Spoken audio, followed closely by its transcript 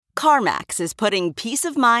CarMax is putting peace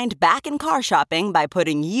of mind back in car shopping by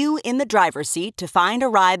putting you in the driver's seat to find a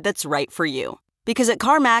ride that's right for you. Because at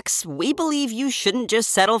CarMax, we believe you shouldn't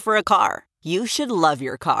just settle for a car. You should love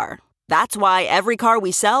your car. That's why every car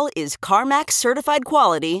we sell is CarMax certified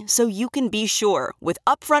quality, so you can be sure with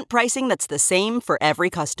upfront pricing that's the same for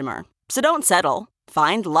every customer. So don't settle.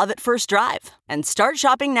 Find love at first drive and start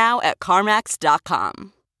shopping now at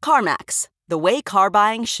CarMax.com. CarMax, the way car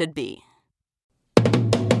buying should be.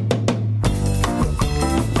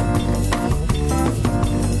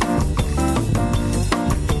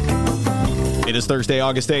 It is Thursday,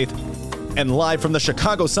 August 8th, and live from the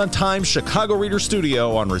Chicago Sun-Times Chicago Reader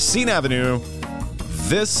Studio on Racine Avenue,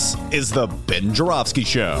 this is the Ben Joravsky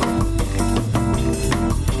Show.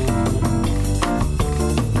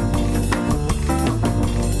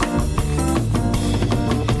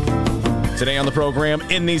 Today on the program,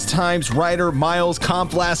 in these times, writer Miles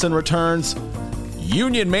Kampf Lassin returns.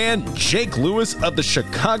 Union man Jake Lewis of the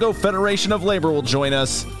Chicago Federation of Labor will join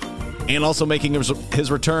us. And also making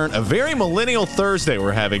his return, a very millennial Thursday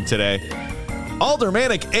we're having today,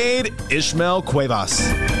 Aldermanic aide Ismael Cuevas.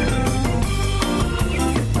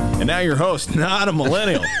 And now your host, not a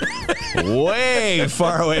millennial, way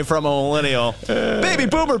far away from a millennial, baby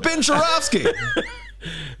boomer Ben Joravsky.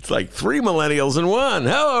 It's like three millennials in one.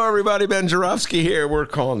 Hello, everybody. Ben Joravsky here. We're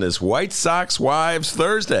calling this White Sox Wives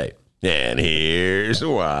Thursday. And here's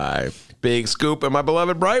why. Big scoop in my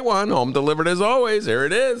beloved bright one. Home delivered as always. Here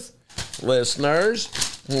it is. Listeners,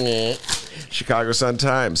 Chicago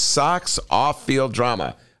Sun-Times, Sox off-field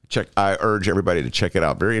drama. I urge everybody to check it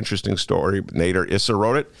out. Very interesting story. Nader Issa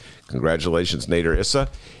wrote it. Congratulations, Nader Issa.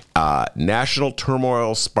 National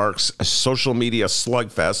turmoil sparks a social media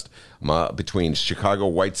slugfest between Chicago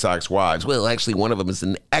White Sox wives. Well, actually, one of them is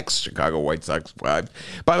an ex-Chicago White Sox wife.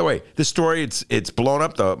 By the way, this story, it's blown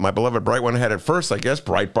up. My beloved Bright one had it first, I guess.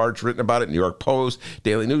 Breitbart's written about it. New York Post,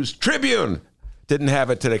 Daily News, Tribune didn't have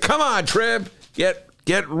it today. Come on, Trib. Get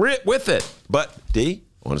with it. But, D,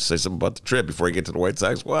 I want to say something about the Trib before you get to the White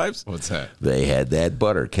Sox wives. What's that? They had that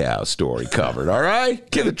butter cow story covered, all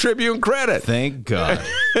right? Give the Tribune credit. Thank God.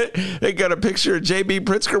 They got a picture of J.B.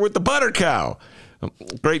 Pritzker with the butter cow.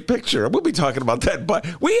 Great picture. We'll be talking about that. But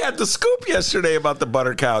we had the scoop yesterday about the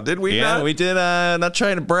butter cow, did we not? Yeah, we did. Not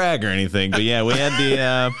trying to brag or anything, but yeah, we had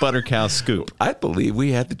the butter cow scoop. I believe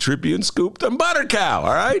we had the Tribune scoop on butter cow,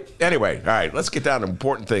 all right? Anyway, all right, let's get down to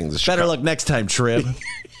important things. Better luck next time, Trib.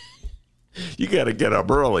 You got to get up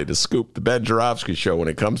early to scoop the Ben Joravsky Show when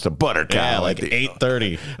it comes to butter cow. Yeah, like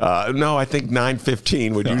 8:30. No, I think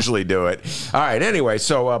 9:15 would usually do it. All right, anyway,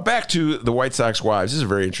 so back to the White Sox wives. This is a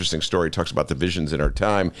very interesting story. It talks about the visions in our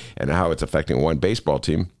time and how it's affecting one baseball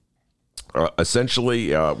team.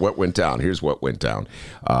 Essentially, what went down. Here's what went down.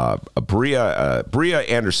 Bria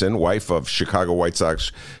Anderson, wife of Chicago White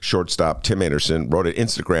Sox shortstop Tim Anderson, wrote an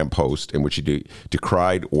Instagram post in which he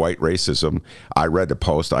decried white racism. I read the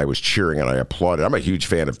post. I was cheering and I applauded. I'm a huge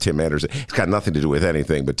fan of Tim Anderson. It's got nothing to do with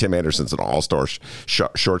anything, but Tim Anderson's an all-star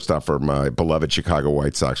shortstop for my beloved Chicago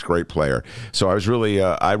White Sox. Great player. So I was really,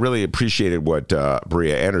 I really appreciated what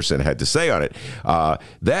Bria Anderson had to say on it.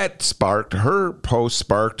 Her post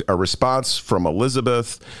sparked a response from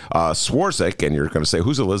Elizabeth Swarzak, and you're going to say,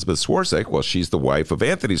 who's Elizabeth Swarzak? Well, she's the wife of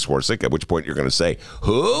Anthony Swarzak, at which point you're going to say,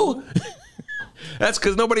 who? That's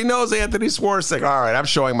because nobody knows Anthony Swarzak. All right, I'm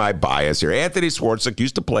showing my bias here. Anthony Swarzak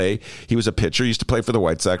used to play. He was a pitcher. He used to play for the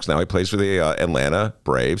White Sox. Now he plays for the Atlanta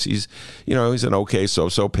Braves. He's an okay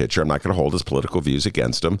so-so pitcher. I'm not going to hold his political views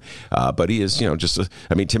against him, but he is,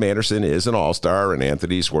 Tim Anderson is an all-star, and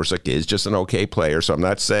Anthony Swarzak is just an okay player. So I'm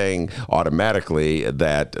not saying automatically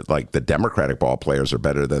that like the Democratic ball players are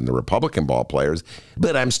better than the Republican ball players,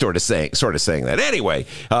 but I'm sort of saying that. Anyway,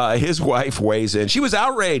 his wife weighs in. She was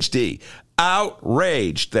outraged,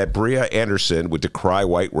 outraged that Bria Anderson would decry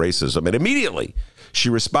white racism. And immediately she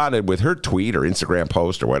responded with her tweet or Instagram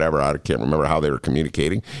post or whatever. I can't remember how they were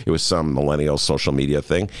communicating. It was some millennial social media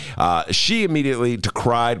thing. She immediately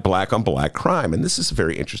decried black on black crime. And this is a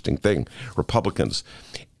very interesting thing. Republicans,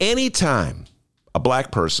 anytime a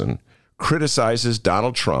black person criticizes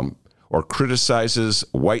Donald Trump or criticizes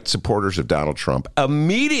white supporters of Donald Trump,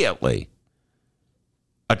 immediately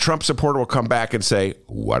a Trump supporter will come back and say,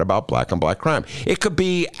 what about black on black crime? It could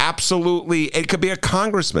be a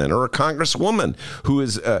congressman or a congresswoman who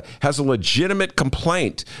has a legitimate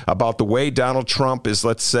complaint about the way Donald Trump is,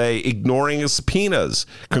 let's say, ignoring his subpoenas,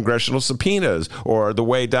 congressional subpoenas, or the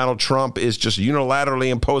way Donald Trump is just unilaterally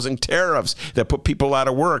imposing tariffs that put people out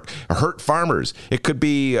of work, hurt farmers. It could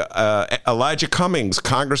be Elijah Cummings,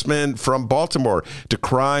 congressman from Baltimore,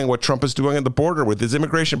 decrying what Trump is doing at the border with his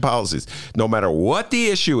immigration policies. No matter what the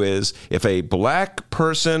issue issue is if a black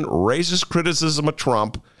person raises criticism of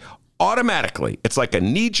Trump, automatically, it's like a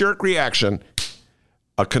knee-jerk reaction.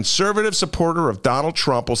 A conservative supporter of Donald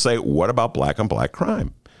Trump will say, what about black on black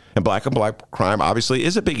crime? And black on black crime obviously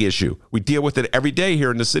is a big issue. We deal with it every day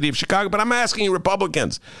here in the city of Chicago. But I'm asking you,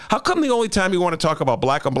 Republicans, how come the only time you want to talk about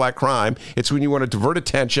black on black crime, it's when you want to divert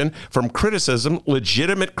attention from criticism,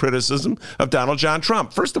 legitimate criticism of Donald John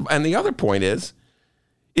Trump? And the other point is,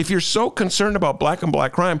 if you're so concerned about black on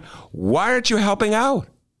black crime, why aren't you helping out?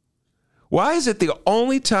 Why is it the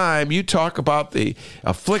only time you talk about the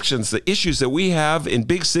afflictions, the issues that we have in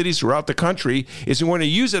big cities throughout the country is you want to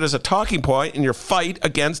use it as a talking point in your fight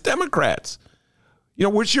against Democrats? You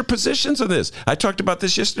know, what's your positions on this? I talked about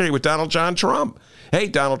this yesterday with Donald John Trump. Hey,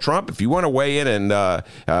 Donald Trump, if you want to weigh in and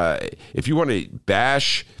if you want to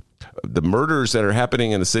bash the murders that are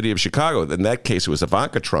happening in the city of Chicago, in that case it was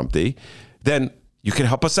Ivanka Trump, then you can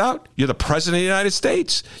help us out. You're the president of the United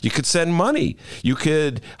States. You could send money. You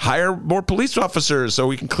could hire more police officers so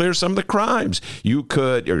we can clear some of the crimes. You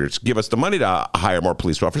could give us the money to hire more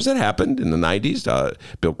police officers. That happened in the 90s.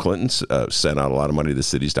 Bill Clinton sent out a lot of money to the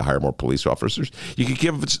cities to hire more police officers. You could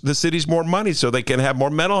give the cities more money so they can have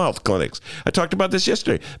more mental health clinics. I talked about this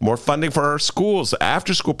yesterday. More funding for our schools,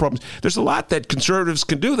 after-school programs. There's a lot that conservatives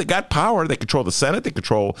can do. They got power. They control the Senate. They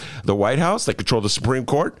control the White House. They control the Supreme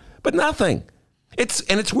Court. But nothing.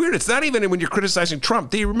 It's weird. It's not even when you're criticizing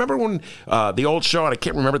Trump. Do you remember when the old show, and I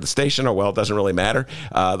can't remember the station, oh, well, it doesn't really matter,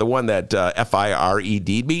 the one that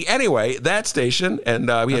F-I-R-E-D'd me? Anyway, that station, and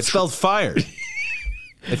we had... spelled fired.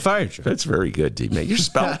 They fired you. That's very good, D-Man. You're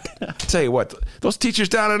spelled... Tell you what, those teachers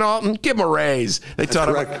down in Alton, give them a raise. They taught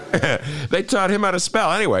him how to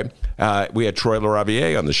spell. Anyway, we had Troy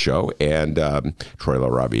LaRaviere on the show, and Troy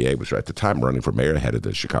LaRaviere was at the time running for mayor, head of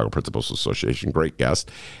the Chicago Principals Association, great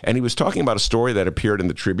guest, and he was talking about a story that appeared in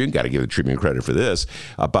the Tribune, got to give the Tribune credit for this,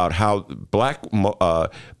 about how black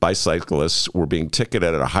bicyclists were being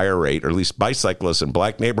ticketed at a higher rate, or at least bicyclists in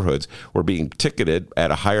black neighborhoods were being ticketed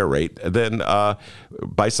at a higher rate than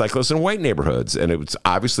bicyclists in white neighborhoods. And it was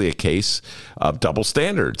obviously a case of double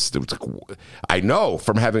standards. I know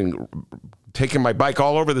from having taken my bike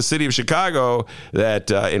all over the city of Chicago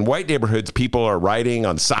that in white neighborhoods, people are riding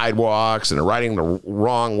on sidewalks and are riding the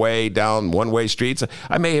wrong way down one-way streets.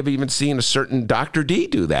 I may have even seen a certain Dr. D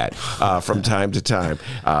do that from time to time.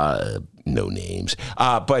 No names.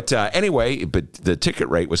 But anyway, but the ticket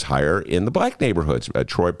rate was higher in the black neighborhoods.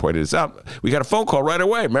 Troy pointed this out. We got a phone call right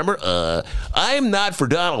away. Remember, I'm not for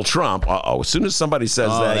Donald Trump. As soon as somebody says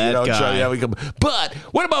that, you know, Troy, we come. But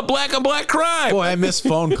what about black on black crime? Boy, I miss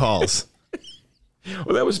phone calls.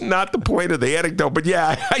 Well, that was not the point of the anecdote, but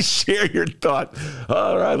yeah, I share your thought.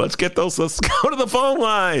 All right, let's get those. Let's go to the phone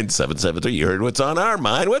line. 773, you heard what's on our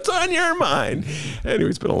mind. What's on your mind? Anyway,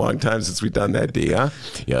 it's been a long time since we've done that, D, huh?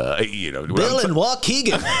 Yeah, you know. Bill and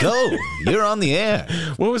Waukegan, go. You're on the air.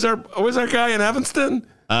 What was our guy in Evanston?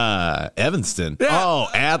 Evanston. Yeah. Oh,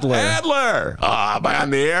 Adler. Adler. Am I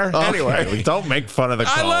on the air? Okay. Anyway. Don't make fun of the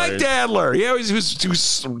callers. I liked Adler. Yeah, he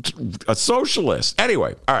was a socialist.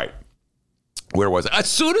 Anyway, all right. Where was it? As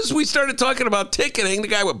soon as we started talking about ticketing, the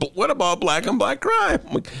guy went, what about black on black crime?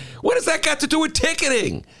 I'm like, what has that got to do with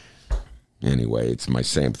ticketing? Anyway, it's my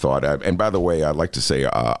same thought. And by the way, I'd like to say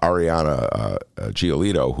Ariana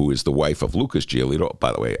Giolito, who is the wife of Lucas Giolito,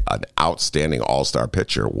 by the way, an outstanding all-star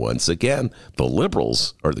pitcher. Once again, the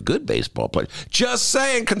liberals are the good baseball players. Just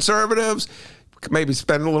saying, conservatives, maybe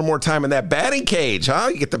spend a little more time in that batting cage, huh?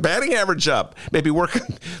 You get the batting average up. Maybe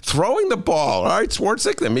working, throwing the ball. All right,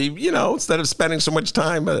 Swartzik, I mean, you know, instead of spending so much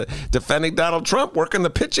time defending Donald Trump, working the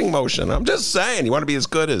pitching motion. I'm just saying, you want to be as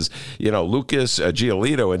good as, you know, Lucas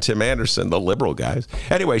Giolito and Tim Anderson, the liberal guys.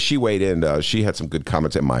 Anyway, she weighed in. She had some good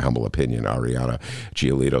comments, in my humble opinion, Ariana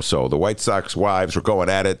Giolito. So the White Sox wives were going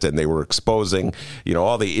at it, and they were exposing, you know,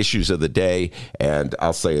 all the issues of the day. And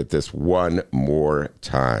I'll say it this one more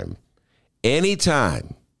time.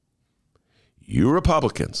 Anytime you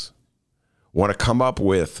Republicans want to come up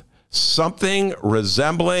with something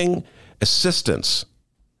resembling assistance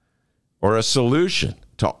or a solution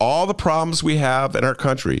to all the problems we have in our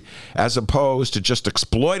country, as opposed to just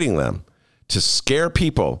exploiting them to scare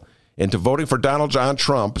people into voting for Donald John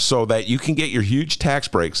Trump so that you can get your huge tax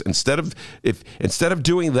breaks, instead of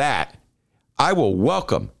doing that, I will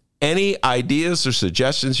welcome any ideas or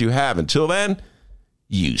suggestions you have. Until then,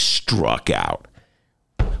 you struck out.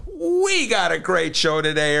 We got a great show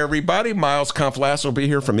today, everybody. Miles Kampf Lassin will be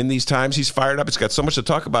here from In These Times. He's fired up. He's got so much to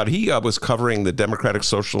talk about. He was covering the Democratic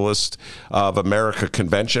Socialist of America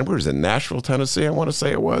convention. Where was it? Nashville, Tennessee, I want to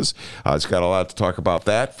say it was. He's got a lot to talk about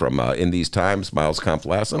that from In These Times. Miles Kampf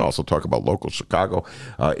Lassin also talk about local Chicago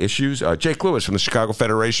issues. Jake Lewis from the Chicago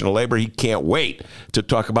Federation of Labor. He can't wait to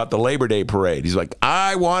talk about the Labor Day parade. He's like,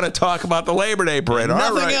 I want to talk about the Labor Day parade.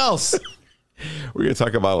 Nothing else. We're going to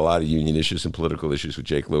talk about a lot of union issues and political issues with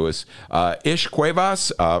Jake Lewis. Ish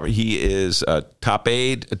Cuevas, he is top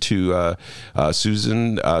aide to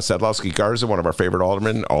Susan Sadlowski Garza, one of our favorite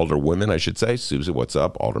alderwomen, I should say. Susan, what's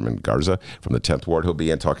up? Alderman Garza from the 10th Ward. He'll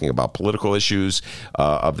be in talking about political issues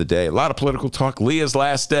of the day. A lot of political talk. Leah's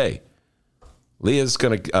last day. Leah's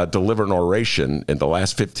going to deliver an oration in the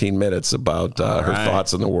last 15 minutes about her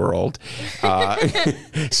thoughts on the world.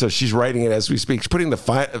 So she's writing it as we speak. She's putting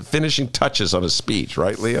the finishing touches on a speech,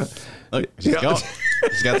 right, Leah? Look, she's going.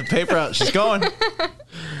 She's got the paper out. She's going.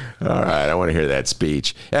 All right, I want to hear that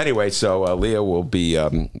speech. Anyway, so Leah will be,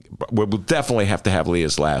 we'll definitely have to have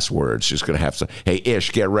Leah's last words. She's going to have some, hey,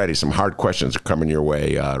 Ish, get ready. Some hard questions are coming your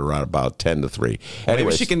way around about 10 to 3. Anyway,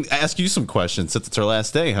 maybe she can ask you some questions since it's her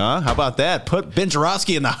last day, huh? How about that? Put Ben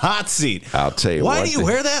Jarofsky in the hot seat. I'll tell you why do you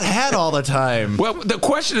wear that hat all the time? Well, the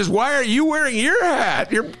question is, why are you wearing your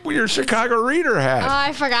hat, your Chicago Reader hat?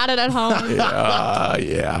 I forgot it at home.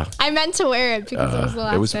 Yeah. I meant to wear it because it was the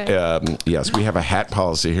last day. Yes, we have a hat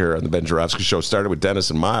policy here on the Ben Jarofsky Show. Started with Dennis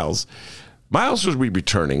and Miles. Miles will be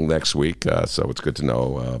returning next week, so it's good to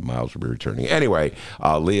know Miles will be returning. Anyway,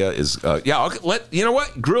 Leah is, you know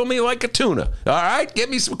what? Grill me like a tuna. All right? Give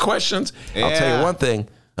me some questions. Yeah. I'll tell you one thing.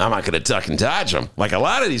 I'm not going to duck and dodge them like a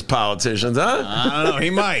lot of these politicians, huh? I don't know. He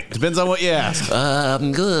might. Depends on what you ask.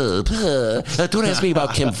 Good. Don't ask me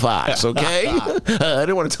about Kim Foxx, okay? I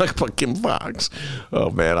don't want to talk about Kim Foxx. Oh,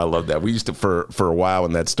 man, I love that. We used to, for a while,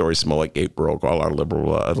 when that story smelled like April,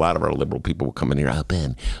 a lot of our liberal people would come in here. Oh,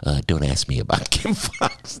 Ben, don't ask me about Kim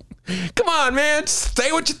Foxx. Come on, man.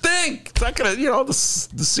 Say what you think. It's not going to, the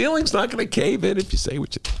ceiling's not going to cave in if you say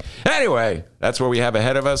what you think. Anyway, that's what we have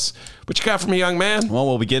ahead of us. What you got for me, young man? Well,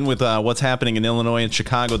 we'll begin with what's happening in Illinois and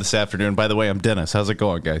Chicago this afternoon. By the way, I'm Dennis. How's it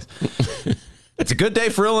going, guys? It's a good day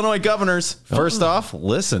for Illinois governors. First off,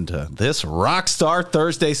 listen to this rock star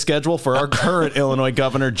Thursday schedule for our current Illinois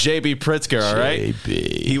governor, J.B. Pritzker, all right?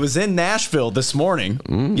 J.B. He was in Nashville this morning.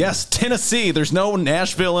 Yes, Tennessee. There's no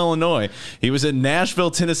Nashville, Illinois. He was in Nashville,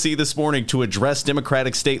 Tennessee this morning to address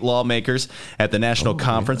Democratic state lawmakers at the National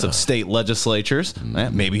Conference of State Legislatures.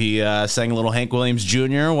 Maybe he sang a little Hank Williams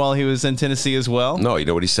Jr. while he was in Tennessee as well. No, you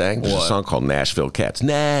know what he sang? There's a song called Nashville Cats.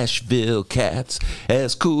 Nashville Cats,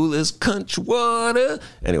 as cool as country water.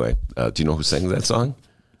 Anyway, do you know who sings that song?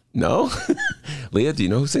 No? Leah, do you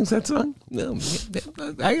know who sings that song? No. Who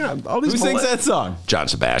sings that song? John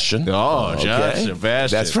Sebastian. Oh, John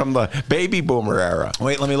Sebastian. That's from the baby boomer era.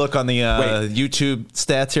 Wait, let me look on the YouTube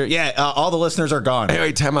stats here. Yeah, all the listeners are gone.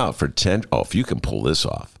 Anyway, time out for 10. Oh, if you can pull this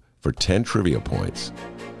off, for 10 trivia points,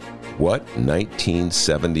 what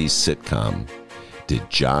 1970s sitcom did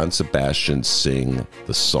John Sebastian sing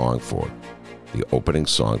the song for? The opening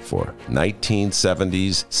song for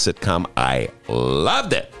 1970s sitcom. I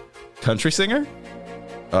loved it. Country singer?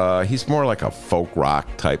 He's more like a folk rock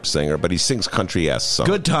type singer, but he sings country-esque songs.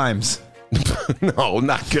 Good Times. No,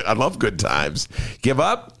 not good. I love Good Times. Give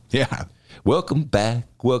up? Yeah. Welcome back,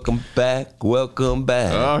 welcome back, welcome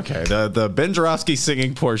back. Okay, the Ben Jarofsky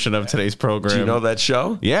singing portion of today's program. Do you know that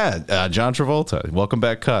show? Yeah, John Travolta. Welcome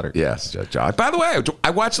back, Cotter. Yes, John. By the way, I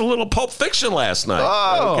watched a little Pulp Fiction last night.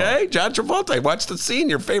 Oh. Okay, John Travolta. I watched the scene,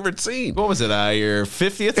 your favorite scene. What was it, your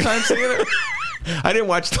 50th time seeing it? I didn't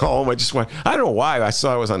watch the whole. I just watched. I don't know why. I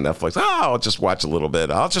saw it was on Netflix. Oh, I'll just watch a little bit.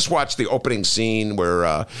 I'll just watch the opening scene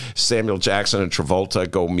where Samuel Jackson and Travolta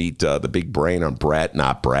go meet the big brain on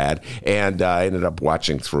not Brad. And I ended up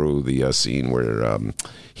watching through the scene where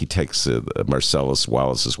he takes Marcellus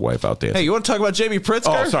Wallace's wife out dancing. Hey, you want to talk about J.B.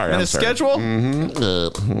 Pritzker? Oh, sorry. And his schedule?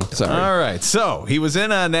 Sorry. All right. So he was in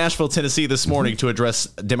Nashville, Tennessee this morning to address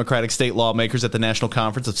Democratic state lawmakers at the National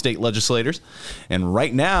Conference of State Legislators. And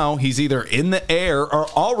right now, he's either in the air or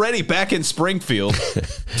already back in Springfield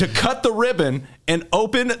to cut the ribbon and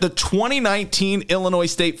open the 2019 Illinois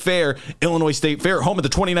State Fair, home of the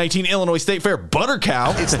 2019 Illinois State Fair Butter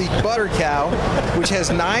Cow. It's the Butter Cow, which has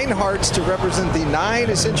 9 hearts to represent the 9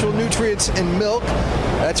 essential nutrients in milk.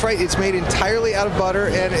 That's right, it's made entirely out of butter,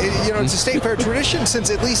 and it's a state fair tradition since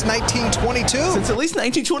at least 1922.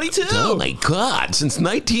 Oh my God, since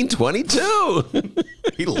 1922.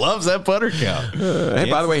 He loves that Butter Cow. Hey,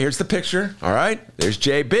 by the way, here's the picture. All right, there's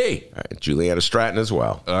JB. All right, Juliana Stratton as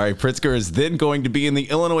well. All right, Pritzker is then going going to be in the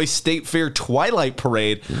Illinois State Fair Twilight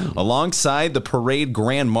Parade alongside the parade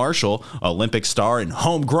grand marshal, Olympic star and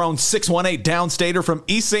homegrown 6'18" downstater from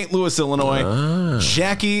East St. Louis, Illinois,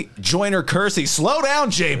 Jackie Joyner-Kersee. Slow down,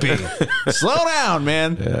 JP. Slow down,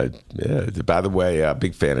 man. By the way,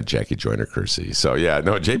 big fan of Jackie Joyner-Kersee. So,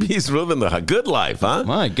 JP's living the good life, huh?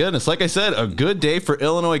 My goodness. Like I said, a good day for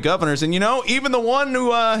Illinois governors. And, even the one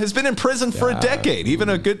who has been in prison for a decade, even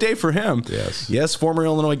a good day for him. Yes, former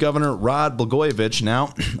Illinois Governor Rod Blagojevich.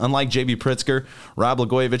 Now, unlike J.B. Pritzker, Rod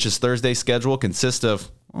Blagojevich's Thursday schedule consists of,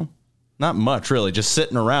 not much, really, just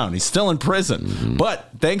sitting around. He's still in prison. But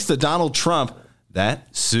thanks to Donald Trump,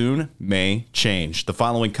 that soon may change. The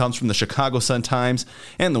following comes from the Chicago Sun-Times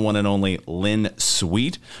and the one and only Lynn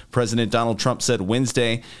Sweet. President Donald Trump said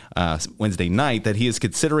Wednesday night that he is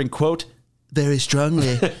considering, quote, very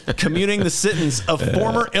strongly commuting the sentence of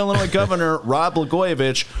former Illinois Governor Rod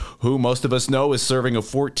Blagojevich, who most of us know is serving a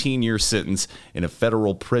 14-year sentence in a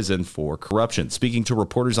federal prison for corruption. Speaking to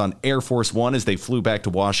reporters on Air Force One as they flew back to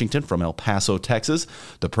Washington from El Paso, Texas,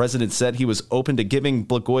 the president said he was open to giving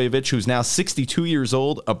Blagojevich, who's now 62 years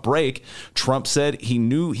old, a break. Trump said he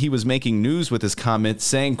knew he was making news with his comments,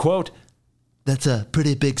 saying, quote, that's a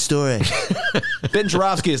pretty big story. Ben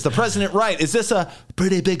Joravsky, is the president right? Is this a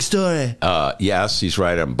pretty big story? Yes, he's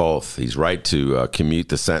right on both. He's right to commute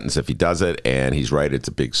the sentence if he does it, and he's right, it's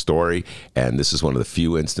a big story. And this is one of the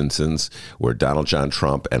few instances where Donald John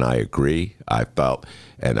Trump and I agree. I felt,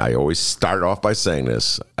 and I always start off by saying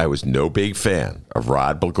this, I was no big fan of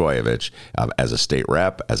Rod Blagojevich as a state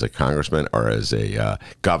rep, as a congressman, or as a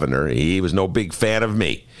governor. He was no big fan of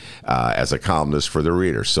me as a columnist for the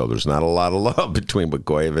Reader. So there's not a lot of love between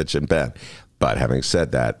Blagojevich and Ben. But having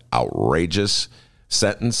said that, outrageous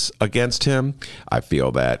sentence against him. I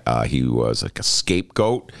feel that he was like a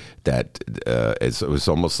scapegoat, that it was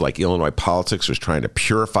almost like Illinois politics was trying to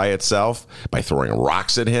purify itself by throwing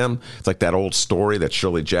rocks at him. It's like that old story, that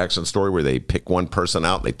Shirley Jackson story, where they pick one person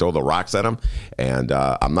out and they throw the rocks at him. And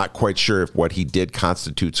I'm not quite sure if what he did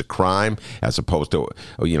constitutes a crime, as opposed to,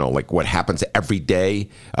 like what happens every day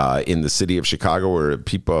in the city of Chicago, where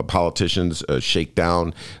politicians shake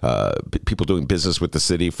down people doing business with the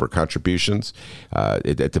city for contributions.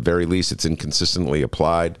 At the very least, it's inconsistently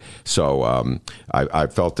applied. So I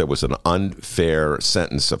felt that was an unfair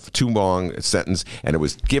sentence, a too long sentence, and it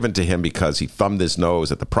was given to him because he thumbed his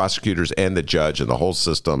nose at the prosecutors and the judge and the whole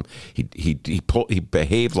system. He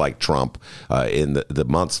behaved like Trump in the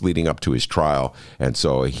months leading up to his trial, and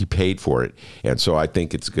so he paid for it. And so I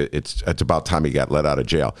think it's good. It's about time he got let out of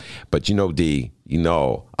jail. But D,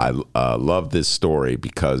 I love this story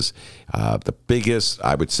because the biggest,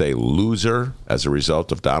 I would say, loser as a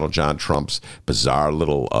result of Donald John Trump's bizarre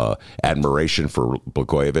little admiration for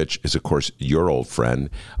Blagojevich is, of course, your old friend,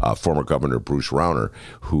 former Governor Bruce Rauner,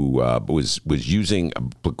 who was using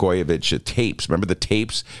Blagojevich tapes. Remember the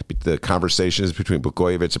tapes, the conversations between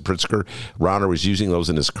Blagojevich and Pritzker? Rauner was using those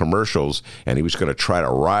in his commercials, and he was going to try to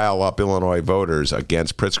rile up Illinois voters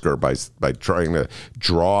against Pritzker by trying to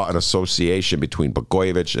draw an association between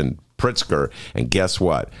Blagojevich and Pritzker. And guess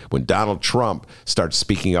what? When Donald Trump starts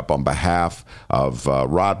speaking up on behalf of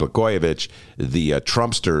Rod Blagojevich, the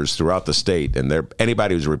Trumpsters throughout the state, and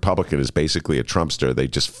anybody who's a Republican is basically a Trumpster. They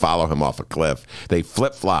just follow him off a cliff. They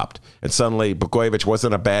flip-flopped, and suddenly Blagojevich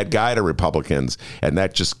wasn't a bad guy to Republicans, and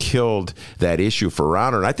that just killed that issue for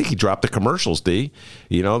Rauner. And I think he dropped the commercials, D.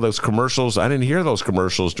 Those commercials, I didn't hear those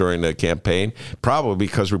commercials during the campaign, probably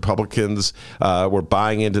because Republicans were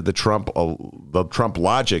buying into the Trump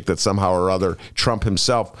logic that somehow or other Trump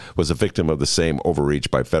himself was a victim of the same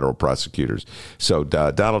overreach by federal prosecutors. So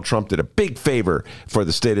Donald Trump did a big favor for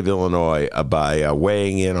the state of Illinois by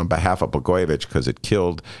weighing in on behalf of Blagojevich, because it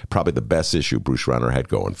killed probably the best issue Bruce Rauner had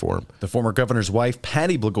going for him. The former governor's wife,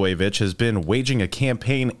 Patty Blagojevich, has been waging a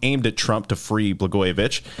campaign aimed at Trump to free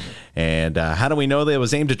Blagojevich. And how do we know that it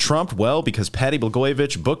was aimed at Trump? Well, because Patty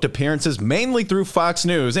Blagojevich booked appearances mainly through Fox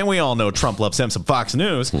News, and we all know Trump loves him some Fox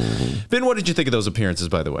News. Ben, what did you think of those appearances,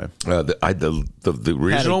 by the way? The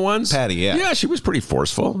regional ones? Patty, yeah. Yeah, she was pretty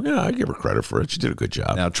forceful. Yeah, I give her credit for it. She did a good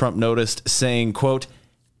job. Now, Trump noticed, saying, quote,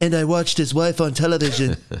 and I watched his wife on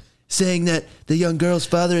television saying that the young girl's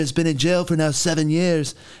father has been in jail for now 7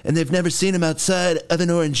 years, and they've never seen him outside of an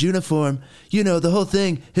orange uniform. The whole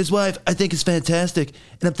thing. His wife, I think, is fantastic,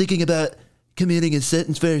 and I'm thinking about commuting his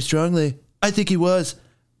sentence very strongly. I think he was.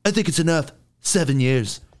 I think it's enough. 7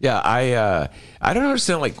 years. Yeah, I don't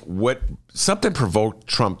understand what something provoked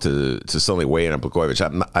Trump to suddenly weigh in on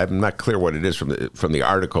Blagojevich. I'm not clear what it is from the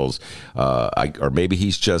articles, or maybe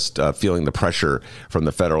he's just feeling the pressure from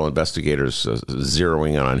the federal investigators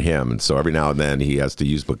zeroing in on him, and so every now and then he has to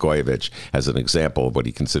use Blagojevich as an example of what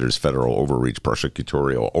he considers federal overreach,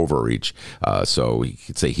 prosecutorial overreach. So he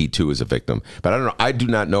could say he too is a victim, but I don't know. I do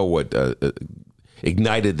not know what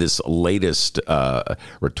ignited this latest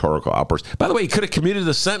rhetorical outburst. By the way, he could have commuted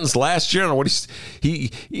the sentence last year. I don't know what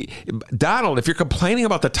he Donald, if you're complaining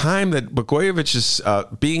about the time that Blagojevich is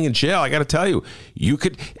being in jail, I got to tell you, you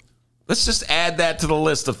could. Let's just add that to the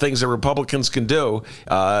list of things that Republicans can do.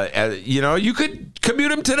 You could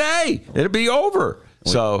commute him today. It'd be over.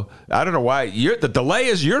 So I don't know why. The delay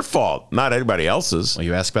is your fault, not anybody else's. Well,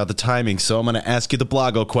 you asked about the timing, so I'm going to ask you the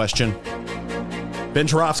Blago question. Ben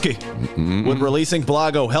Joravsky, would releasing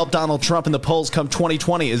Blago help Donald Trump in the polls come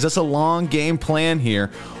 2020? Is this a long game plan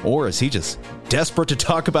here, or is he just desperate to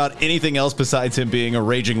talk about anything else besides him being a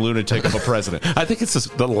raging lunatic of a president? I think it's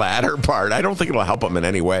the latter part. I don't think it'll help him in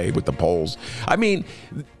any way with the polls. I mean,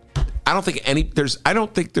 I don't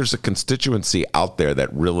think there's a constituency out there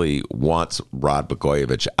that really wants Rod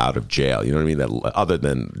Blagojevich out of jail. You know what I mean? That other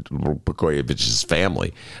than Blagojevich's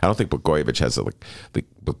family, I don't think Blagojevich has the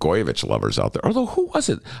Blagojevich lovers out there. Although, who was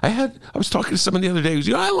it? I was talking to someone the other day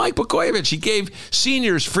who's, I like Blagojevich. He gave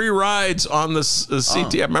seniors free rides on the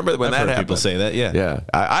CT. I remember when that happened. People say that, yeah. Yeah,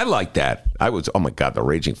 I like that. Oh my God, the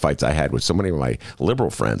raging fights I had with so many of my liberal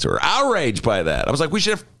friends who were outraged by that. I was like, we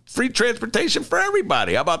should have free transportation for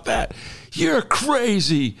everybody. How about that? You're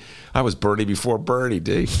crazy. I was Bernie before Bernie,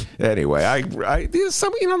 D. Anyway, now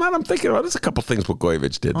I'm thinking about, there's a couple things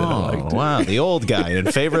Blagojevich did that I liked. Wow, the old guy in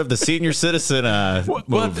favor of the senior citizen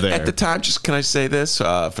move there. At the time, can I say this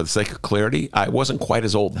for the sake of clarity? I wasn't quite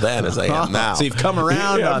as old then as I am now. So you've come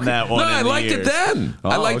around on that one. No, I liked it then.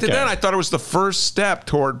 I liked it then. I thought it was the first step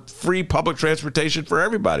toward free public transportation for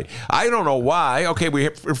everybody. I don't know why. Okay, we're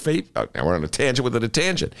on a tangent within a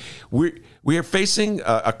tangent. We are facing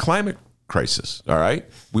a climate crisis, all right?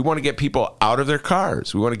 We want to get people out of their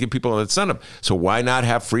cars. We want to give people an incentive. So why not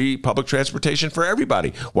have free public transportation for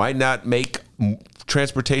everybody? Why not make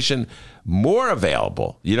transportation more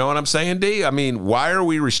available? You know what I'm saying, D? I mean, why are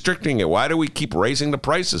we restricting it? Why do we keep raising the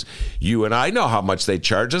prices? You and I know how much they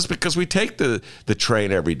charge us because we take the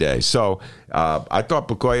train every day. So I thought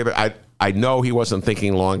Blagojevich, I know he wasn't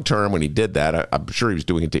thinking long term when he did that. I'm sure he was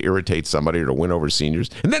doing it to irritate somebody or to win over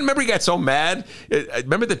seniors. And then remember he got so mad.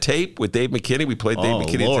 Remember the tape with Dave McKinney? We played Dave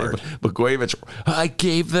McKinney. Blagojevich, I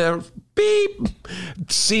gave them beep,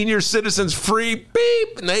 senior citizens free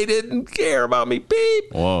beep, and they didn't care about me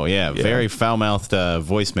beep. Whoa, yeah. Very foul-mouthed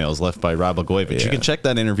voicemails left by Rod Blagojevich. Yeah. You can check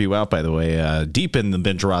that interview out, by the way, deep in the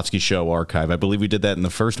Ben Joravsky Show archive. I believe we did that in the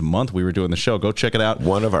first month we were doing the show. Go check it out.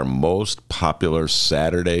 One of our most popular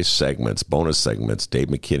Saturday segments, bonus segments, Dave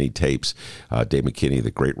McKinney tapes. Dave McKinney,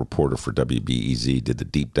 the great reporter for WBEZ, did the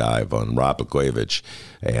deep dive on Rod Blagojevich,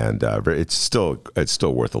 and it's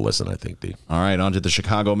still worth a listen, I think, D. All right, on to the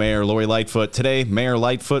Chicago mayor, Lori Lightfoot. Today, Mayor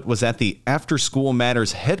Lightfoot was at the After School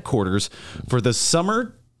Matters headquarters for the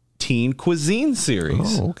Summer Teen Cuisine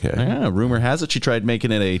series. Oh, okay. Yeah, rumor has it she tried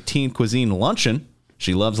making it a teen cuisine luncheon.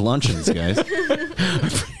 She loves luncheons, guys.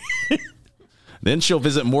 Then she'll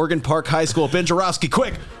visit Morgan Park High School. Ben Joravsky,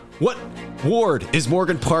 quick! What ward is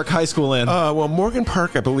Morgan Park High School in? Well, Morgan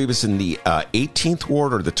Park, I believe, is in the 18th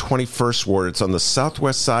ward or the 21st ward. It's on the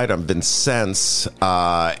southwest side on Vincennes,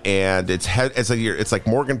 and it's like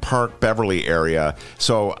Morgan Park, Beverly area.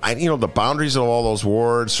 So, the boundaries of all those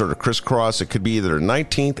wards sort of crisscross. It could be either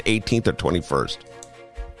 19th, 18th, or 21st.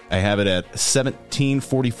 I have it at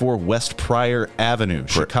 1744 West Pryor Avenue,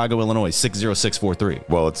 Chicago, Illinois, 60643.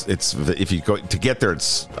 Well, it's if you go to get there,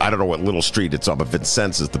 it's I don't know what little street it's on, but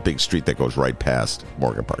Vincennes is the big street that goes right past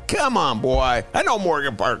Morgan Park. Come on, boy, I know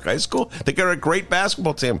Morgan Park High School. They got a great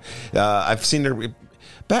basketball team. I've seen their.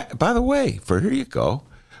 By the way, here you go.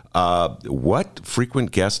 What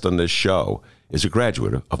frequent guest on this show is a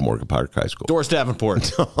graduate of Morgan Park High School? Doris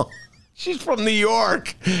Davenport. She's from New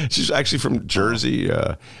York. She's actually from Jersey.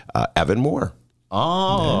 Evan Moore.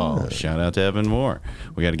 Oh, yeah. Shout out to Evan Moore.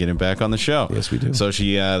 We got to get him back on the show. Yes, we do. So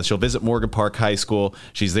she'll visit Morgan Park High School.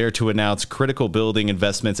 She's there to announce critical building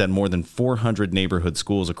investments at more than 400 neighborhood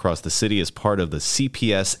schools across the city as part of the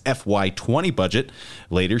CPS FY20 budget.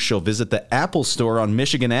 Later, she'll visit the Apple store on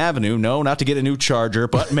Michigan Avenue. No, not to get a new charger,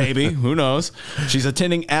 but maybe. Who knows? She's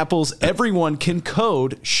attending Apple's Everyone Can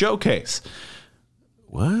Code showcase.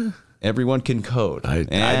 What? Everyone can code. I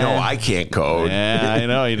know I can't code. Yeah, I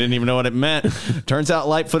know. You didn't even know what it meant. Turns out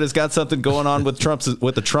Lightfoot has got something going on with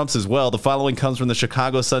the Trumps as well. The following comes from the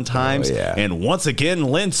Chicago Sun-Times. And once again,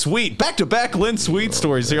 Lynn Sweet. Back-to-back Lynn Sweet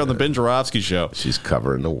stories here on the Ben Joravsky Show. She's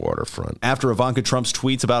covering the waterfront. After Ivanka Trump's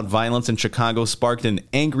tweets about violence in Chicago sparked an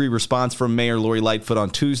angry response from Mayor Lori Lightfoot on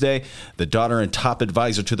Tuesday, the daughter and top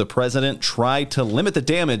advisor to the president tried to limit the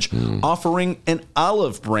damage, offering an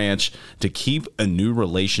olive branch to keep a new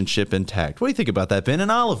relationship intact. What do you think about that, Ben? An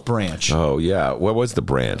olive branch. Oh, yeah. What was the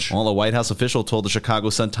branch? Well, a White House official told the Chicago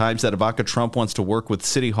Sun-Times that Ivanka Trump wants to work with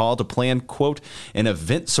City Hall to plan, quote, an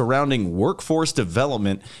event surrounding workforce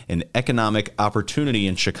development and economic opportunity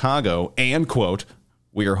in Chicago, and, quote,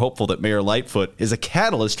 we are hopeful that Mayor Lightfoot is a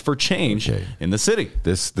catalyst for change in the city.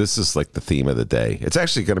 This is like the theme of the day. It's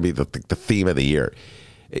actually going to be the theme of the year.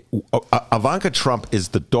 Ivanka Trump is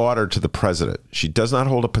the daughter to the president. She does not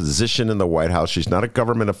hold a position in the White House. She's not a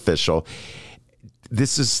government official.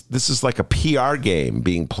 This is like a PR game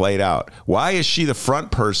being played out. Why is she the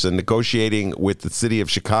front person negotiating with the city of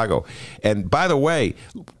Chicago? And by the way,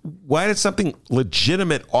 why did something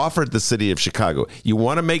legitimate offered the city of Chicago? You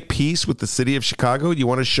want to make peace with the city of Chicago? You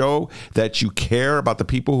want to show that you care about the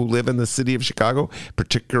people who live in the city of Chicago,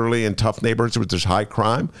 particularly in tough neighborhoods where there's high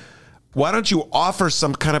crime? Why don't you offer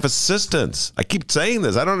some kind of assistance? I keep saying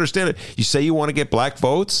this. I don't understand it. You say you want to get black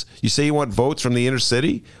votes. You say you want votes from the inner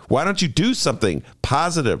city. Why don't you do something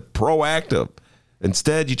positive, proactive?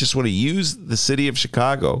 Instead, you just want to use the city of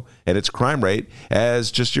Chicago and its crime rate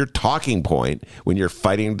as just your talking point when you're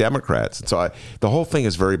fighting Democrats. And so the whole thing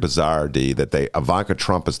is very bizarre, D, that Ivanka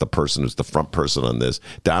Trump is the person who's the front person on this.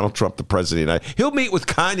 Donald Trump, the president, he'll meet with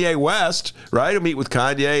Kanye West, right? He'll meet with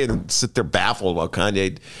Kanye and sit there baffled while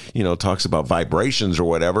Kanye, talks about vibrations or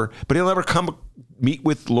whatever. But he'll never meet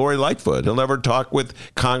with Lori Lightfoot. He'll never talk with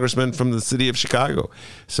congressmen from the city of Chicago.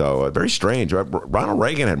 So very strange. Ronald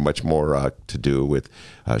Reagan had much more to do with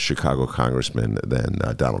Chicago congressmen than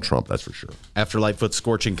Donald Trump, that's for sure. After Lightfoot's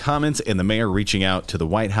scorching comments and the mayor reaching out to the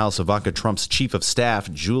White House, Ivanka Trump's chief of staff,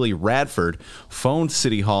 Julie Radford, phoned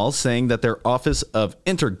City Hall saying that their Office of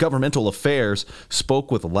Intergovernmental Affairs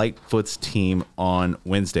spoke with Lightfoot's team on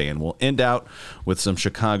Wednesday. And we'll end out with some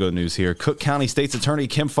Chicago news here. Cook County State's Attorney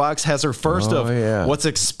Kim Foxx has her first what's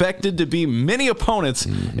expected to be many opponents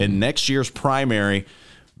in next year's primary.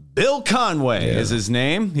 Bill Conway is his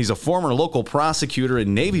name. He's a former local prosecutor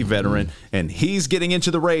and Navy veteran, and he's getting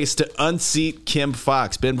into the race to unseat Kim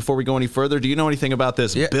Foxx. Ben, before we go any further, do you know anything about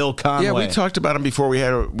this Bill Conway? Yeah, we talked about him before.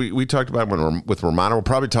 We talked about him with Romana. We'll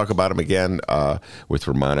probably talk about him again with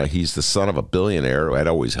Romana. He's the son of a billionaire. That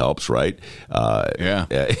always helps, right? A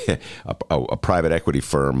private equity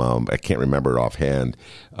firm. I can't remember it offhand.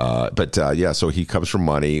 So he comes from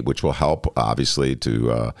money, which will help, obviously,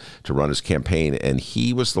 to run his campaign. And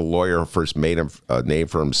he was the lawyer who first made a name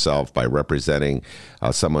for himself by representing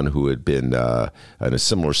someone who had been in a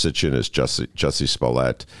similar situation as Jussie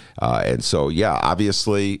Smollett.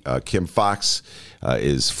 Obviously, Kim Foxx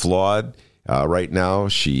is flawed. Right now,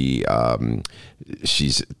 she's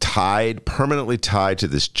permanently tied to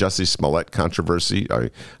this Jussie Smollett controversy.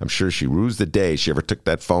 I'm sure she rues the day she ever took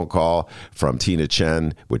that phone call from Tina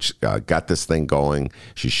Chen, which got this thing going.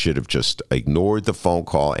 She should have just ignored the phone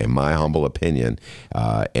call, in my humble opinion,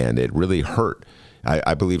 and it really hurt.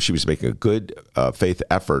 I believe she was making a good faith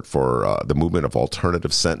effort for the movement of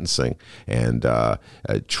alternative sentencing and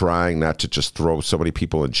trying not to just throw so many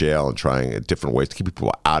people in jail and trying different ways to keep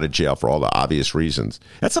people out of jail for all the obvious reasons.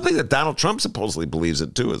 That's something that Donald Trump supposedly believes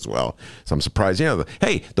in too as well. So I'm surprised,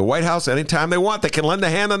 the White House, anytime they want, they can lend a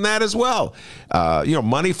hand on that as well.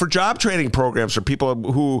 Money for job training programs for people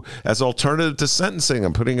who, as alternative to sentencing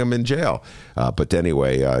and putting them in jail. But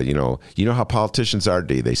anyway, you know how politicians are,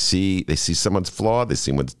 D. They see someone's flaw. They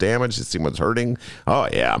see one's damaged. They see one's hurting. Oh,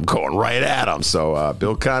 yeah, I'm going right at them. So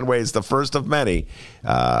Bill Conway is the first of many.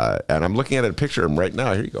 And I'm looking at a picture of him right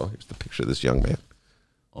now. Here you go. Here's the picture of this young man.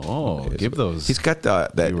 Oh, give those He's got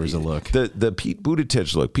that viewers a look. The Pete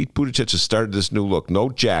Buttigieg look. Pete Buttigieg has started this new look. No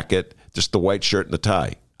jacket, just the white shirt and the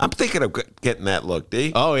tie. I'm thinking of getting that look,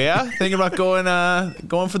 D. Oh, yeah? Thinking about going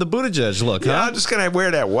for the Buttigieg look, yeah, huh? I'm just going to wear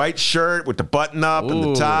that white shirt with the button up and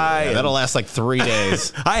the tie. Yeah, that'll last like 3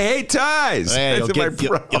 days. I hate ties. Yeah, you'll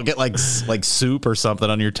get like soup or something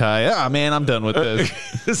on your tie. Ah, man, I'm done with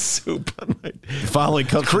this. Soup. Following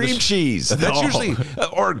comes cream cheese. That's usually,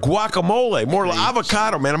 or guacamole, more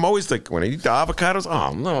avocado, man. I'm always like, when I eat the avocados,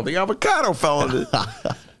 oh, no, the avocado fell into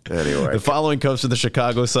Anyway. The following comes from the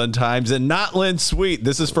Chicago Sun-Times and not Lynn Sweet.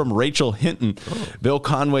 This is from Rachel Hinton. Bill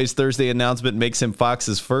Conway's Thursday announcement makes him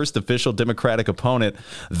Fox's first official Democratic opponent,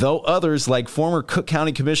 though others, like former Cook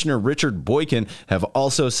County Commissioner Richard Boykin, have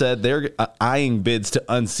also said they're eyeing bids to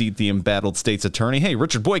unseat the embattled state's attorney. Hey,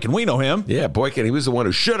 Richard Boykin, we know him. Yeah, Boykin, he was the one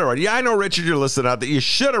who should have run. Yeah, I know, Richard, you're listening out there. You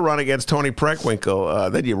should have run against Tony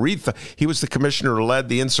Preckwinkle. Then you read, he was the commissioner who led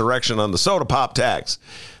the insurrection on the soda pop tax.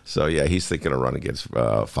 So, yeah, he's thinking of running against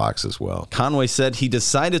Foxx as well. Conway said he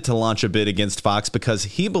decided to launch a bid against Foxx because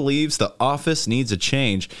he believes the office needs a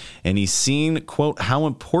change, and he's seen, quote, how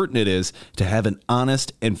important it is to have an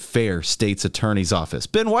honest and fair state's attorney's office.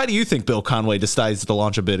 Ben, why do you think Bill Conway decides to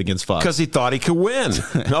launch a bid against Foxx? Because he thought he could win.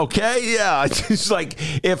 Okay, yeah. It's like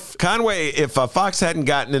if Foxx hadn't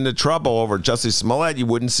gotten into trouble over Justice Smollett, you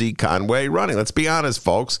wouldn't see Conway running. Let's be honest,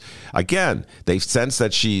 folks. Again, they sense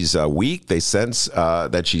that she's weak. They sense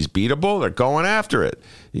that she's beatable. They're going after it,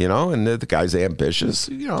 and the guy's ambitious.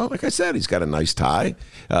 Like I said, he's got a nice tie.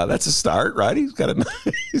 That's a start, right? He's got a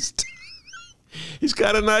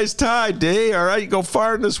nice tie, D. All right, you go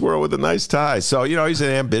far in this world with a nice tie. So, he's an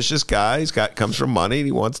ambitious guy. Comes from money, and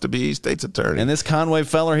he wants to be state's attorney. And this Conway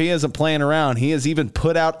feller, he isn't playing around. He has even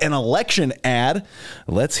put out an election ad.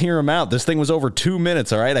 Let's hear him out. This thing was over 2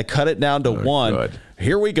 minutes, all right? I cut it down to one. Good.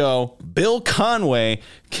 Here we go. Bill Conway,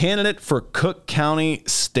 candidate for Cook County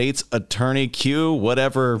State's Attorney. Cue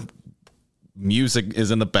whatever music is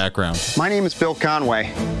in the background. My name is Bill Conway,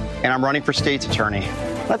 and I'm running for state's attorney.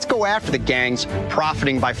 Let's go after the gangs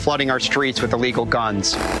profiting by flooding our streets with illegal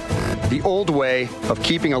guns. The old way of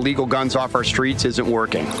keeping illegal guns off our streets isn't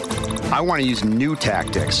working. I want to use new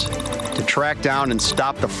tactics to track down and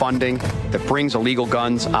stop the funding that brings illegal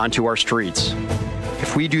guns onto our streets.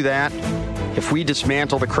 If we do that, if we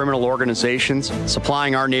dismantle the criminal organizations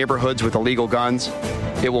supplying our neighborhoods with illegal guns,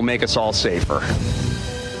 it will make us all safer.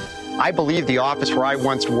 I believe the office where I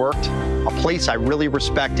once worked, a place I really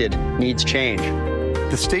respected, needs change.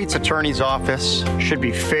 The state's attorney's office should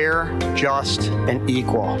be fair, just, and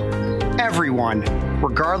equal. Everyone,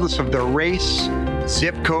 regardless of their race,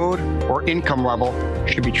 zip code, or income level,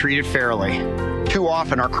 should be treated fairly. Too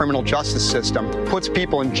often, our criminal justice system puts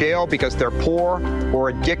people in jail because they're poor or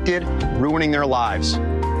addicted, ruining their lives.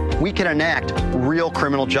 We can enact real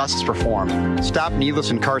criminal justice reform, stop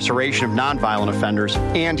needless incarceration of nonviolent offenders,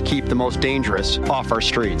 and keep the most dangerous off our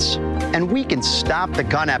streets. And we can stop the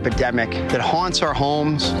gun epidemic that haunts our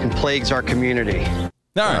homes and plagues our community.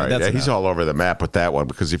 All right, he's all over the map with that one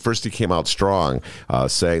because he came out strong,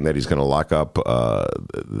 saying that he's going to lock up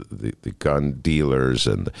the gun dealers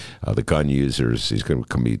and the gun users. He's going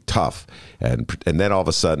to be tough, and then all of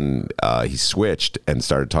a sudden he switched and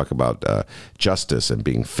started talking about justice and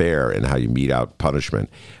being fair and how you mete out punishment.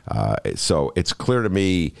 So it's clear to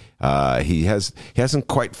me he hasn't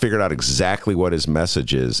quite figured out exactly what his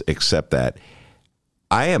message is, except that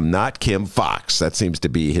I am not Kim Foxx. That seems to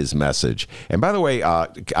be his message. And by the way,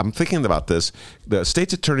 I'm thinking about this. The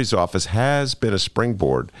state's attorney's office has been a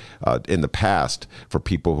springboard in the past for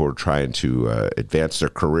people who are trying to advance their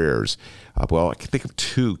careers. Well, I can think of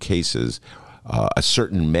two cases. A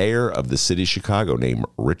certain mayor of the city of Chicago named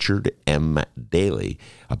Richard M. Daley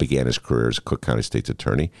began his career as a Cook County State's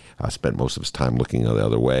Attorney. Spent most of his time looking the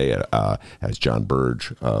other way as John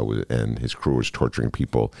Burge and his crew was torturing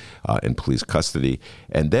people in police custody.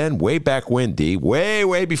 And then way back when, D,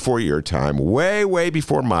 way before your time, way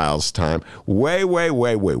before Miles' time, way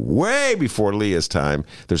before Leah's time,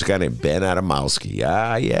 there's a guy named Ben Adamowski.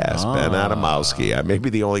 Ben Adamowski. Maybe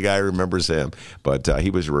the only guy who remembers him. But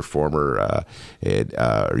he was a reformer.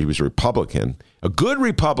 He was a Republican. A good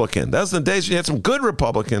Republican. That was the days you had some good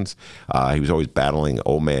Republicans. He was always battling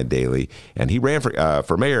old man Daley. And he ran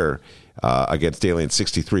for mayor against Daley in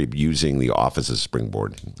 1963 using the office as a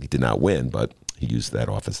springboard. He did not win, but he used that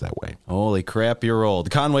office that way. Holy crap, you're old.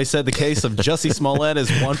 Conway said the case of Jussie Smollett is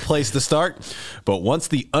one place to start, but once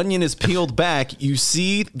the onion is peeled back, you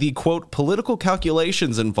see the, quote, political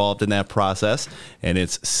calculations involved in that process, and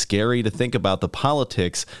it's scary to think about the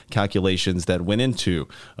politics calculations that went into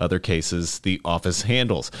other cases the office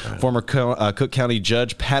handles. Former Cook County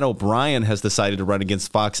Judge Pat O'Brien has decided to run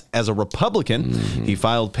against Foxx as a Republican. Mm-hmm. He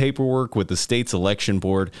filed paperwork with the state's election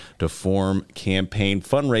board to form campaign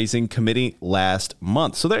fundraising committee last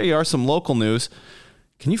month. So there you are, some local news.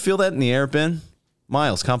 Can you feel that in the air, Ben?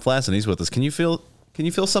 Miles Kampf Lassin, he's with us. Can you feel Can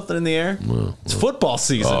you feel something in the air? It's football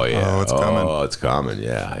season. Oh, yeah. Oh, it's coming. Oh, it's coming.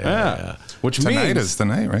 Yeah. Which Tonight means is the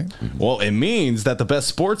night, right? Well, it means that the best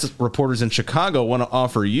sports reporters in Chicago want to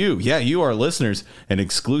offer you, you, our listeners, an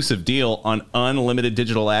exclusive deal on unlimited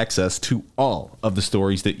digital access to all of the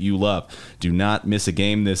stories that you love. Do not miss a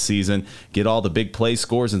game this season. Get all the big play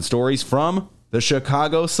scores and stories from the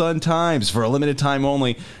Chicago Sun-Times. For a limited time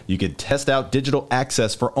only, you can test out digital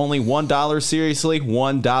access for only $1. Seriously,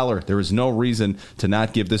 $1. There is no reason to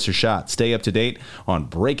not give this a shot. Stay up to date on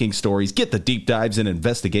breaking stories. Get the deep dives and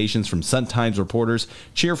investigations from Sun-Times reporters.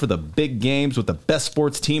 Cheer for the big games with the best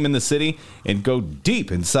sports team in the city. And go deep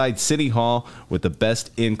inside City Hall with the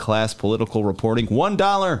best in-class political reporting. $1.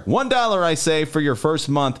 $1, I say, for your first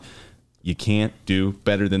month. You can't do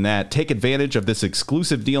better than that. Take advantage of this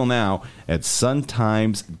exclusive deal now at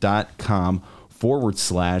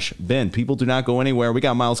suntimes.com/Ben. People, do not go anywhere. We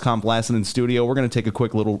got Miles Kampf Lassin in studio. We're going to take a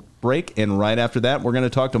quick little break, and right after that, we're going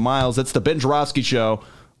to talk to Miles. It's the Ben Joravsky Show,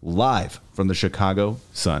 live from the Chicago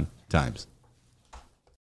Sun-Times.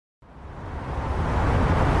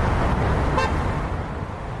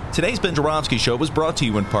 Today's Ben Joravsky Show was brought to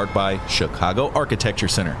you in part by Chicago Architecture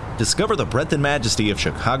Center. Discover the breadth and majesty of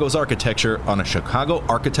Chicago's architecture on a Chicago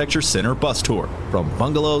Architecture Center bus tour. From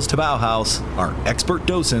bungalows to Bauhaus, our expert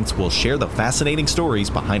docents will share the fascinating stories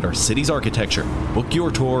behind our city's architecture. Book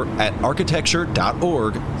your tour at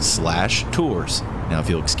architecture.org/tours. Now, if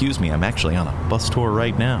you'll excuse me, I'm actually on a bus tour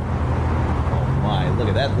right now. Oh my, look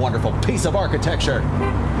at that wonderful piece of architecture.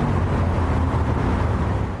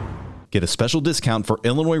 Get a special discount for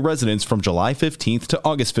Illinois residents from July 15th to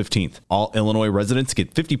August 15th. All Illinois residents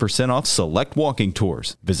get 50% off select walking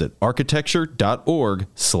tours. Visit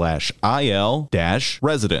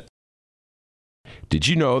architecture.org/IL-resident. Did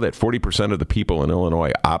you know that 40% of the people in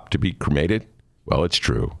Illinois opt to be cremated? Well, it's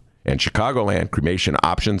true. And Chicagoland Cremation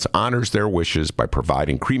Options honors their wishes by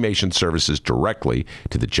providing cremation services directly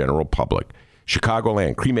to the general public.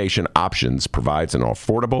 Chicagoland Cremation Options provides an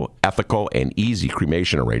affordable, ethical, and easy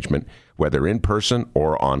cremation arrangement, whether in person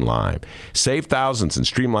or online. Save thousands and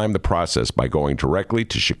streamline the process by going directly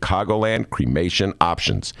to Chicagoland Cremation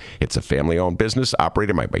Options. It's a family-owned business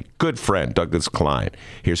operated by my good friend, Douglas Klein.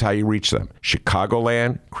 Here's how you reach them.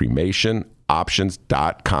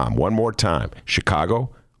 ChicagolandCremationOptions.com. One more time.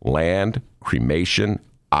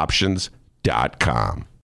 ChicagolandCremationOptions.com.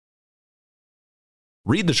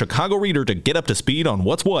 Read the Chicago Reader to get up to speed on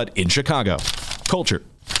what's what in Chicago. Culture,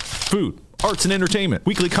 food, arts and entertainment,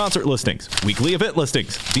 weekly concert listings, weekly event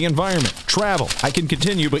listings, the environment, travel. I can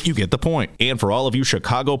continue, but you get the point. And for all of you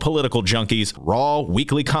Chicago political junkies, raw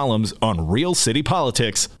weekly columns on real city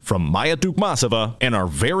politics from Maya Dukmasova and our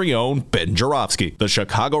very own Ben Joravsky. The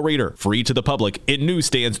Chicago Reader, free to the public in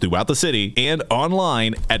newsstands throughout the city and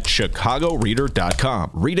online at chicagoreader.com.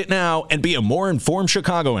 Read it now and be a more informed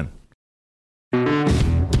Chicagoan.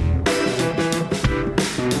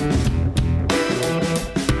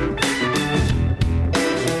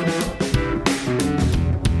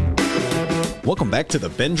 Welcome back to the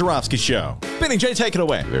Ben Joravsky Show. Benny J, take it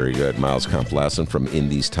away. Very good. Miles Kampf Lassin from In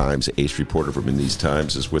These Times, ace reporter from In These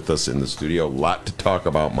Times, is with us in the studio. A lot to talk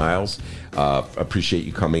about, Miles. Appreciate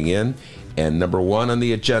you coming in. And number one on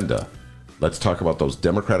the agenda, let's talk about those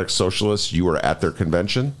Democratic Socialists. You were at their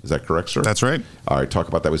convention. Is that correct, sir? That's right. All right, talk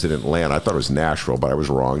about that. It was in Atlanta. I thought it was Nashville, but I was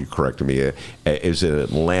wrong. You corrected me. It was in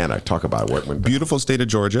Atlanta. Talk about what went. Beautiful state of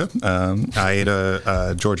Georgia. I ate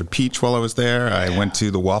a Georgia peach while I was there. I went to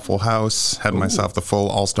the Waffle House, had myself the full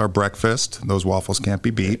all-star breakfast. Those waffles can't be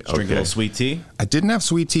beat. Drink a little sweet tea? I didn't have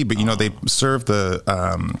sweet tea, but, they serve the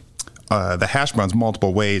hash browns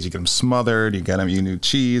multiple ways. You get them smothered, you do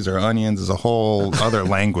cheese or onions. Is a whole other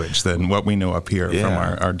language than what we know up here from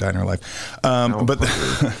our diner life. But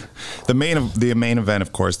the main event,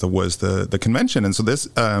 of course, was the convention. And so this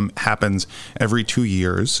happens every 2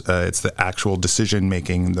 years. It's the actual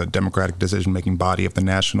decision-making, the democratic decision-making body of the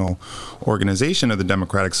National Organization of the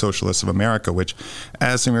Democratic Socialists of America, which,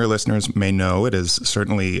 as some of your listeners may know, it has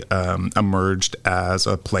certainly emerged as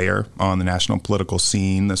a player on the national political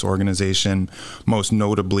scene. This organization, most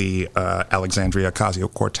notably Alexandria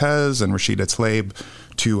Ocasio-Cortez and Rashida Tlaib,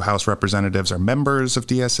 two House representatives, are members of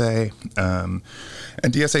DSA. And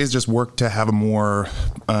DSA has just worked to have a more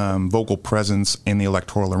vocal presence in the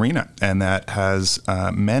electoral arena. And that has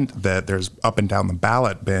meant that there's up and down the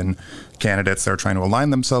ballot been candidates that are trying to align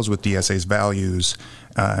themselves with DSA's values.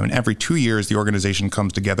 And every 2 years, the organization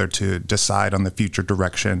comes together to decide on the future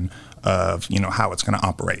direction of how it's going to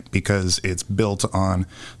operate, because it's built on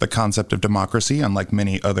the concept of democracy, unlike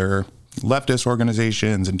many other leftist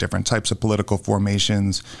organizations and different types of political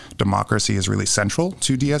formations, democracy is really central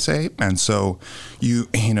to DSA. And so, you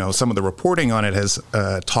know, some of the reporting on it has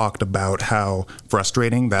talked about how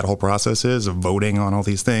frustrating that whole process is of voting on all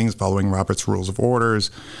these things, following Robert's Rules of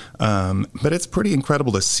Orders. But it's pretty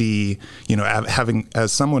incredible to see, you know, having,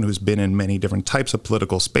 as someone who's been in many different types of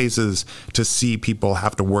political spaces, to see people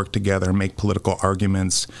have to work together, make political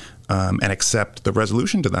arguments, and accept the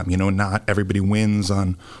resolution to them. You know, not everybody wins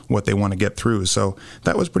on what they want to get through. So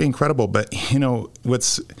that was pretty incredible. But, you know,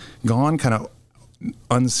 what's gone kind of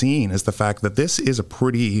unseen is the fact that this is a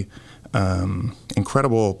pretty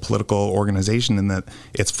incredible political organization in that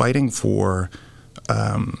it's fighting for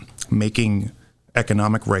making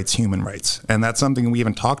economic rights human rights. And that's something we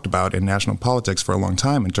haven't talked about in national politics for a long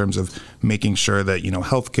time in terms of making sure that, you know,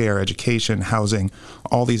 healthcare, education, housing,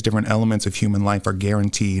 all these different elements of human life are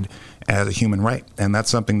guaranteed as a human right. And that's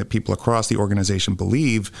something that people across the organization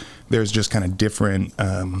believe. There's just kind of different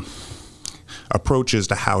approaches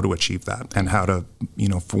to how to achieve that and how to, you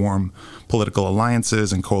know, form political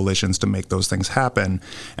alliances and coalitions to make those things happen.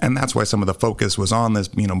 And that's why some of the focus was on this,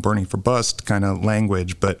 you know, burning for bust kind of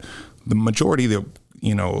language. But the majority of the,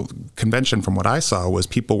 you know, convention, from what I saw, was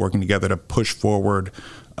people working together to push forward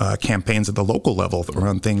campaigns at the local level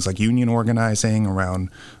around things like union organizing, around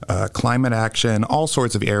climate action, all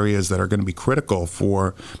sorts of areas that are going to be critical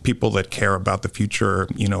for people that care about the future,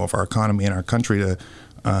 you know, of our economy and our country to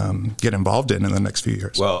get involved in the next few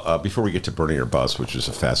years. Well, before we get to burning your bus, which is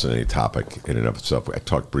a fascinating topic in and of itself, I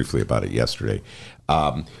talked briefly about it yesterday.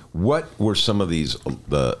 What were some of these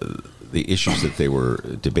the issues that they were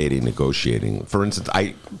debating, negotiating? For instance,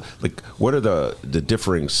 what are the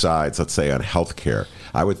differing sides, let's say, on health care?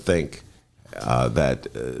 I would think that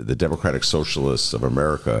the Democratic Socialists of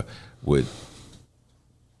America would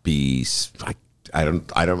be like,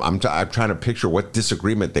 I'm trying to picture what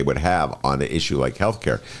disagreement they would have on an issue like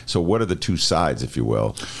healthcare. So what are the two sides, if you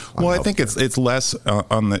will? Well, I think it's less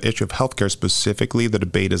on the issue of healthcare specifically. The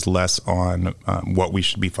debate is less on what we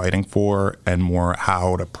should be fighting for and more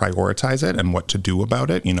how to prioritize it and what to do about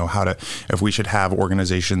it. You know, if we should have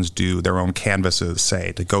organizations do their own canvasses,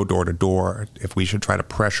 say, to go door to door, if we should try to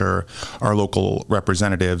pressure our local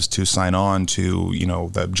representatives to sign on to, you know,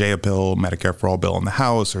 the J-Bill, Medicare for All bill in the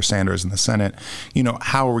House, or Sanders in the Senate. You know,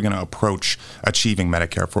 how are we going to approach achieving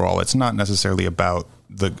Medicare for all? It's not necessarily about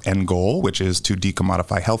the end goal, which is to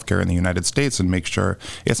decommodify healthcare in the United States and make sure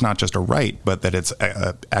it's not just a right, but that it's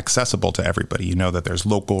accessible to everybody. You know, that there's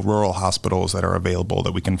local rural hospitals that are available,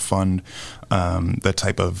 that we can fund the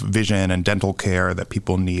type of vision and dental care that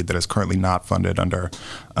people need that is currently not funded under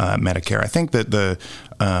Medicare. I think that the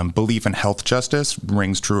belief in health justice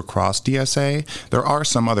rings true across DSA. There are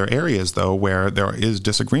some other areas, though, where there is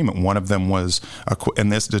disagreement. One of them was,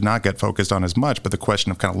 and this did not get focused on as much, but the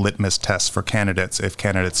question of kind of litmus tests for candidates. If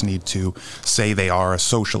candidates need to say they are a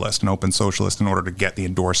socialist, an open socialist, in order to get the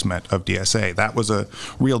endorsement of DSA. That was a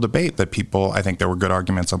real debate that people, I think there were good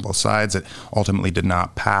arguments on both sides. It ultimately did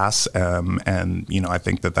not pass. And, you know, I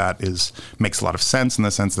think that makes a lot of sense in the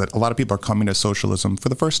sense that a lot of people are coming to socialism for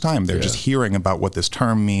the first time. They're just hearing about what this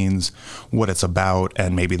term means, what it's about,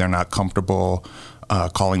 and maybe they're not comfortable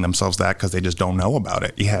calling themselves that because they just don't know about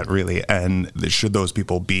it yet, really. And should those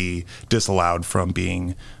people be disallowed from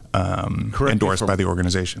being endorsed by the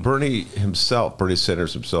organization? Bernie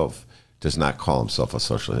Sanders himself does not call himself a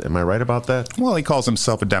socialist. Am I right about that? Well, he calls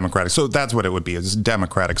himself a democratic. So that's what it would be, is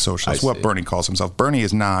democratic socialist, what Bernie calls himself. Bernie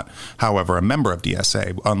is not, however, a member of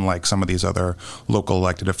DSA, unlike some of these other local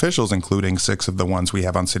elected officials, including 6 of the ones we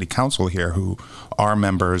have on city council here who are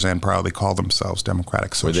members and proudly call themselves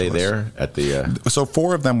democratic socialists. Were they there at the... So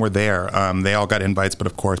 4 of them were there. They all got invites, but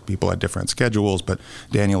of course people had different schedules. But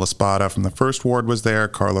Daniel Espada from the 1st Ward was there,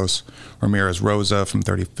 Carlos Ramirez Rosa from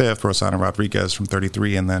 35th, Rosana Rodriguez from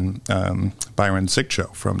 33, and then Byron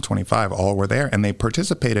Sigcho from 25, all were there. And they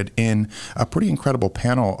participated in a pretty incredible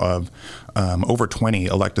panel of over 20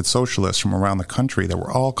 elected socialists from around the country that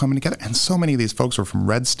were all coming together. And so many of these folks were from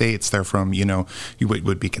red states. They're from, you know, you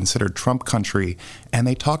would be considered Trump country. And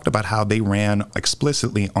they talked about how they ran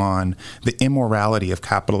explicitly on the immorality of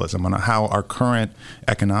capitalism, on how our current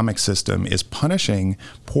economic system is punishing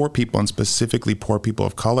poor people, and specifically poor people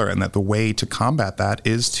of color, and that the way to combat that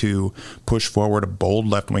is to push forward a bold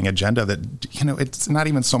left-wing agenda that, you know, it's not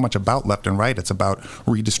even so much about left and right. It's about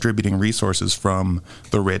redistributing resources from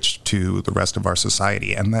the rich to the rest of our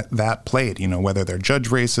society. And that played, you know, whether they're judge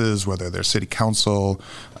races, whether they're city council,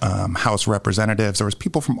 House representatives. There was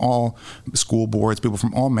people from all school boards, people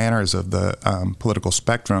from all manners of the political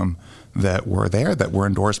spectrum that were there that were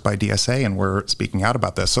endorsed by DSA and were speaking out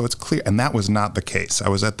about this. So it's clear. And that was not the case. I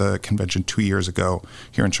was at the convention 2 years ago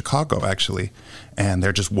here in Chicago, actually, and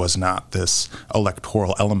there just was not this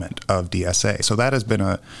electoral element of DSA. So that has been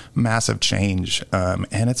a massive change.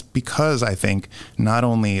 And it's because I think not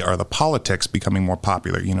only are the politics becoming more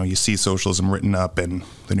popular, you see socialism written up in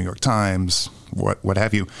the New York Times, what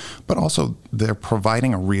have you, but also they're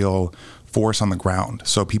providing a real force on the ground.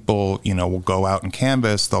 So people, will go out and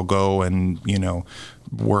canvass, they'll go and,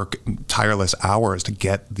 work tireless hours to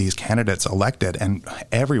get these candidates elected. And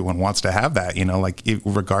everyone wants to have that,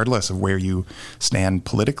 regardless of where you stand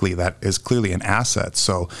politically, that is clearly an asset.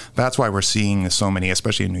 So that's why we're seeing so many,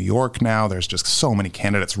 especially in New York now, there's just so many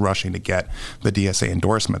candidates rushing to get the DSA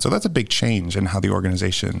endorsement. So that's a big change in how the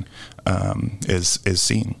organization is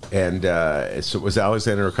seen. And so was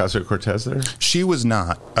Alexandria Ocasio-Cortez there? She was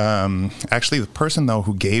not. Actually, the person, though,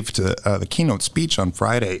 who gave the keynote speech on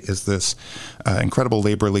Friday is this incredible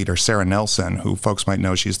labor leader, Sarah Nelson, who folks might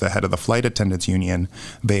know. She's the head of the Flight Attendants Union.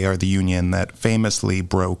 They are the union that famously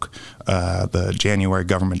broke the January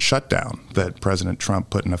government shutdown that President Trump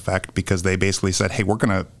put in effect because they basically said, hey, we're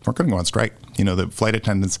gonna go on strike. The flight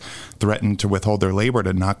attendants threatened to withhold their labor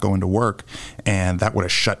to not go into work, and that would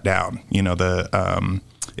have shut down, the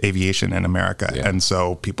aviation in America. Yeah. And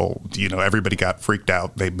so people, everybody got freaked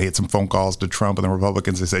out. They made some phone calls to Trump and the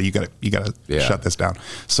Republicans. They said, you got to shut this down.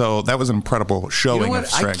 So that was an incredible showing of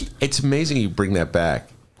strength. It's amazing you bring that back.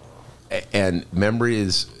 And memory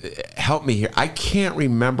is, help me here. I can't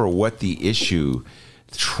remember what the issue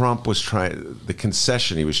Trump was the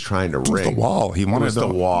concession he was trying to ring. It was the wall. He wanted the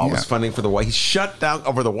wall. It was funding for the wall. He shut down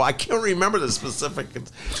over the wall. I can't remember the specific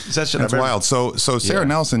concession. That's wild. So Sarah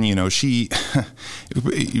Nelson, she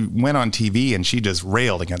went on TV and she just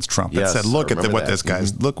railed against Trump and said, look what this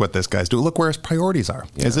guy's do. Look where his priorities are.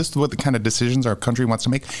 Yeah. Is this what the kind of decisions our country wants to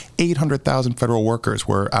make? 800,000 federal workers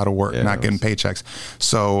were out of work, not getting paychecks.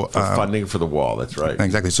 So for funding for the wall. That's right.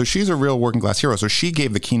 Exactly. So she's a real working class hero. So she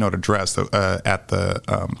gave the keynote address at the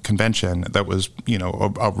convention that was,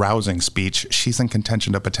 a rousing speech. She's in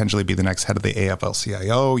contention to potentially be the next head of the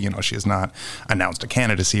AFL-CIO. She has not announced a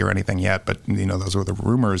candidacy or anything yet, but, those were the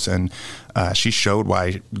rumors. And she showed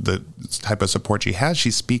why the type of support she has. She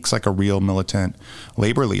speaks like a real militant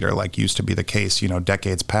labor leader, like used to be the case,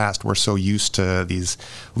 decades past. We're so used to these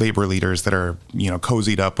labor leaders that are,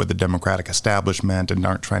 cozied up with the Democratic establishment and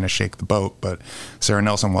aren't trying to shake the boat. But Sarah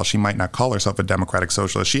Nelson, while she might not call herself a Democratic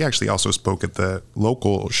socialist, she actually also spoke at the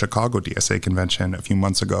local Chicago DSA convention a few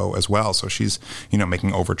months ago as well. So she's,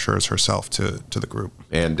 making overtures herself to the group.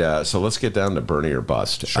 And so let's get down to Bernie or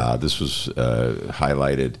bust. Sure. This was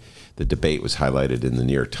highlighted. The debate was highlighted in the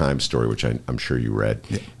New York Times story, which I'm sure you read.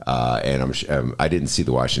 Yeah. And I didn't see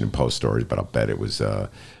the Washington Post story, but I'll bet it was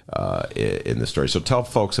in the story. So tell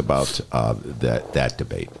folks about that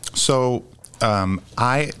debate. So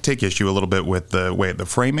I take issue a little bit with the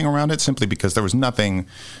framing around it, simply because there was nothing.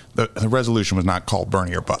 The resolution was not called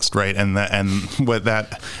Bernie or bust, right? And what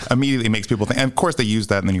that immediately makes people think. And of course, they used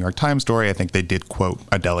that in the New York Times story. I think they did quote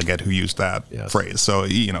a delegate who used that phrase. So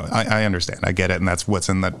I understand, I get it, and that's what's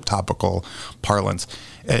in the topical parlance.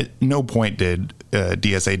 At no point did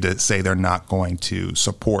DSA say they're not going to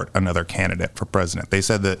support another candidate for president. They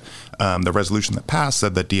said that the resolution that passed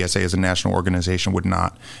said that DSA as a national organization would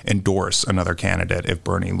not endorse another candidate if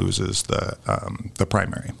Bernie loses the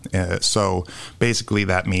primary. So basically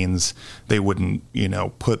that means they wouldn't,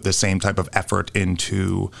 put the same type of effort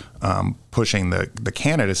into pushing the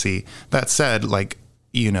candidacy. That said, what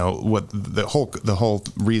the whole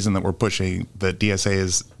reason that we're pushing the DSA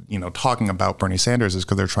is talking about Bernie Sanders is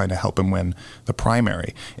because they're trying to help him win the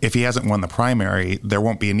primary. If he hasn't won the primary, there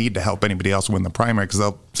won't be a need to help anybody else win the primary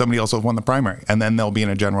because somebody else will have won the primary, and then they'll be in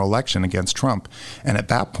a general election against Trump. And at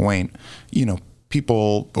that point,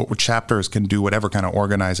 people or chapters can do whatever kind of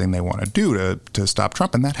organizing they want to do to stop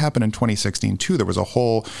Trump. And that happened in 2016, too. There was the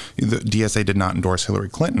DSA did not endorse Hillary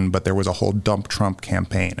Clinton, but there was a whole dump Trump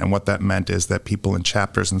campaign. And what that meant is that people in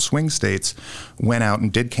chapters and swing states went out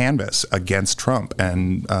and did canvass against Trump,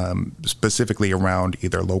 and specifically around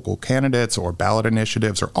either local candidates or ballot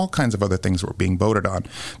initiatives or all kinds of other things that were being voted on.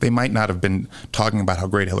 They might not have been talking about how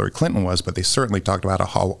great Hillary Clinton was, but they certainly talked about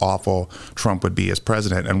how awful Trump would be as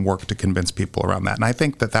president and worked to convince people around that. And I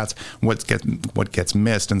think that's what gets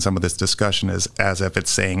missed in some of this discussion, is as if it's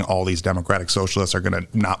saying all these Democratic socialists are going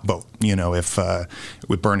to not vote, if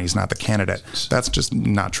with Bernie's not the candidate. That's just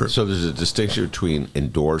not true. So there's a distinction between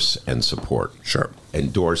endorse and support. Sure.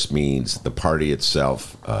 Endorse means the party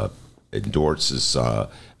itself endorses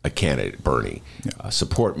a candidate, Bernie.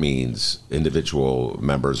 Support means individual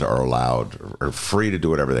members are allowed or free to do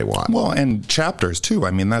whatever they want. Well, and chapters too.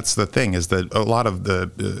 I mean, that's the thing, is that a lot of the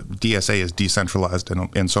DSA is decentralized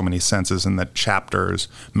in so many senses, and that chapters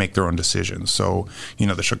make their own decisions. So,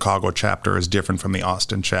 the Chicago chapter is different from the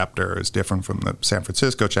Austin chapter, is different from the San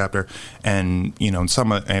Francisco chapter, and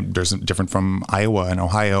there's different from Iowa and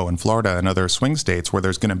Ohio and Florida and other swing states, where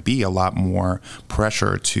there's going to be a lot more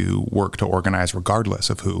pressure to work to organize regardless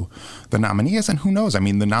of who the nominee is. And who knows? I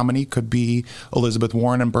mean, the nominee could be Elizabeth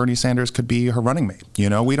Warren and Bernie Sanders could be her running mate.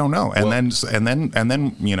 We don't know. And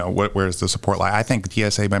then where's the support lie? I think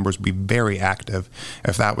DSA members would be very active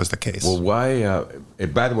if that was the case. Well, why?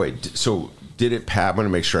 And by the way, so did it pass? I want to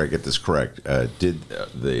make sure I get this correct. Did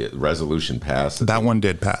the resolution pass? That one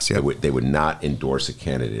did pass, yeah. They would not endorse a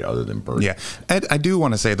candidate other than Bernie. Yeah. I do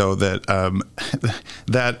want to say, though, that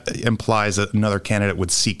that implies that another candidate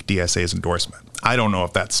would seek DSA's endorsement. I don't know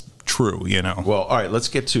if that's true, Well, all right, let's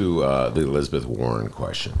get to the Elizabeth Warren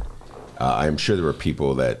question. I'm sure there were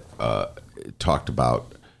people that talked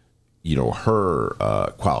about, her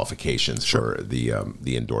qualifications for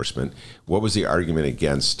the endorsement. What was the argument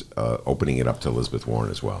against opening it up to Elizabeth Warren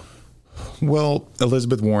as well? Well,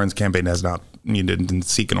 Elizabeth Warren's campaign has not didn't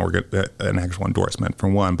seek an actual endorsement, for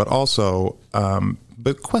one, but also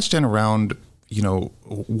the question around,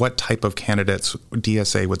 what type of candidates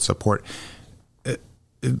DSA would support.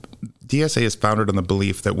 DSA is founded on the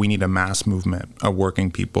belief that we need a mass movement of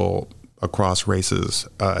working people across races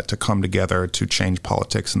to come together to change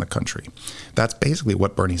politics in the country. That's basically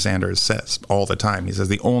what Bernie Sanders says all the time. He says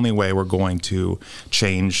the only way we're going to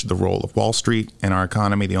change the role of Wall Street in our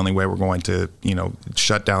economy, the only way we're going to,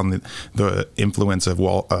 shut down the influence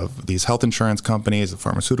of these health insurance companies, the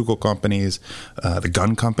pharmaceutical companies, the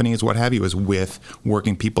gun companies, what have you, is with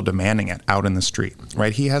working people demanding it out in the street,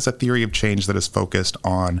 right? He has a theory of change that is focused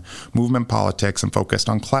on movement politics and focused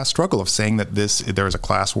on class struggle, of saying that there is a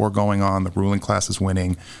class war going on, the ruling class is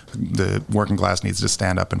winning, the working class needs to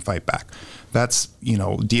stand up and fight back. That's,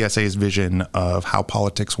 DSA's vision of how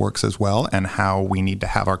politics works as well, and how we need to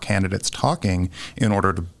have our candidates talking in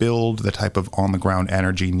order to build the type of on-the-ground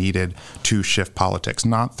energy needed to shift politics,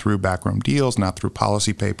 not through backroom deals, not through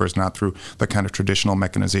policy papers, not through the kind of traditional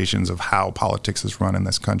mechanizations of how politics is run in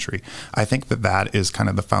this country. I think that is kind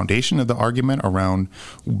of the foundation of the argument around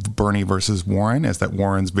Bernie versus Warren, is that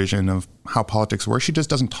Warren's vision of how politics works, she just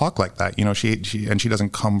doesn't talk like that. She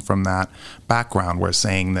doesn't come from that background, where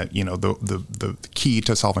saying that, the key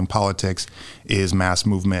to solving politics is mass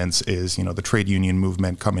movements, is, the trade union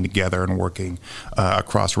movement coming together and working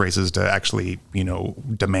across races to actually,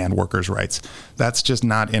 demand workers' rights. That's just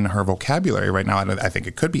not in her vocabulary right now. I think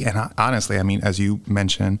it could be. And honestly, as you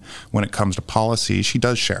mentioned, when it comes to policy, she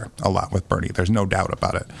does share a lot with Bernie. There's no doubt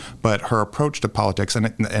about it. But her approach to politics,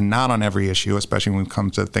 and not on every issue, especially when it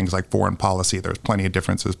comes to things like foreign policy, there's plenty of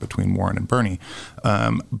differences between Warren and Bernie.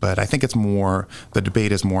 But I think the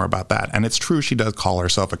debate is more about that. And it's true, she does call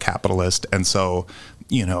herself a capitalist. And so,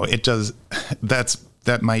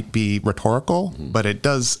 that might be rhetorical, but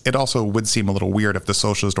it also would seem a little weird if the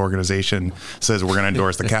socialist organization says we're going to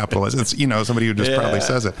endorse the capitalists. It's, somebody who just probably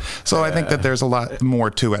says it. So I think that there's a lot more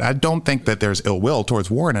to it. I don't think that there's ill will towards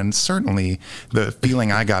Warren. And certainly the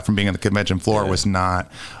feeling I got from being on the convention floor was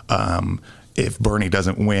not, if Bernie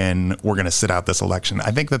doesn't win, we're going to sit out this election.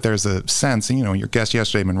 I think that there's a sense, your guest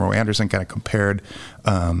yesterday, Monroe Anderson, kind of compared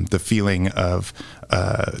the feeling of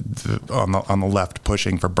on the left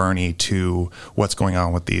pushing for Bernie to what's going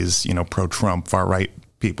on with these, pro-Trump, far-right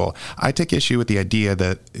people. I take issue with the idea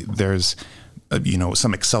that there's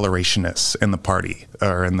some accelerationists in the party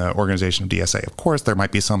or in the organization of DSA. Of course, there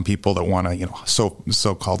might be some people that want to,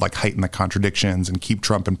 so-called like heighten the contradictions and keep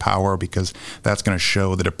Trump in power, because that's going to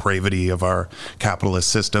show the depravity of our capitalist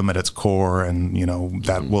system at its core, and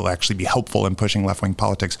that will actually be helpful in pushing left-wing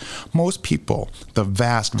politics. Most people, the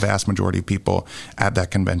vast majority of people at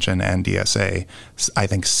that convention and DSA, I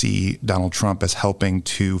think, see Donald Trump as helping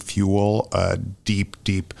to fuel a deep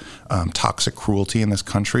toxic cruelty in this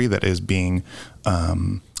country that is being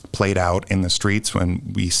played out in the streets.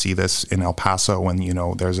 When we see this in El Paso, when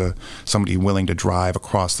there's somebody willing to drive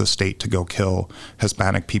across the state to go kill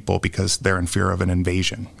Hispanic people because they're in fear of an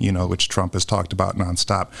invasion, which Trump has talked about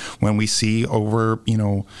nonstop. When we see over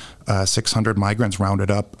 600 migrants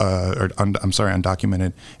rounded up,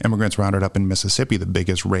 undocumented immigrants rounded up in Mississippi, the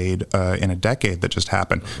biggest raid in a decade that just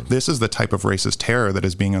happened. This is the type of racist terror that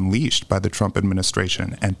is being unleashed by the Trump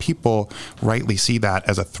administration, and people rightly see that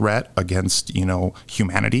as a threat against,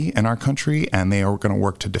 humanity in our country, and they are going to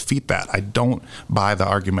work to defeat that. I don't buy the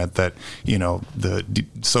argument that, the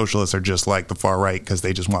socialists are just like the far right because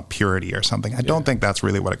they just want purity or something. I don't think that's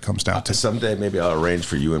really what it comes down to. Someday maybe I'll arrange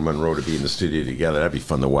for you and Monroe to be in the studio together. That'd be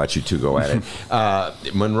fun to watch you two go at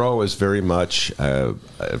it. Monroe is very much,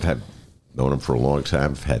 I've known him for a long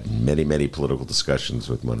time. I've had many, many political discussions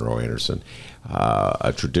with Monroe Anderson,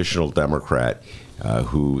 a traditional Democrat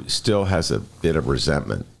who still has a bit of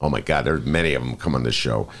resentment. Oh my God, there's many of them come on this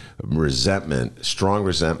show. Strong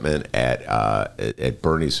resentment at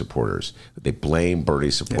Bernie supporters. They blame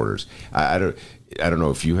Bernie supporters. I don't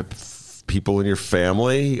know if you have people in your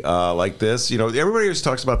family like this. Everybody always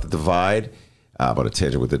talks about the divide. About a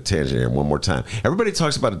tangent with a tangent here one more time. Everybody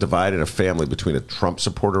talks about a divide in a family between a Trump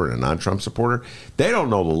supporter and a non-Trump supporter. They don't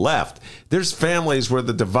know the left. There's families where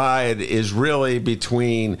the divide is really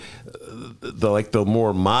between the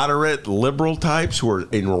more moderate liberal types who are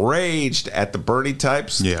enraged at the Bernie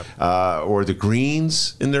types, or the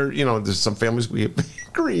Greens in there. There's some families we have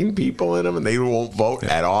green people in them and they won't vote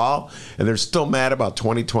at all, and they're still mad about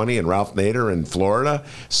 2020 and Ralph Nader in Florida.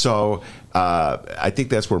 So I think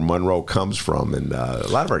that's where Monroe comes from, and a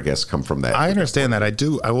lot of our guests come from that. I understand that. I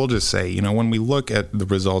will just say, when we look at the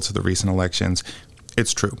results of the recent elections,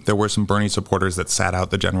 it's true. There were some Bernie supporters that sat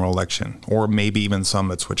out the general election, or maybe even some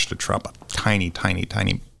that switched to Trump, a tiny, tiny,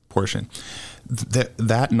 tiny portion.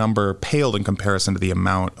 That number paled in comparison to the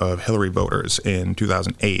amount of Hillary voters in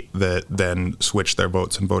 2008 that then switched their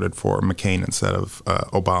votes and voted for McCain instead of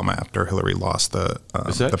Obama after Hillary lost the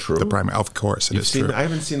primary. Of course, it is true. I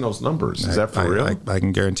haven't seen those numbers. Is that for real? I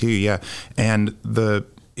can guarantee you, yeah. And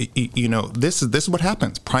this is what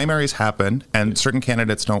happens. Primaries happen, and certain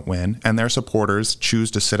candidates don't win, and their supporters choose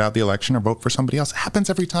to sit out the election or vote for somebody else. It happens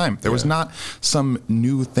every time. There was not some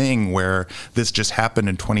new thing where this just happened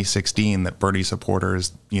in 2016 that Bernie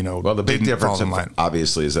supporters, Well, the big difference,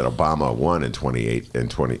 obviously, is that Obama won in 2008,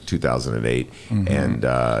 and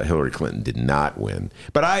Hillary Clinton did not win.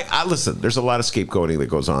 But I listen. There's a lot of scapegoating that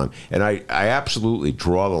goes on, and I absolutely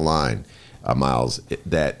draw the line, Miles,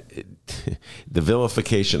 that the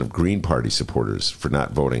vilification of Green Party supporters for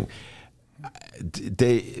not voting.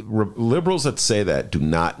 Liberals that say that do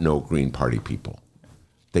not know Green Party people.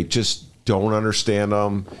 They just don't understand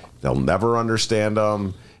them. They'll never understand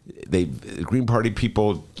them. Green Party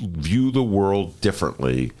people view the world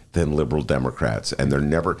differently than liberal Democrats, and they're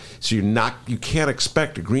never. So you can't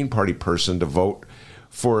expect a Green Party person to vote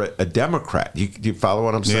for a Democrat. Do you follow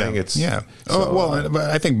what I'm saying? But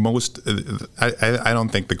I think I don't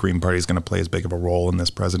think the Green Party is going to play as big of a role in this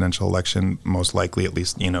presidential election, most likely, at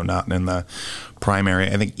least, not in the primary.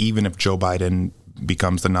 I think even if Joe Biden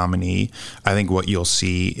becomes the nominee, I think what you'll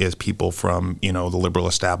see is people from, the liberal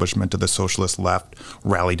establishment to the socialist left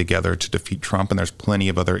rally together to defeat Trump. And there's plenty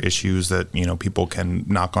of other issues that, people can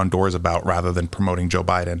knock on doors about rather than promoting Joe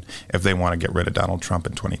Biden if they want to get rid of Donald Trump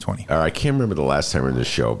in 2020. I can't remember the last time we were in this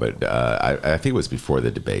show, but I think it was before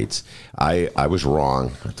the debates. I was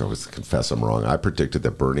wrong. I always confess I'm wrong. I predicted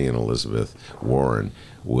that Bernie and Elizabeth Warren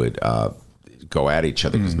would go at each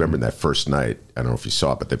other, because remember that first night, I don't know if you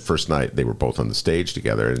saw it, but the first night they were both on the stage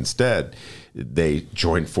together, and instead they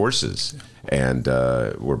joined forces and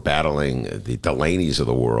were battling the Delaney's of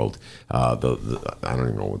the world, I don't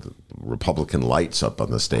even know, the Republican lights up on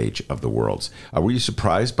the stage of the worlds. Were you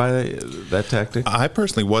surprised by that tactic? I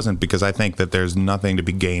personally wasn't, because I think that there's nothing to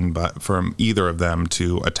be gained from either of them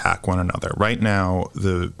to attack one another. Right now,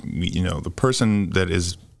 the person that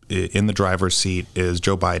is in the driver's seat is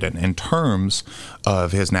Joe Biden in terms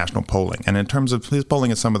of his national polling, and in terms of his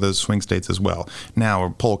polling in some of those swing states as well. Now, a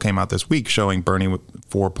poll came out this week showing Bernie with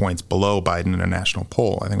 4 points below Biden in a national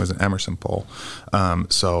poll. I think it was an Emerson poll.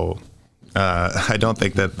 I don't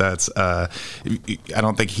think that's. I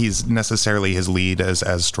don't think he's necessarily his lead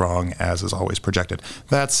as strong as is always projected.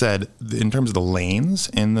 That said, in terms of the lanes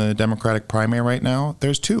in the Democratic primary right now,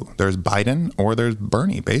 there's two. There's Biden or there's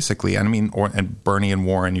Bernie, basically. And Bernie and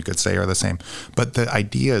Warren, you could say, are the same. But the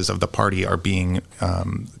ideas of the party are being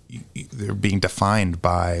defined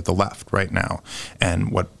by the left right now.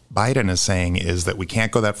 And what Biden is saying is that we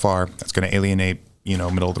can't go that far. That's going to alienate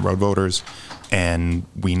middle of the road voters, and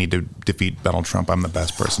we need to defeat Donald Trump. I'm the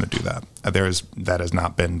best person to do that. That has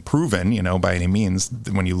not been proven, by any means.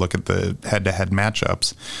 When you look at the head-to-head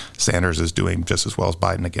matchups, Sanders is doing just as well as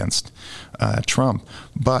Biden against Trump.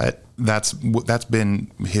 But that's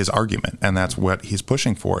been his argument, and that's what he's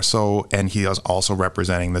pushing for. So, and he is also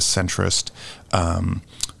representing the centrist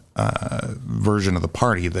version of the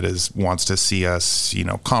party that wants to see us,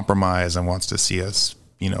 compromise and wants to see us,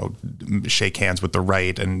 shake hands with the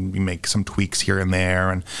right and make some tweaks here and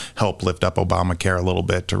there and help lift up Obamacare a little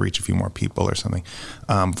bit to reach a few more people or something.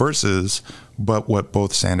 But what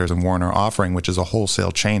both Sanders and Warren are offering, which is a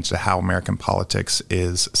wholesale change to how American politics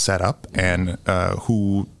is set up and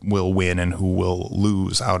who will win and who will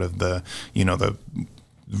lose out of the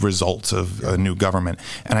results of a new government.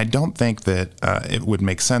 And I don't think that it would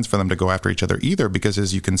make sense for them to go after each other either, because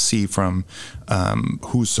as you can see from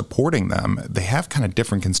who's supporting them, they have kind of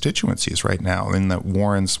different constituencies right now. In that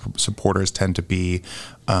Warren's supporters tend to be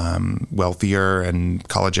wealthier and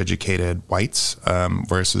college-educated whites,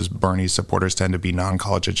 versus Bernie's supporters tend to be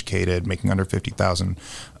non-college educated, making under 50,000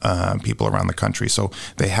 people around the country. So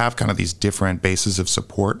they have kind of these different bases of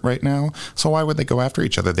support right now. So why would they go after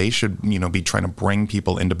each other? They should, be trying to bring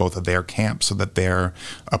people into both of their camps so that their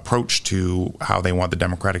approach to how they want the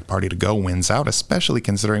Democratic Party to go wins out, especially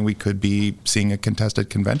considering we could be seeing a contested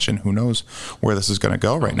convention. Who knows where this is going to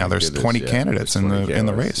go right now? There's 20 candidates in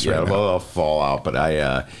the race right now. Well, they'll fall out, but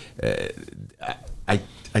I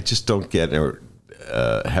just don't get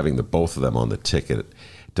having the both of them on the ticket.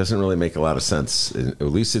 Doesn't really make a lot of sense. At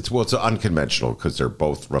least it's unconventional because they're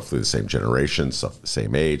both roughly the same generation,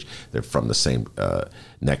 same age. They're from the same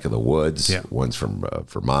neck of the woods. Yeah. One's from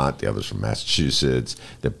Vermont, the other's from Massachusetts.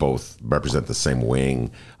 They both represent the same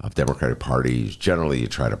wing of Democratic Party. Generally, you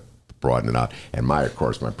try to broaden it out. And of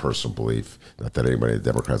course, my personal belief, not that anybody, the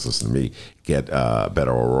Democrats listen to me, get Beto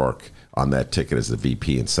O'Rourke on that ticket as the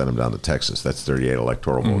VP and send him down to Texas. That's 38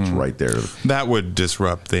 electoral votes right there. That would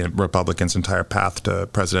disrupt the Republicans' entire path to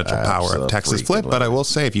presidential power if Texas flipped. But I will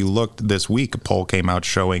say, if you looked this week, a poll came out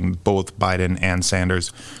showing both Biden and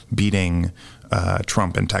Sanders beating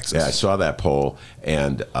Trump in Texas. Yeah, I saw that poll,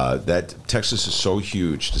 and that Texas is so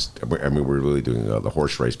huge. We're really doing the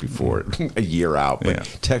horse race before a year out, but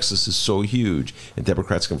Texas is so huge, and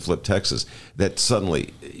Democrats can flip Texas that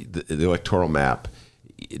suddenly the electoral map,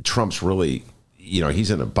 Trump's really,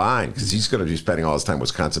 he's in a bind because he's going to be spending all his time in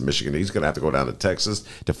Wisconsin, Michigan. He's going to have to go down to Texas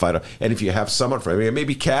to fight. And if you have someone from,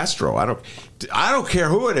 maybe Castro, I don't care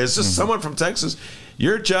who it is, just someone from Texas.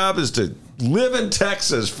 Your job is to live in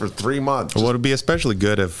Texas for 3 months. Well, it'd be especially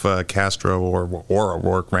good if Castro or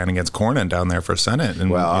O'Rourke ran against Cornyn down there for Senate.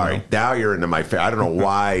 And, all right, now you're into my. I don't know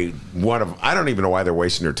why I don't even know why they're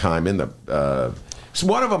wasting their time in the. So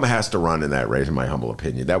one of them has to run in that race, in my humble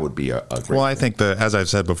opinion. That would be a great Well, I think as I've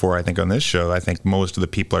said before, I think on this show, I think most of the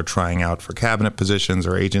people are trying out for cabinet positions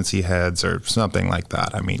or agency heads or something like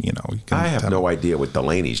that. I mean, I have no idea what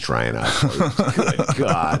Delaney's trying out for. Good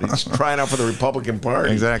God. He's trying out for the Republican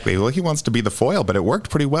Party. Exactly. Well, he wants to be the foil, but it worked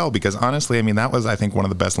pretty well because honestly, that was, I think, one of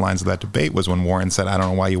the best lines of that debate was when Warren said, I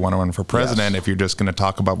don't know why you want to run for president if you're just going to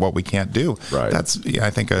talk about what we can't do. Right. That's,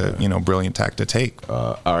 I think, a brilliant tack to take.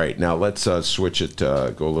 All right. Now let's switch it,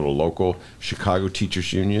 go a little local. Chicago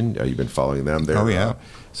Teachers Union. You've been following them there. Oh, yeah.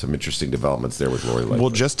 Some interesting developments there with Lori Lightfoot. Well,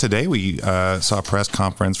 just today we saw a press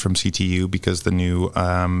conference from CTU because the new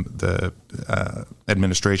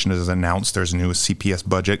administration has announced there's a new CPS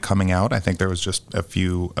budget coming out. I think there was just a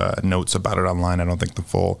few notes about it online. I don't think the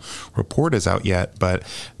full report is out yet, but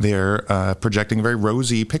they're projecting a very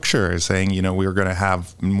rosy picture, saying, we're going to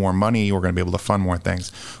have more money, we're going to be able to fund more things.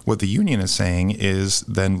 What the union is saying is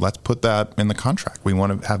then let's put that in the contract. We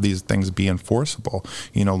want to have these things be enforceable.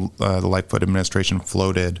 The Lightfoot administration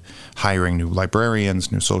floated hiring new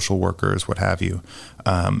librarians, new social workers, what have you.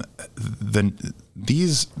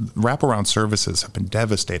 These wraparound services have been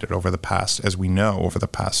devastated over the past,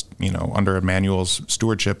 under Emanuel's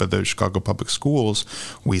stewardship of the Chicago Public Schools.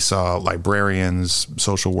 We saw librarians,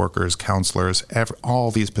 social workers, counselors,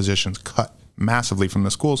 all these positions cut massively from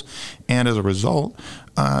the schools. And as a result,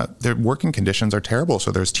 their working conditions are terrible.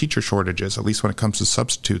 So there's teacher shortages, at least when it comes to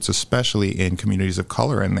substitutes, especially in communities of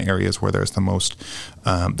color in the areas where there's the most,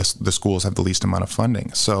 the schools have the least amount of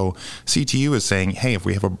funding. So CTU is saying, hey, if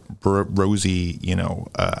we have a rosy,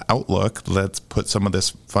 outlook, let's put some of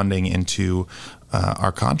this funding into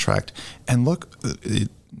our contract. And look,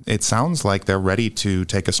 it sounds like they're ready to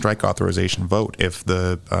take a strike authorization vote if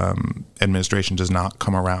the administration does not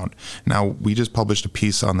come around. Now, we just published a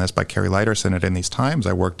piece on this by Carrie Leiterson at In These Times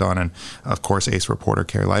I worked on, and of course, ACE reporter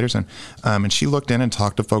Carrie Leiterson. And she looked in and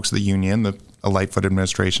talked to folks at the union. The a Lightfoot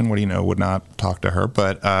administration, what do you know, would not talk to her.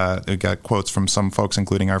 But we got quotes from some folks,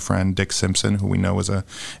 including our friend Dick Simpson, who we know is a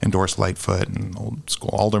endorsed Lightfoot and old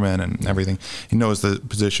school alderman and everything. He knows the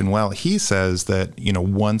position well. He says that,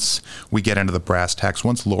 once we get into the brass tacks,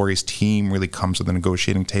 once Lori's team really comes to the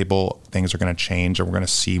negotiating table, things are going to change and we're going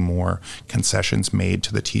to see more concessions made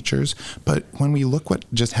to the teachers. But when we look what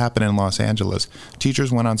just happened in Los Angeles,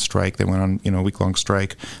 teachers went on strike. They went on, a week-long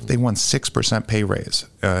strike. They won 6% pay raise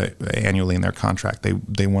annually in their contract.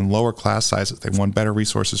 They won lower class sizes. They won better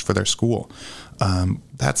resources for their school.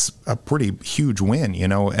 That's a pretty huge win,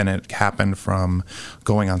 and it happened from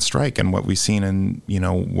going on strike. And what we've seen in,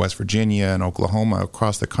 West Virginia and Oklahoma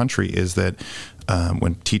across the country is that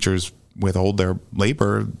when teachers withhold their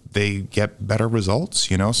labor, they get better results,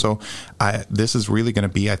 So this is really going to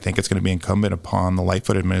be, I think it's going to be incumbent upon the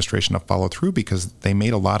Lightfoot administration to follow through, because they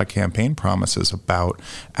made a lot of campaign promises about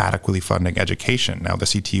adequately funding education. Now, the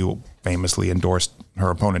CTU famously endorsed her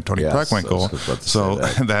opponent, Tony Preckwinkle. So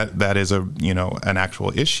that is an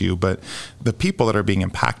actual issue. But the people that are being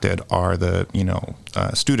impacted are the,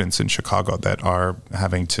 students in Chicago that are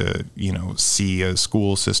having to, see a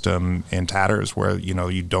school system in tatters where,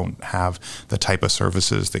 you don't have the type of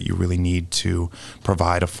services that you really need to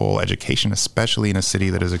provide a full education, especially in a city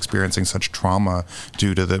that is experiencing such trauma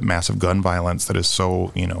due to the massive gun violence that is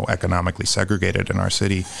so, economically segregated in our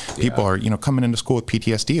city. People are, coming into school with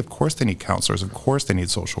PTSD. Of course they need counselors. Of course they need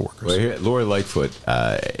social workers. Well, here, Lori Lightfoot,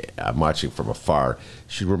 I'm watching from afar.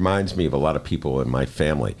 She reminds me of a lot of people in my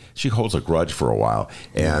family. She holds a grudge for a while.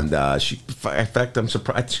 And in fact, I'm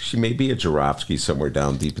surprised she may be a Jarofsky somewhere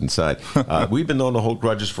down deep inside. We've been known to hold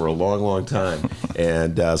grudges for a long, long time.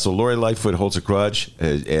 And so Lori Lightfoot holds a grudge.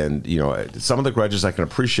 And, some of the grudges I can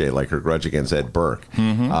appreciate, like her grudge against Ed Burke.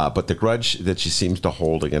 But the grudge that she seems to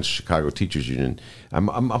hold against Chicago Teachers Union,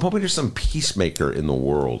 I'm hoping there's some peacemaker in the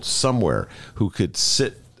world somewhere who could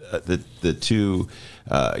sit the two,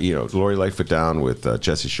 Lori Lightfoot down with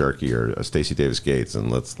Jesse Sharkey or Stacey Davis Gates,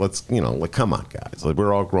 and let's come on, guys,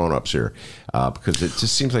 we're all grown ups here, because it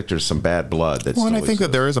just seems like there's some bad blood. That's and I think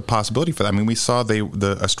that there is a possibility for that. I mean, we saw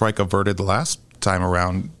a strike averted the last time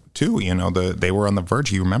around too. They were on the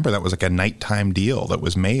verge. You remember that was like a nighttime deal that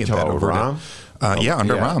was made. That averted.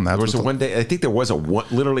 Under Rahm. There was a 1 day. I think there was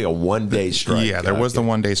literally a 1 day strike. Yeah, there was the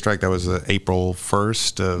 1 day strike. That was April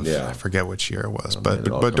 1st of I forget which year it was.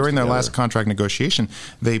 But during their last contract negotiation,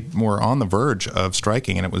 they were on the verge of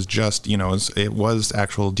striking, and it was just it was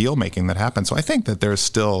actual deal making that happened. So I think that there's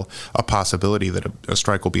still a possibility that a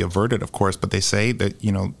strike will be averted, of course. But they say that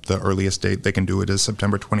the earliest date they can do it is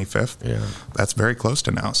September 25th. Yeah, that's very close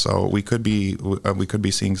to now. So we could be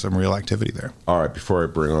seeing some real activity there. All right, before I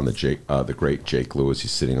bring on the great Jake Lewis,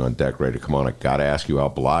 he's sitting on deck ready to come on. I got to ask you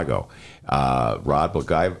about Blago. Rod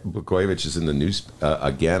Blagojevich is in the news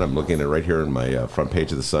again. I'm looking at it right here on my front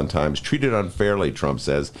page of the Sun-Times. Treated unfairly, Trump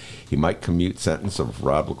says. He might commute sentence of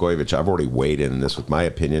Rod Blagojevich. I've already weighed in this with my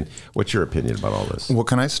opinion. What's your opinion about all this? Well,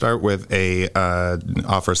 can I start with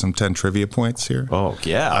offer some 10 trivia points here? Oh,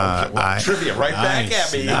 yeah. Okay. Well, trivia right back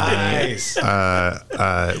at me. Nice.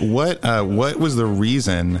 What was the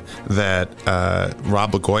reason that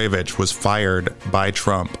Rod Blagojevich was fired by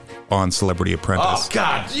Trump on Celebrity Apprentice? Oh,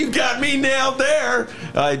 God, you got me nailed there.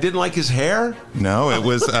 I didn't like his hair? No, it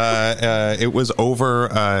was over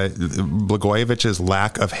Blagojevich's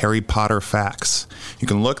lack of Harry Potter facts. You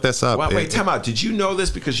can look this up. Wait, time out. Did you know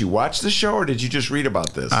this because you watched the show, or did you just read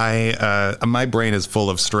about this? My brain is full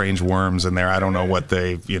of strange worms in there. I don't know what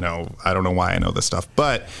I don't know why I know this stuff.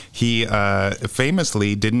 But he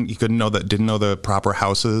famously didn't know the proper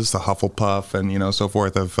houses, the Hufflepuff and so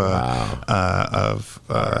forth of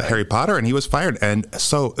Harry Potter, and he was fired. And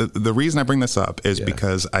so the reason I bring this up is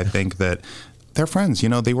because I think that they're friends. He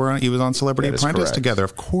was on Celebrity Apprentice together.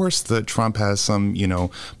 Of course, Trump has some,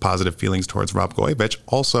 positive feelings towards Rod Blagojevich.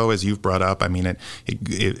 Also, as you've brought up, I mean,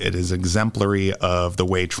 it is exemplary of the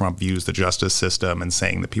way Trump views the justice system and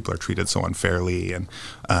saying that people are treated so unfairly. And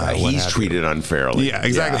he's treated unfairly. Yeah,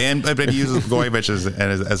 exactly. Yeah. But he uses Blagojevich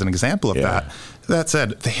as an example of that. That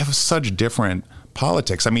said, they have such different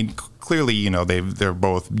politics. I mean, clearly, they're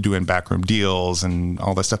both doing backroom deals and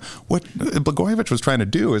all that stuff. What Blagojevich was trying to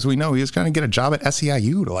do, as we know, he was trying to get a job at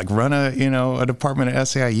SEIU to run a department at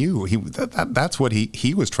SEIU. That's what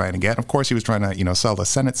he was trying to get. Of course, he was trying to sell the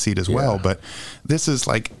Senate seat as well. But this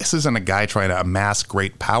isn't a guy trying to amass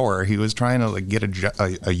great power. He was trying to get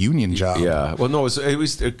a union job. Yeah. Well, no, it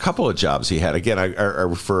was a couple of jobs he had. Again, I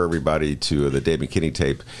refer everybody to the Dave McKinney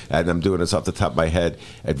tape, and I'm doing this off the top of my head.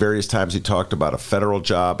 At various times, he talked about a federal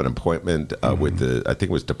job, an appointment with I think it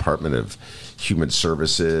was Department of Human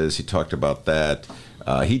Services. He talked about that.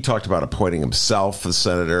 He talked about appointing himself as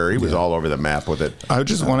senator. He was all over the map with it. I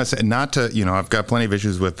just want to say, not to, I've got plenty of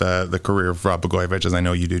issues with the career of Rod Blagojevich, as I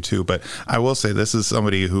know you do too, but I will say this is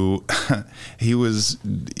somebody who he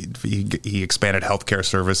expanded healthcare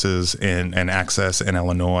services and access in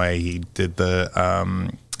Illinois. He did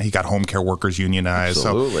he got home care workers unionized.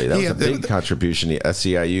 Absolutely. That was a big contribution to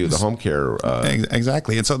SEIU, the home care.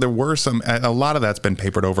 Exactly. And so there were a lot of that's been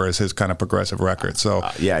papered over as his kind of progressive record. So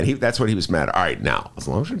that's what he was mad at. All right, now, as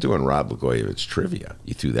long as you're doing Rod Blagojevich trivia,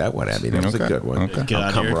 you threw that one at me. That was a good one. Okay.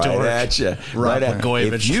 I'll come right at you. Rod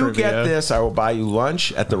Blagojevich if you trivia. get this, I will buy you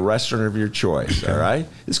lunch at the restaurant of your choice. All right?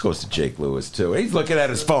 This goes to Jake Lewis, too. He's looking at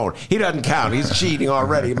his phone. He doesn't count. He's cheating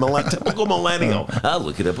already. Typical millennial. I'll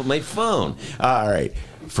look it up on my phone. All right.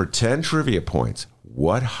 For 10 trivia points,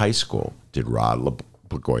 what high school did Rod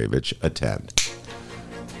Blagojevich attend?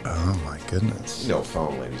 Oh, my goodness. No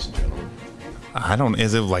phone, ladies and gentlemen.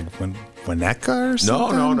 Is it like Winnetka or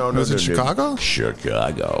something? No. Was it Chicago?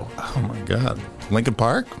 Chicago. Oh, my God. Lincoln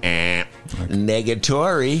Park?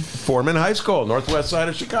 Negatory. Foreman High School, northwest side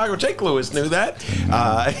of Chicago. Jake Lewis knew that.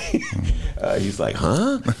 He's like,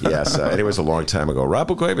 huh? Yes, and it was a long time ago. Rod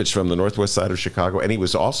Blagojevich from the northwest side of Chicago, and he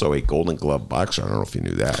was also a Golden Glove boxer. I don't know if you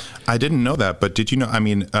knew that. I didn't know that, but did you know? I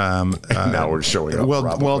mean, now we're showing up.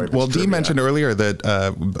 Well, Dee mentioned earlier that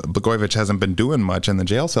Blagojevich hasn't been doing much in the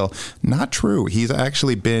jail cell. Not true. He's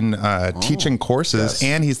actually been teaching courses,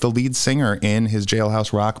 and he's the lead singer in his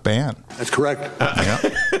Jailhouse Rock band. That's correct.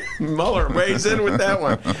 Mueller weighs in with that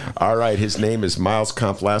one. All right, his name is Miles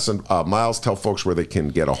Kampf Lassin. Miles, tell folks where they can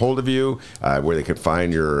get a hold of you, where they can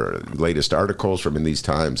find your latest articles from In These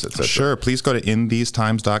Times, etc. Sure. Please go to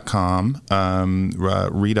inthesetimes.com.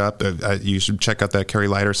 Read up. You should check out that Carrie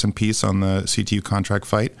Liderson piece on the CTU contract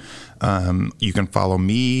fight. You can follow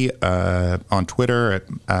me on Twitter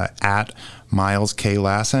at Miles K.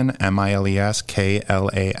 Lassin,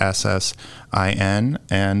 MilesKlassin.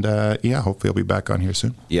 And hopefully I'll be back on here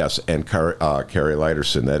soon. Yes, and Carrie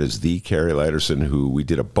Liderson, that is the Carrie Liderson who we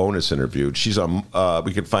did a bonus interview. She's on,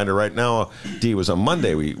 we can find her right now. Dee, was on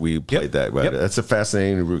Monday we played that. Yep. That's a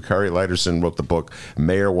fascinating interview. Carrie Liderson wrote the book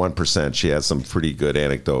Mayor 1%. She has some pretty good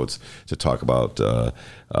anecdotes to talk about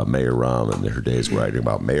Mayor Rahm and her days writing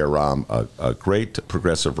about Mayor Rahm, a great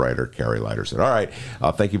progressive writer, Carrie Liderson. All right,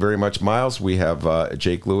 thank you very much, Miles. We have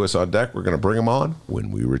Jake Lewis on deck. We're going to bring him on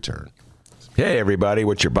when we return. Hey, everybody,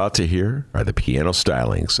 what you're about to hear are the piano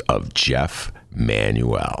stylings of Jeff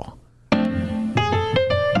Manuel.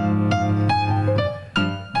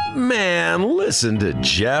 Man, listen to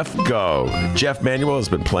Jeff go. Jeff Manuel has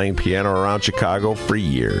been playing piano around Chicago for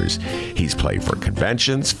years. He's played for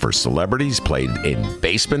conventions, for celebrities, played in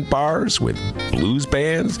basement bars with blues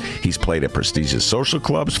bands. He's played at prestigious social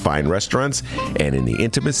clubs, fine restaurants, and in the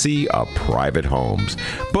intimacy of private homes.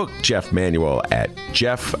 Book Jeff Manuel at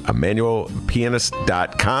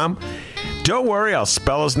jeffemanuelpianist.com. Don't worry, I'll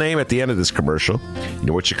spell his name at the end of this commercial. You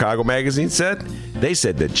know what Chicago Magazine said? They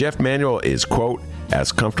said that Jeff Manuel is, quote,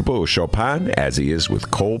 as comfortable with Chopin as he is with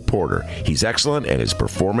Cole Porter. He's excellent and his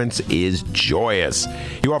performance is joyous.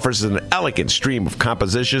 He offers an elegant stream of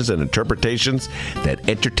compositions and interpretations that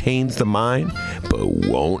entertains the mind but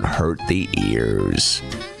won't hurt the ears.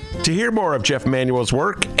 To hear more of Jeff Manuel's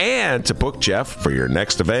work and to book Jeff for your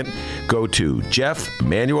next event, go to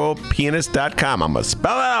jeffmanuelpianist.com. I'm going to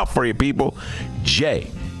spell it out for you, people. Jeff.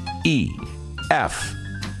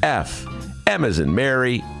 M as in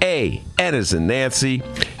Mary, A, N as in Nancy,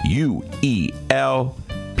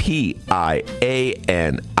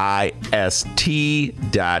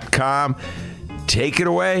 UELPIANIST.com. Take it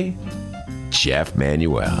away, Jeff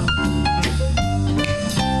Manuel.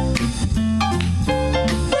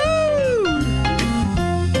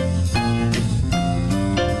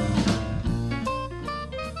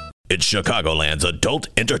 It's Chicagoland's adult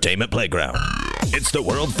entertainment playground. It's the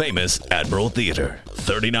world-famous Admiral Theater,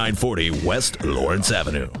 3940 West Lawrence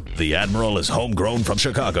Avenue. The Admiral is homegrown from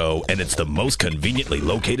Chicago, and it's the most conveniently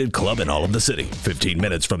located club in all of the city. 15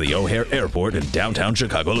 minutes from the O'Hare Airport in downtown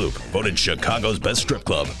Chicago Loop. Voted Chicago's best strip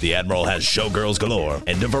club, the Admiral has showgirls galore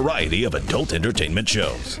and a variety of adult entertainment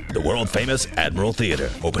shows. The world-famous Admiral Theater,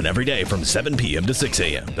 open every day from 7 p.m. to 6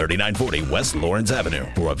 a.m., 3940 West Lawrence Avenue.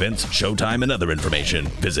 For events, showtime, and other information,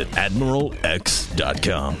 visit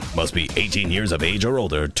AdmiralX.com. Must be 18 years of age or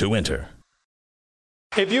older to enter.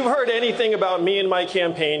 If you've heard anything about me and my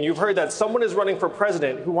campaign, you've heard that someone is running for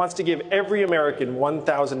president who wants to give every American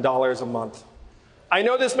 $1,000 a month. I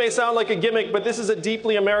know this may sound like a gimmick, but this is a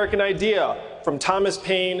deeply American idea, from Thomas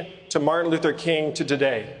Paine to Martin Luther King to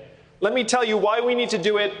today. Let me tell you why we need to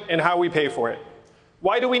do it and how we pay for it.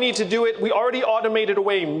 Why do we need to do it? We already automated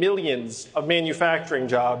away millions of manufacturing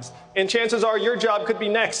jobs, and chances are your job could be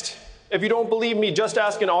next. If you don't believe me, just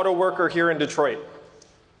ask an auto worker here in Detroit.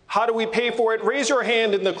 How do we pay for it? Raise your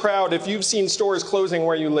hand in the crowd if you've seen stores closing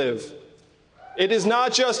where you live. It is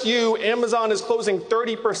not just you. Amazon is closing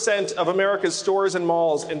 30% of America's stores and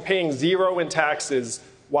malls and paying zero in taxes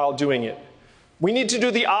while doing it. We need to do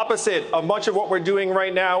the opposite of much of what we're doing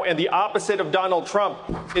right now, and the opposite of Donald Trump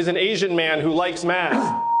is an Asian man who likes math.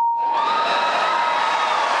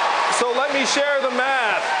 So let me share the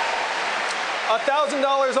math.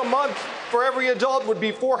 $1,000 a month for every adult would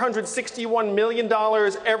be $461 million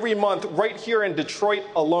every month right here in Detroit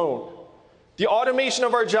alone. The automation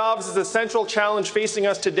of our jobs is a central challenge facing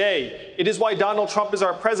us today. It is why Donald Trump is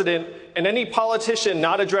our president, and any politician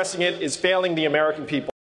not addressing it is failing the American people.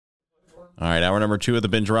 All right, hour number 2 of the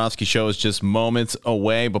Ben Joravsky Show is just moments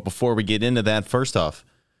away. But before we get into that, first off,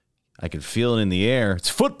 I can feel it in the air. It's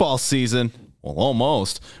football season. Well,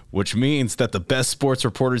 almost, which means that the best sports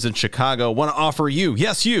reporters in Chicago want to offer you,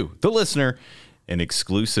 yes, you, the listener, an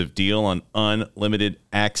exclusive deal on unlimited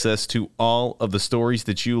access to all of the stories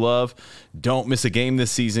that you love. Don't miss a game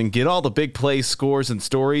this season. Get all the big plays, scores, and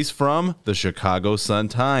stories from the Chicago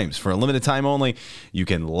Sun-Times. For a limited time only, you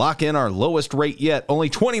can lock in our lowest rate yet, only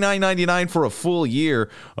 $29.99 for a full year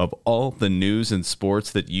of all the news and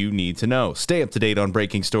sports that you need to know. Stay up to date on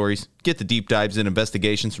breaking stories, get the deep dives and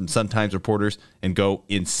investigations from Sun-Times reporters, and go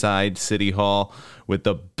inside City Hall with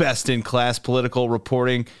the best-in-class political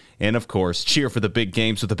reporting. And, of course, cheer for the big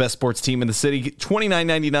games with the best sports team in the city.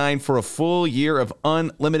 $29.99 for a full year of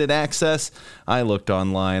unlimited access. I looked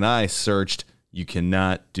online. I searched. You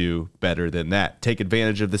cannot do better than that. Take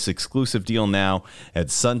advantage of this exclusive deal now at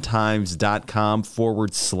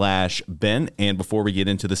suntimes.com/Ben. And before we get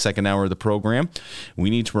into the second hour of the program,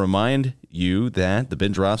 we need to remind you that the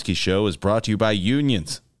Ben Joravsky Show is brought to you by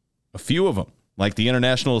unions. A few of them, like the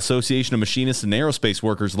International Association of Machinists and Aerospace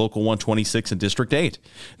Workers, Local 126 and District 8,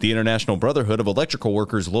 the International Brotherhood of Electrical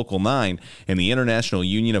Workers, Local 9, and the International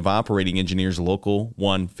Union of Operating Engineers, Local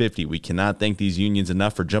 150. We cannot thank these unions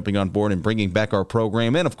enough for jumping on board and bringing back our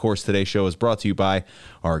program. And, of course, today's show is brought to you by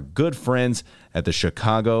our good friends at the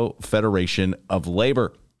Chicago Federation of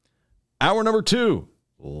Labor. Hour number 2.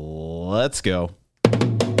 Let's go.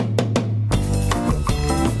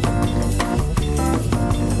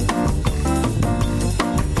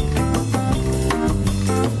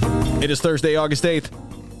 It is Thursday, August 8th,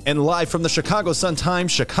 and live from the Chicago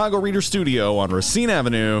Sun-Times Chicago Reader Studio on Racine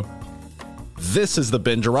Avenue, this is the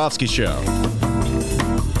Ben Joravsky Show.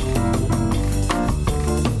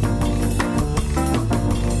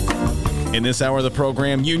 In this hour of the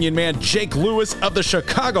program, union man Jake Lewis of the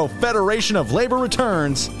Chicago Federation of Labor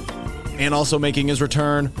returns, and also making his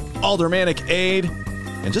return, aldermanic aide,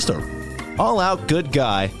 and just a all-out good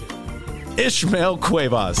guy, Ismael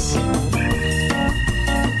Cuevas.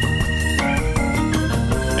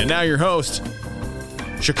 And now your host,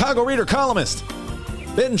 Chicago Reader columnist,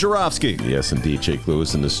 Ben Joravsky. Yes, indeed. Jake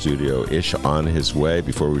Lewis in the studio. Ish on his way.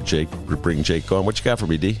 Before we bring Jake on, what you got for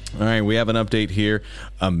me, D? All right, we have an update here.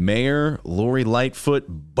 A Mayor Lori Lightfoot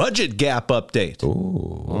budget gap update.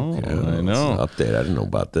 Oh, okay. I know. Update. I didn't know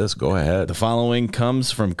about this. Go ahead. The following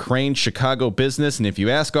comes from Crane Chicago Business, and if you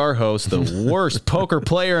ask our host, the worst poker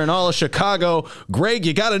player in all of Chicago, Greg,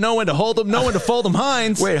 you got to know when to hold them, know when to fold them,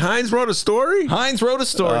 Hines. Wait, Hines wrote a story? Hines wrote a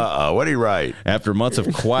story. What did he write? After months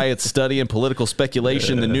of quiet study and political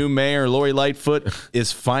speculation, the new mayor, Lori Lightfoot,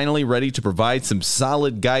 is finally ready to provide some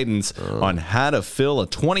solid guidance on how to fill a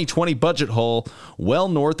 2020 budget hole well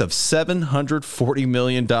north of $740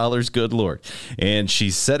 million, good Lord. And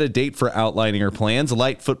she's set a date for outlining her plans.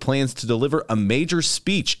 Lightfoot plans to deliver a major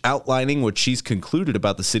speech outlining what she's concluded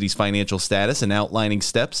about the city's financial status and outlining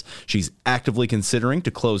steps she's actively considering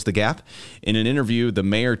to close the gap. In an interview, the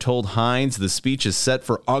mayor told Hines the speech is set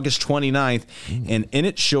for August 29th, and in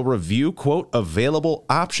it she'll review, quote, available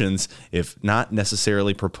options, if not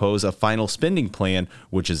necessarily propose a final spending plan,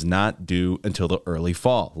 which is not due until the early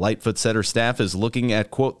fall. Lightfoot said her staff is looking at,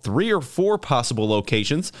 quote, 3 or 4 possible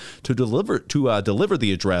locations to deliver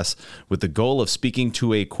the address, with the goal of speaking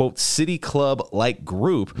to a, quote, city club-like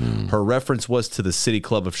group. Her reference was to the City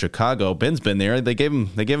Club of Chicago. Ben's been there. They gave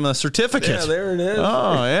him a certificate. Yeah, there it is.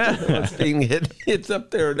 Oh, yeah. It's being hit. It's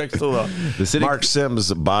up there next to the city. Mark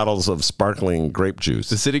Sims bottles of sparkling grape juice.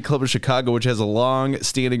 The City Club of Chicago, which has a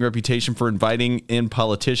long-standing reputation for inviting in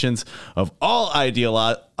politicians of all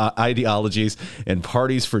ideologies and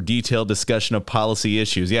parties for detailed discussion of policy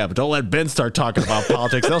issues. Yeah, but don't let Ben start talking about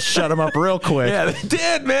politics. They'll shut him up real quick. Yeah, they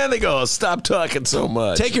did, man. They go, stop talking so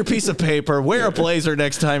much. Take your piece of paper, wear a blazer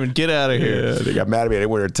next time, and get out of here. Yeah, they got mad at me. I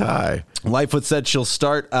didn't wear a tie. Lightfoot said she'll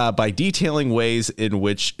start by detailing ways in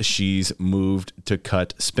which she's moved to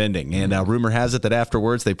cut spending. And rumor has it that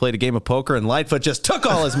afterwards they played a game of poker and Lightfoot just took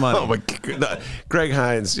all his money. Oh my God. Greg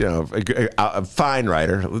Hines, a fine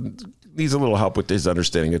writer. Needs a little help with his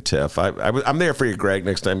understanding of TIFF. I'm there for you, Greg,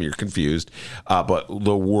 next time you're confused. But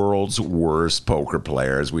the world's worst poker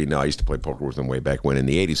player, as we know. I used to play poker with him way back when in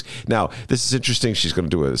the 80s. Now, this is interesting. She's going to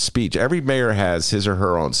do a speech. Every mayor has his or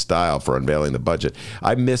her own style for unveiling the budget.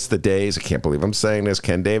 I miss the days, I can't believe I'm saying this,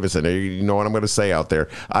 Ken Davis, I know you know what I'm going to say out there.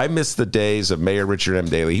 I miss the days of Mayor Richard M.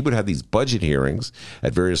 Daley. He would have these budget hearings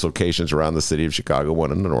at various locations around the city of Chicago,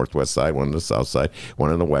 one on the northwest side, one on the south side,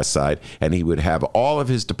 one on the west side, and he would have all of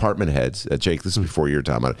his department heads. Jake, this is before your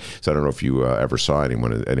time, so I don't know if you ever saw any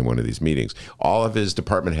one of these meetings. All of his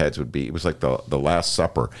department heads would be, it was like the Last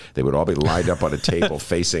Supper. They would all be lined up on a table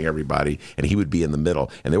facing everybody, and he would be in the middle.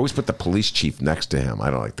 And they always put the police chief next to him. I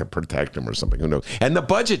don't know, like to protect him or something. Who knows? And the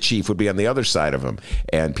budget chief would be on the other side of him,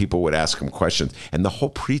 and people would ask him questions. And the whole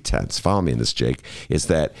pretense, follow me in this, Jake, is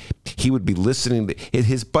that he would be listening.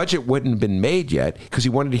 His budget wouldn't have been made yet because he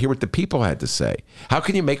wanted to hear what the people had to say. How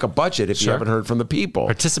can you make a budget if you haven't heard from the people?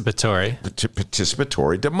 Participatory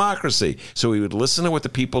democracy. So he would listen to what the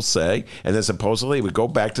people say, and then supposedly he would go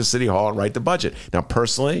back to City Hall and write the budget. Now,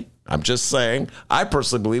 personally, I'm just saying, I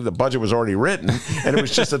personally believe the budget was already written, and it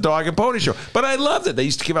was just a dog and pony show. But I loved it. They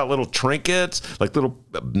used to give out little trinkets, like little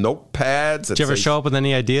notepads. Did you ever show up with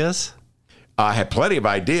any ideas? I had plenty of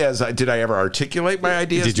ideas. Did I ever articulate my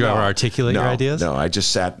ideas? Did you ever articulate your ideas? No, I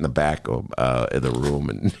just sat in the back of the room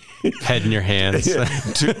and head in your hands.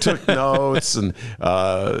 took notes and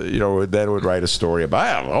then would write a story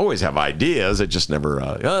about. I always have ideas. I just never.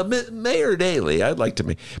 Mayor Daley, I'd like to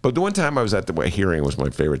meet. But the one time I was at the hearing was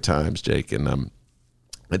my favorite times, Jake, and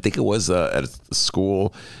I think it was at a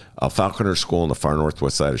school. Falconer School in the far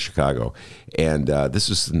northwest side of Chicago. And this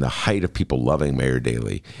was in the height of people loving Mayor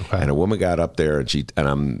Daley. Okay. And a woman got up there,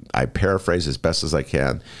 and I paraphrase as best as I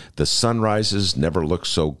can, the sunrises never look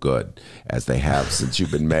so good as they have since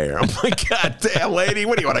you've been mayor. I'm like, God damn, lady,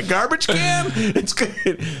 what do you want, a garbage can? It's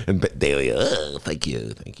good. And Daley, thank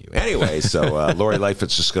you. Anyway, so Lori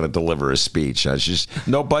Lightfoot's just going to deliver a speech. She's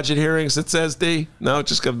no budget hearings, it says, D? No,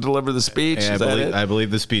 just going to deliver the speech? I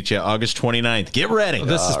believe the speech, August 29th. Get ready. Well,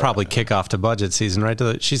 this is probably kickoff to budget season,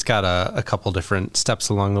 right? She's got a couple different steps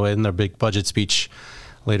along the way in their big budget speech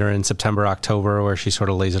later in September, October, where she sort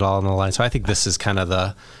of lays it all on the line. So I think this is kind of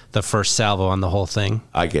the first salvo on the whole thing.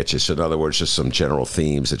 I get you. So in other words, just some general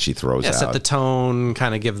themes that she throws out. Set the tone,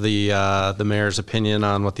 kind of give the mayor's opinion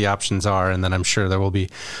on what the options are, and then I'm sure there will be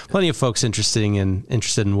plenty of folks interested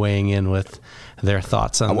in weighing in with their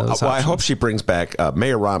thoughts on those options. I hope she brings back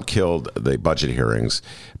Mayor Rahm killed the budget hearings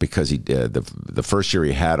because he the first year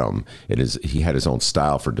he had them. He had his own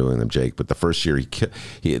style for doing them, Jake. But the first year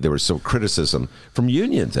there was some criticism from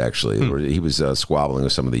unions actually. Where he was squabbling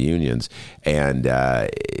with some of the unions, and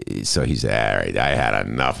so he said, "All right, I had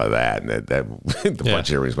enough of that." And the budget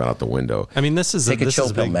hearings went out the window. I mean, this is take a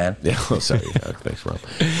chill pill, man. Yeah, sorry. Thanks, Rob.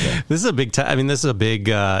 Yeah. This is a big. This is a big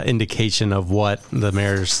indication of what the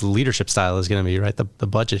mayor's leadership style is going to be. Right, the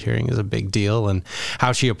budget hearing is a big deal, and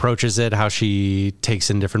how she approaches it, how she takes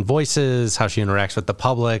in different voices, how she interacts with the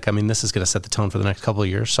public. I mean, this is going to set the tone for the next couple of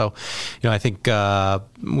years. So, I think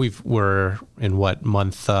we're in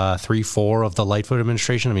month 3-4 of the Lightfoot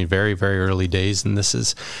administration. I mean, very, very early days, and this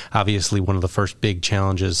is obviously one of the first big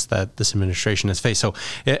challenges that this administration has faced. So,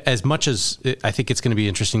 as much as I think it's going to be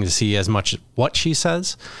interesting to see as much what she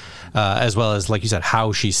says, as well as, like you said,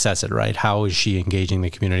 how she says it, right? How is she engaging the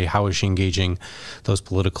community? How is she engaging those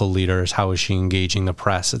political leaders? How is she engaging the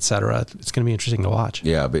press, et cetera? It's going to be interesting to watch.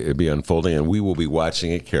 Yeah, it'll be unfolding, and we will be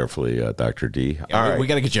watching it carefully, Dr. D. All right. We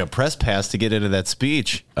got to get you a press pass to get into that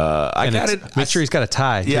speech. I got it. Make sure he's got a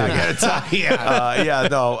tie. Yeah, I got a tie.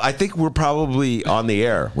 No, I think we're probably on the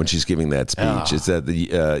air when she's giving that speech. It's that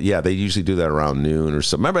they usually do that around noon or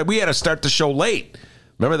something. Remember, we had to start the show late.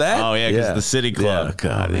 Remember that? Oh, yeah, because the City Club.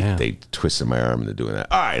 Yeah, God, they twisted my arm into doing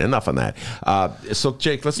that. All right, enough on that. So,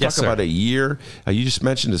 Jake, let's talk about a year. You just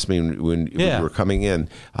mentioned this to me when you were coming in.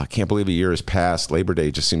 I can't believe a year has passed. Labor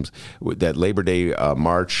Day just seems that Labor Day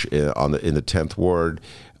march in the 10th Ward.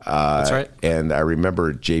 That's right. And I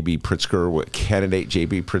remember candidate J.B.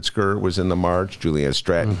 Pritzker was in the march. Julianne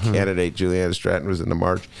Stratton, candidate Julianne Stratton was in the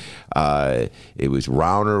march. It was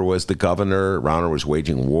Rauner was the governor. Rauner was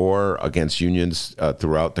waging war against unions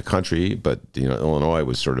throughout the country, but Illinois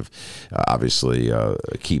was sort of obviously a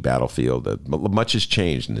key battlefield. Much has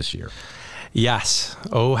changed in this year. Yes.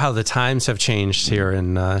 Oh, how the times have changed here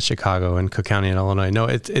in Chicago and Cook County in Illinois. No,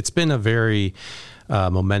 it's been a very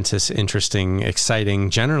momentous, interesting, exciting,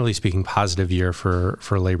 generally speaking, positive year for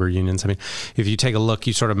labor unions. I mean, if you take a look,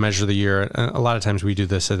 you sort of measure the year. A lot of times we do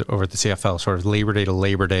this over at the CFL, sort of Labor Day to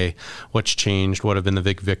Labor Day. What's changed? What have been the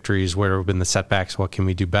big victories? Where have been the setbacks? What can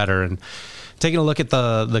we do better? And taking a look at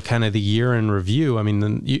the kind of the year in review, I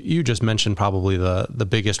mean, you just mentioned probably the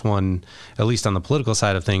biggest one, at least on the political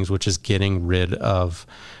side of things, which is getting rid of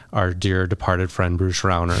our dear departed friend Bruce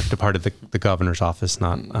Rauner, departed the governor's office,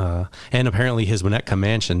 and apparently his Winnetka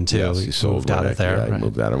mansion too. Yes, he moved out of there. Yeah, right? He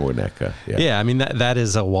moved out of Winnetka. Yeah, I mean that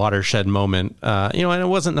is a watershed moment, and it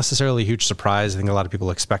wasn't necessarily a huge surprise. I think a lot of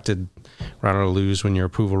people expected Rauner to lose when your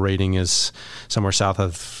approval rating is somewhere south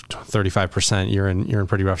of 35%. You're in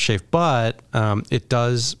pretty rough shape, but it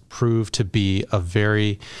does prove to be a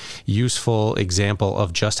very useful example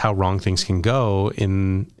of just how wrong things can go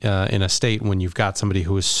in a state when you've got somebody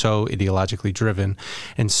who is so ideologically driven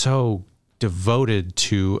and so devoted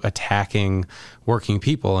to attacking working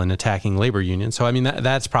people and attacking labor unions. So, I mean,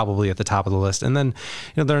 that's probably at the top of the list. And then,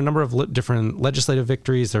 there are a number of different legislative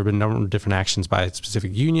victories. There have been a number of different actions by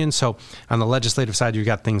specific unions. So on the legislative side, you've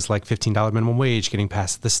got things like $15 minimum wage getting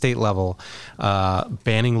passed at the state level,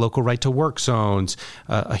 banning local right to work zones,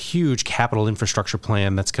 a huge capital infrastructure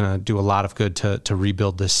plan that's going to do a lot of good to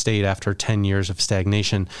rebuild this state after 10 years of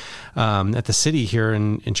stagnation. At the city here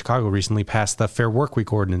in Chicago recently passed the Fair Work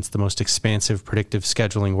Week ordinance, the most expansive predictive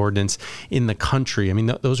scheduling ordinance in the country. I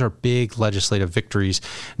mean, those are big legislative victories.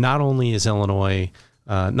 Not only is Illinois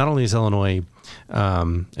and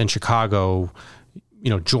Chicago,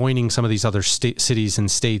 joining some of these other cities and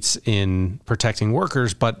states in protecting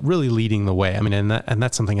workers, but really leading the way. I mean, and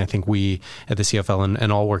that's something I think we at the CFL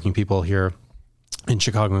and all working people here in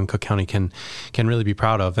Chicago and Cook County can really be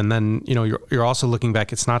proud of. And then, you're also looking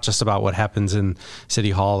back, it's not just about what happens in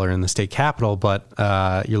City Hall or in the state capitol, but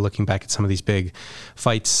you're looking back at some of these big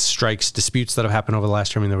fights, strikes, disputes that have happened over the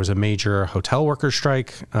last year. I mean, there was a major hotel worker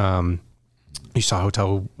strike. You saw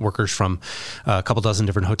hotel workers from a couple dozen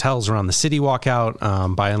different hotels around the city walk out.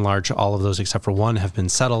 By and large, all of those except for one have been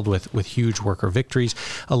settled with huge worker victories.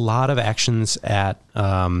 A lot of actions at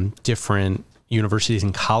different universities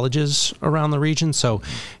and colleges around the region. So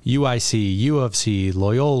UIC, U of C,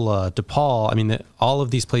 Loyola, DePaul, I mean, all of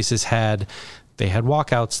these places had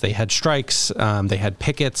walkouts, they had strikes, they had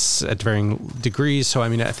pickets at varying degrees. So, I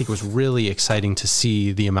mean, I think it was really exciting to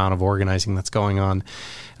see the amount of organizing that's going on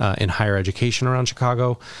in higher education around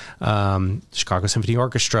Chicago. Chicago Symphony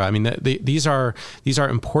Orchestra. I mean, these are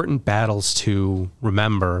important battles to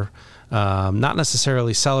remember. Not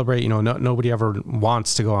necessarily celebrate, nobody ever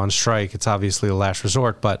wants to go on strike. It's obviously a last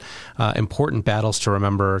resort, but important battles to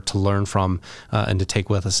remember, to learn from, and to take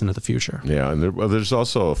with us into the future. Yeah, and there's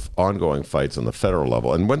also ongoing fights on the federal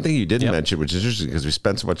level. And one thing you didn't mention, which is interesting because we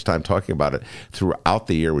spent so much time talking about it throughout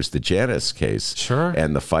the year, was the Janus case. Sure.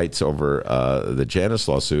 And the fights over the Janus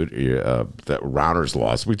lawsuit, that Rauner's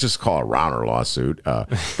lawsuit. We just call it Rauner lawsuit.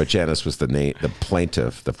 But Janus was the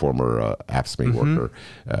plaintiff, the former AFSCME worker,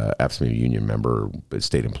 AFSCME union member,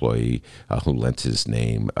 state employee, who lent his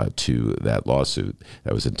name to that lawsuit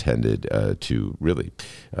that was intended to really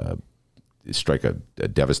strike a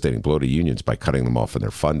devastating blow to unions by cutting them off in their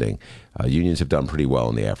funding. Unions have done pretty well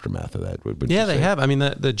in the aftermath of that. Yeah, they have. I mean,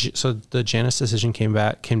 the Janus decision came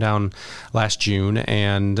down last June,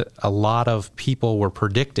 and a lot of people were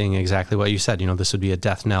predicting exactly what you said. This would be a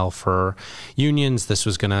death knell for unions. This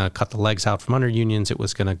was going to cut the legs out from under unions. It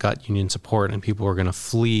was going to gut union support, and people were going to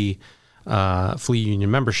flee union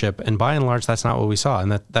membership. And by and large, that's not what we saw.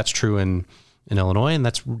 And that's true in Illinois, and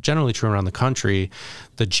that's generally true around the country.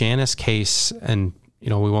 The Janus case, and we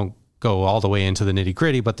won't go all the way into the nitty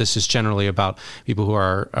gritty, but this is generally about people who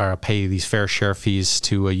are pay these fair share fees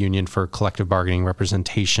to a union for collective bargaining,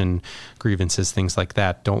 representation, grievances, things like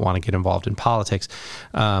that. Don't want to get involved in politics.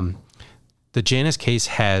 The Janus case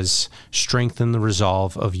has strengthened the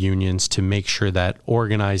resolve of unions to make sure that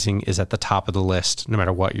organizing is at the top of the list, no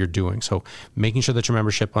matter what you're doing. So making sure that your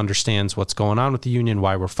membership understands what's going on with the union,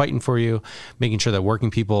 why we're fighting for you, making sure that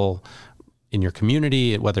working people in your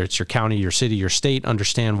community, whether it's your county, your city, your state,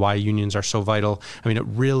 understand why unions are so vital. I mean, it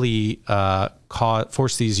really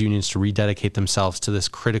forced these unions to rededicate themselves to this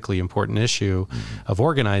critically important issue of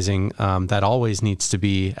organizing that always needs to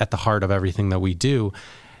be at the heart of everything that we do.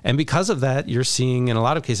 And because of that, you're seeing in a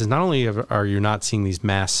lot of cases, not only are you not seeing these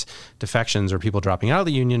mass defections or people dropping out of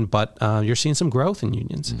the union, but you're seeing some growth in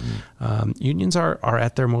unions. Unions are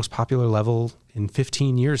at their most popular level in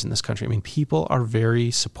 15 years in this country. I mean, people are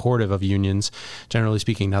very supportive of unions, generally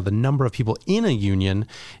speaking. Now, the number of people in a union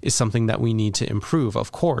is something that we need to improve,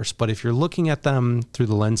 of course. But if you're looking at them through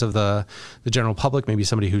the lens of the general public, maybe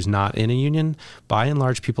somebody who's not in a union, by and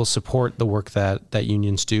large, people support the work that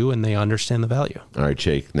unions do, and they understand the value. All right,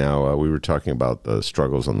 Jake. Now, we were talking about the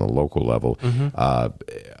struggles on the local level.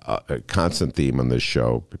 A constant theme on this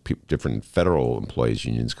show, different federal employees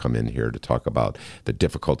unions come in here to talk about the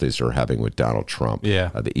difficulties they're having with Donald Trump. Yeah.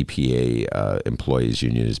 The EPA employees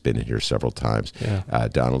union has been in here several times. Yeah.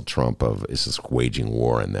 Donald Trump is just waging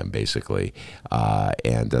war on them, basically.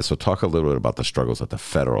 So talk a little bit about the struggles at the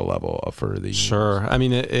federal level for the unions. Sure. I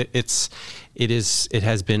mean, it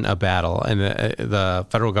has been a battle, and the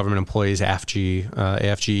federal government employees,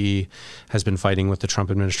 AFGE, has been fighting with the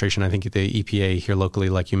Trump administration. I think the EPA here locally,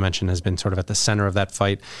 like you mentioned, has been sort of at the center of that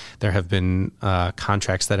fight. There have been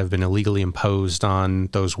contracts that have been illegally imposed on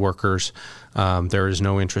those workers. There is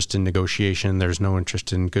no interest in negotiation. There's no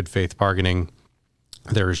interest in good faith bargaining.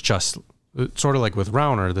 There's just sort of like with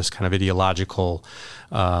Rauner, this kind of ideological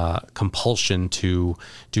compulsion to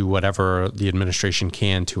do whatever the administration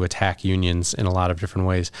can to attack unions in a lot of different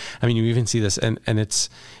ways. I mean, you even see this, and it's,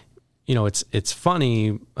 you know, it's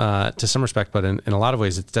funny to some respect, but in a lot of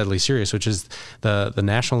ways it's deadly serious, which is the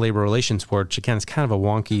National Labor Relations Board, which again is kind of a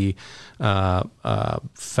wonky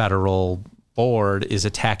federal board, is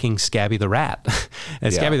attacking Scabby the Rat.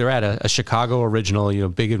 And Scabby the Rat, a Chicago original,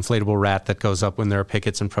 big inflatable rat that goes up when there are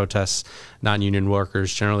pickets and protests, non-union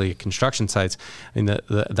workers, generally at construction sites. I mean,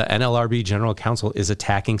 the NLRB General Counsel is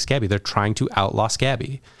attacking Scabby. They're trying to outlaw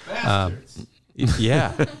Scabby.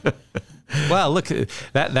 Yeah. Well, look,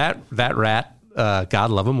 that rat,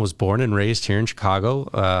 God love him, was born and raised here in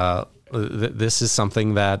Chicago. This is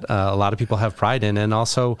something that a lot of people have pride in, and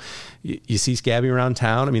also you see Scabby around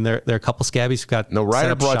town. I mean, there are a couple Scabbies who got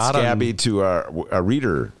Ryder brought Scabby to a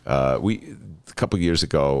reader. A couple of years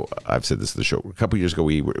ago, I've said this to the show. A couple of years ago,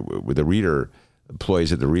 we with the reader.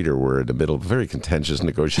 Employees at the Reader were in the middle of very contentious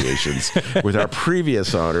negotiations with our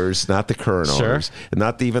previous owners, not the current owners, and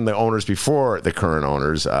not even the owners before the current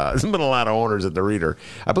owners. There's been a lot of owners at the Reader.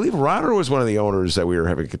 I believe Rauner was one of the owners that we were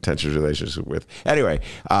having contentious relations with. Anyway,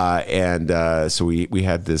 so we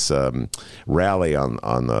had this rally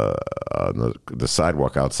on the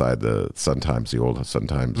sidewalk outside the Sun-Times, the old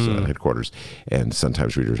Sun-Times headquarters, and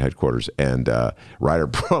Sun-Times Reader's headquarters, and Ryder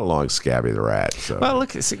brought along Scabby the Rat. So. Well,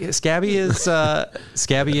 look, Scabby is...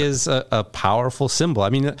 Scabby is a powerful symbol. I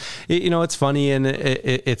mean, it's funny, and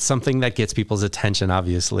it's something that gets people's attention,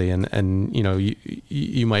 obviously. And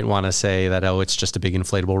you might want to say that, it's just a big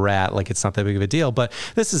inflatable rat, like it's not that big of a deal. But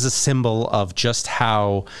this is a symbol of just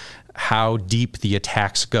how deep the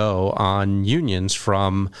attacks go on unions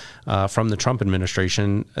from the Trump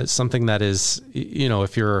administration. Something that is,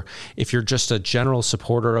 if you're just a general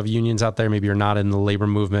supporter of unions out there, maybe you're not in the labor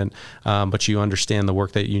movement, but you understand the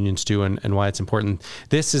work that unions do and why it's important.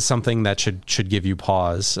 This is something that should give you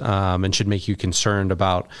pause and should make you concerned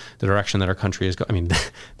about the direction that our country is going. I mean,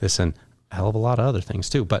 this and a hell of a lot of other things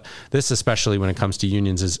too, but this, especially when it comes to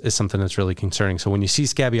unions, is something that's really concerning. So when you see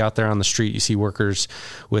Scabby out there on the street, you see workers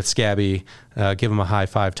with Scabby, give them a high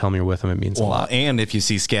five, tell them you're with them. It means a lot. And if you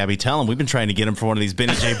see Scabby, tell them we've been trying to get him for one of these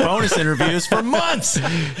Benny J bonus interviews for months.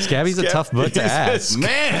 Scabby's a tough book to ask.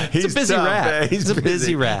 Man, he's a busy rat. He's a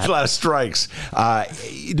busy rat. A lot of strikes.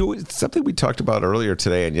 Something we talked about earlier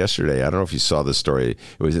today and yesterday. I don't know if you saw this story.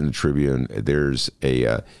 It was in the Tribune. There's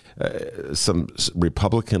some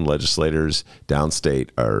Republican legislators downstate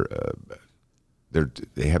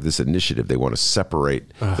they have this initiative. They want to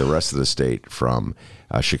separate the rest of the state from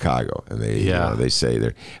Chicago, and they say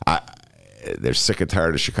they're sick and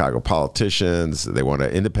tired of Chicago politicians. They want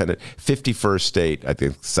an independent 51st state, I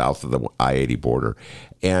think, south of the I-80 border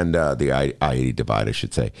and the I-80 divide, I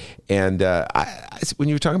should say. And when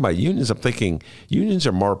you were talking about unions, I'm thinking unions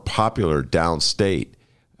are more popular downstate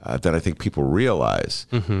than I think people realize.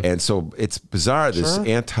 And so it's bizarre, this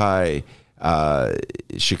anti-Chicago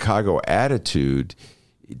attitude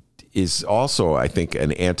is also, I think,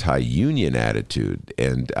 an anti-union attitude.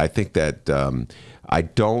 And I think that I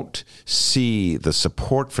don't see the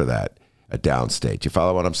support for that downstate. You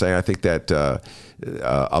follow what I'm saying? I think that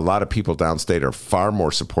a lot of people downstate are far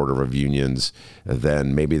more supportive of unions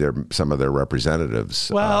than maybe some of their representatives.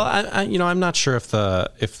 Well, I'm not sure if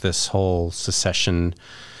this whole secession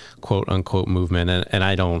quote unquote movement, and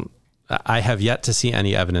I have yet to see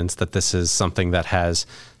any evidence that this is something that has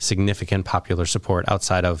significant popular support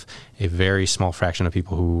outside of a very small fraction of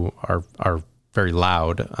people who are very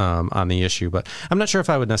loud on the issue, but I'm not sure if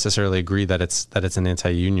I would necessarily agree that it's an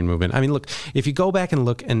anti-union movement. I mean, look, if you go back and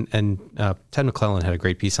look, and Ted McClellan had a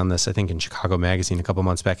great piece on this, I think in Chicago Magazine a couple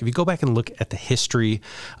months back. If you go back and look at the history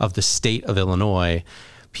of the state of Illinois,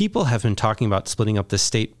 people have been talking about splitting up the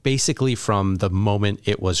state basically from the moment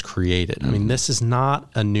it was created. I mean, this is not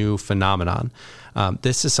a new phenomenon.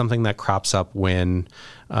 This is something that crops up when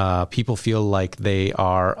people feel like they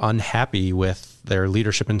are unhappy with their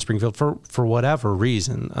leadership in Springfield for whatever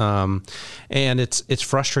reason. And it's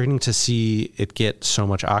frustrating to see it get so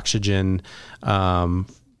much oxygen.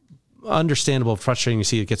 Understandable, frustrating to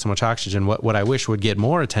see it get so much oxygen. What I wish would get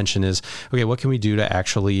more attention is, okay, what can we do to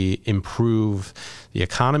actually improve the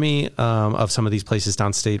economy of some of these places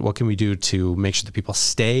downstate? What can we do to make sure that people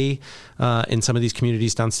stay in some of these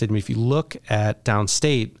communities downstate? I mean, if you look at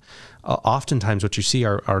downstate, oftentimes what you see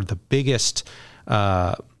are the biggest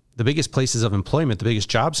places of employment, the biggest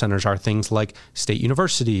job centers are things like state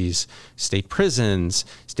universities, state prisons,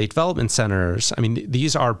 state development centers. I mean,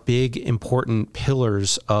 these are big, important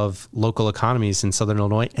pillars of local economies in Southern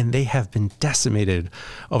Illinois, and they have been decimated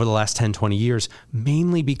over the last 10, 20 years,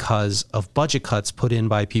 mainly because of budget cuts put in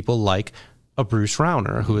by people like a Bruce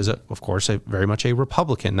Rauner, who is, of course, very much a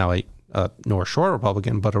Republican, now a North Shore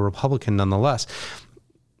Republican, but a Republican nonetheless.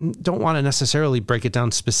 Don't want to necessarily break it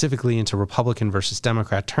down specifically into Republican versus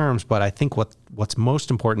Democrat terms, but I think what's most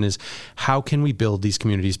important is how can we build these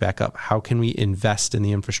communities back up? How can we invest in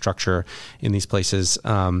the infrastructure in these places?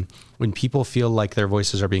 When people feel like their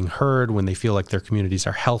voices are being heard, when they feel like their communities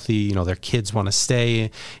are healthy, their kids want to stay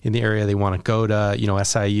in the area, they want to go to,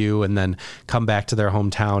 SIU and then come back to their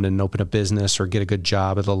hometown and open a business or get a good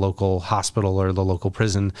job at the local hospital or the local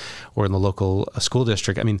prison or in the local school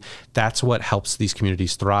district. I mean, that's what helps these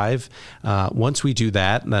communities thrive. Once we do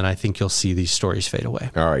that, then I think you'll see these stories fade away.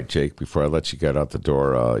 All right, Jake, before I let you get out the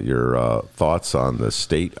door, your thoughts on the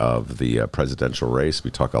state of the presidential race. We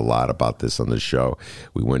talk a lot about this on the show.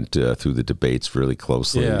 We went through the debates really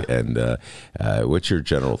closely, and what's your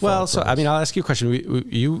general thoughts? Well, so I mean, I'll ask you a question.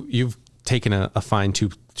 You've taken a fine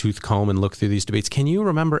tooth comb and looked through these debates. Can you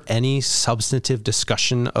remember any substantive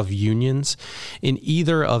discussion of unions in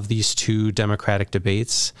either of these two Democratic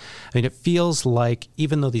debates? I mean, it feels like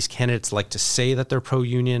even though these candidates like to say that they're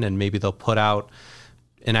pro-union and maybe they'll put out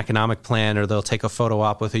an economic plan or they'll take a photo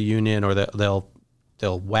op with a union or they'll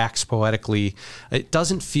wax poetically, it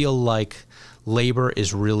doesn't feel like labor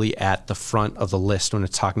is really at the front of the list when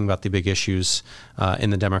it's talking about the big issues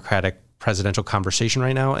in the Democratic presidential conversation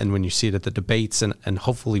right now. And when you see it at the debates, and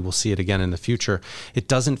hopefully we'll see it again in the future, it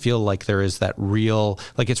doesn't feel like there is that real,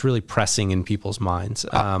 like it's really pressing in people's minds.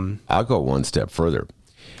 I'll go one step further.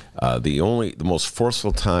 The most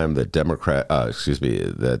forceful time that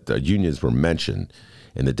that unions were mentioned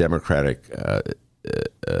in the Democratic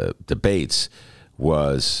debates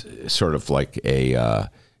was sort of like a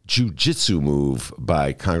jiu-jitsu move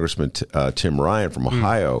by Congressman Tim Ryan from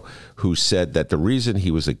Ohio, who said that the reason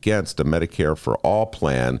he was against a Medicare for All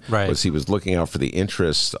plan was he was looking out for the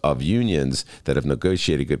interests of unions that have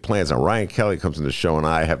negotiated good plans. Now, Ryan Kelly comes on the show, and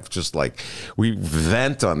I have just we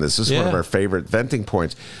vent on this. This is one of our favorite venting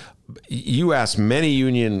points. You ask many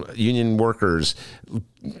union workers,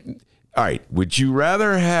 all right, would you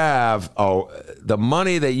rather have the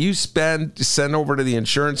money that you send over to the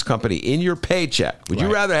insurance company in your paycheck? Would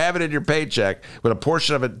you rather have it in your paycheck with a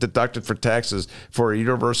portion of it deducted for taxes for a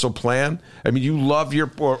universal plan? I mean, you love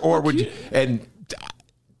your or would you? And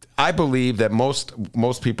I believe that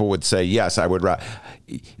most people would say yes. I would rather.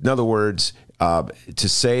 In other words, to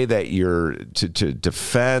say that you're to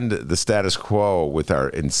defend the status quo with our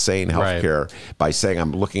insane healthcare by saying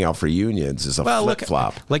I'm looking out for unions is a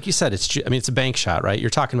flip-flop. Like you said, it's a bank shot, right?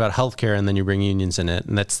 You're talking about healthcare and then you bring unions in it,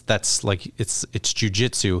 and that's like it's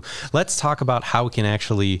jujitsu. Let's talk about how we can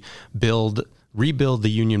actually rebuild the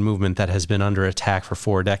union movement that has been under attack for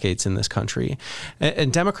 4 decades in this country.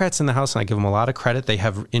 And Democrats in the House, and I give them a lot of credit, they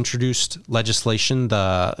have introduced legislation,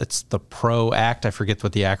 it's the PRO Act, I forget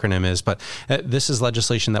what the acronym is, but this is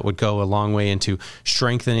legislation that would go a long way into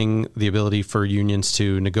strengthening the ability for unions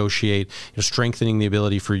to negotiate, strengthening the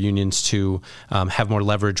ability for unions to have more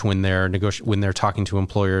leverage when they're talking to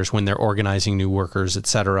employers, when they're organizing new workers, et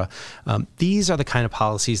cetera. These are the kind of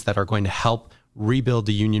policies that are going to help rebuild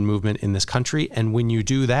the union movement in this country. And when you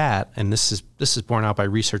do that, and this is borne out by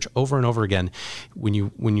research over and over again, when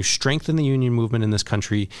you strengthen the union movement in this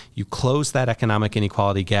country, you close that economic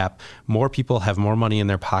inequality gap. More people have more money in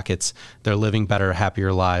their pockets. They're living better,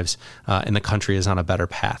 happier lives, and the country is on a better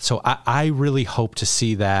path. So I really hope to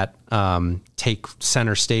see that take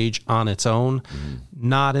center stage on its own,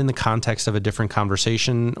 not in the context of a different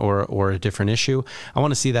conversation or a different issue. I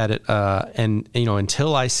want to see that, and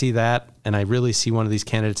until I see that, and I really see one of these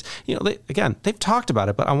candidates, they've talked about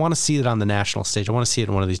it, but I want to see it on the national stage. I want to see it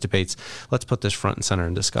in one of these debates. Let's put this front and center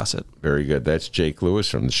and discuss it. Very good. That's Jake Lewis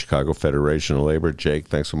from the Chicago Federation of Labor. Jake,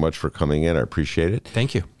 thanks so much for coming in. I appreciate it.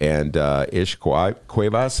 Thank you. And Ismael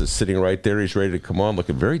Cuevas is sitting right there. He's ready to come on,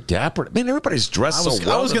 looking very dapper. Man, everybody's dressed so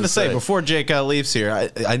well. I was going to say, before Jake leaves here,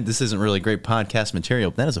 this isn't really great podcast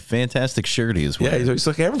material, but that is a fantastic shirt he is wearing. Yeah, he's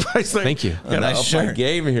looking, everybody's like, thank you. Nice shirt. My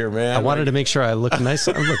game here, man. I wanted to make sure I looked nice.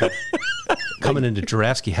 I'm looking coming into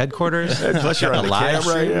Jurafsky headquarters. Plus you're on the live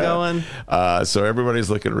camera, stream going. So everybody's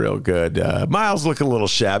looking real good. Miles looking a little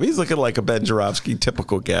shabby. He's looking like a Ben Jurafsky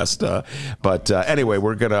typical guest. But anyway,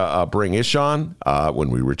 we're going to bring Ish on when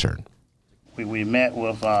we return. We met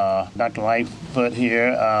with Dr. Lightfoot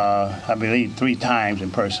here, I believe, 3 times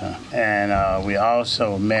in person. And we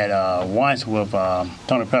also met once with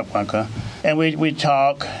Tony Prepwinker. And we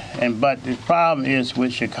talk, but the problem is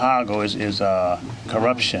with Chicago is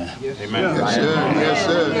corruption. Amen. Yes,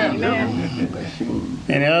 sir.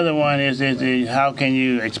 And the other one is how can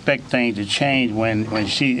you expect things to change when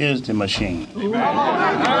she is the machine?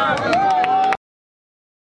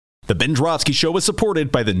 The Ben Joravsky Show is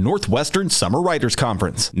supported by the Northwestern Summer Writers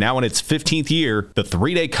Conference. Now in its 15th year, the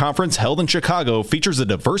 3-day conference held in Chicago features a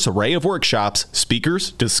diverse array of workshops,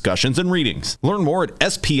 speakers, discussions, and readings. Learn more at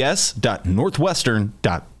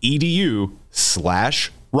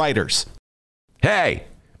sps.northwestern.edu/writers. Hey!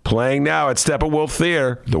 Playing now at Steppenwolf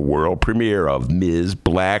Theater, the world premiere of Ms.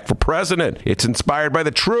 Black for President. It's inspired by the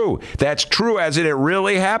true, that's true as in it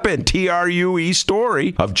really happened, TRUE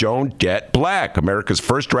story of Joan Jett Black, America's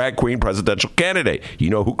first drag queen presidential candidate. You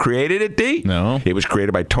know who created it, D? No. It was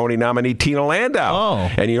created by Tony nominee Tina Landau. Oh.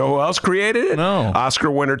 And you know who else created it? No. Oscar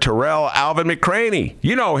winner Terrell Alvin McCraney.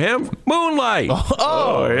 You know him, Moonlight.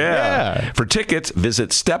 Oh, yeah. For tickets, visit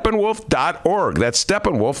steppenwolf.org. That's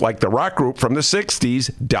Steppenwolf, like the rock group from the 60s.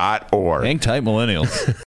 Hang tight, millennials.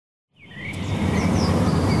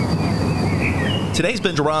 Today's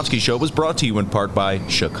Ben Joravsky Show was brought to you in part by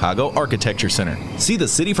Chicago Architecture Center. See the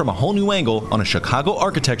city from a whole new angle on a Chicago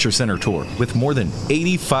Architecture Center tour. With more than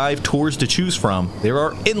 85 tours to choose from, there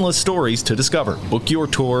are endless stories to discover. Book your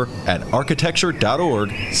tour at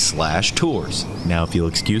architecture.org/tours. Now, if you'll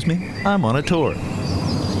excuse me, I'm on a tour.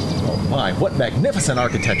 Oh my, what magnificent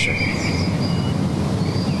architecture!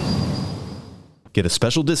 Get a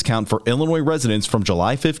special discount for Illinois residents from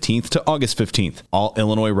July 15th to August 15th. All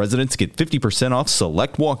Illinois residents get 50% off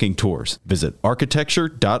select walking tours. Visit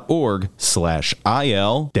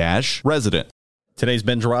architecture.org/IL-resident. Today's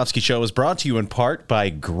Ben Joravsky Show is brought to you in part by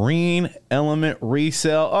Green Element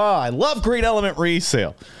Resale. Oh, I love Green Element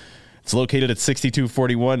Resale. It's located at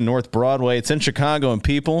 6241 North Broadway. It's in Chicago, and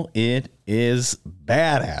people, it is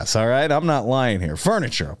badass, all right? I'm not lying here.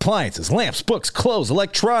 Furniture, appliances, lamps, books, clothes,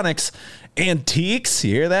 electronics, antiques.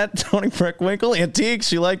 You hear that, Tony Preckwinkle? Antiques,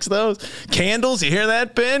 she likes those. Candles, you hear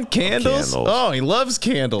that, Ben? Candles? Oh, he loves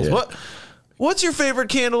candles. Yeah. What's your favorite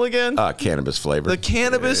candle again? Cannabis flavored. The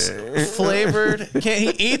cannabis flavored.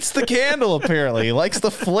 He eats the candle, apparently. He likes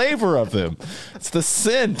the flavor of them. It's the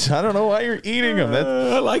scent. I don't know why you're eating them.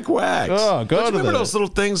 I like wax. Oh, Remember those little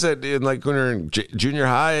things that, when you're in junior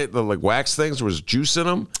high, the wax things, there was juice in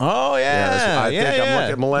them? Oh, yeah. I think I'm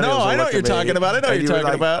looking at millennials. No, I know what you're talking about. I know what you're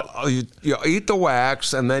talking about. Oh, you eat the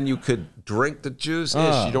wax, and then you could drink the juice. You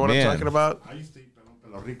know what I'm talking about? I used to eat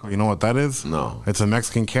Rico. You know what that is? No. It's a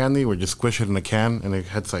Mexican candy where you squish it in a can and it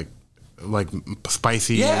has like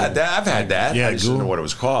spicy. Yeah, I've had that. Yeah, I just didn't know what it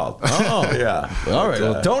was called. Oh. Yeah. All right.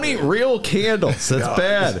 Well, don't eat real candles. That's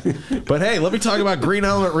bad. But hey, let me talk about Green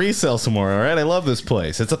Element Resale some more, all right? I love this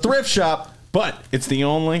place. It's a thrift shop, but it's the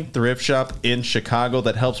only thrift shop in Chicago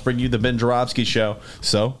that helps bring you the Ben Joravsky Show.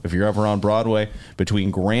 So if you're ever on Broadway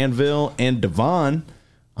between Granville and Devon,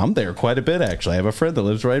 I'm there quite a bit, actually. I have a friend that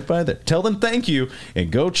lives right by there. Tell them thank you and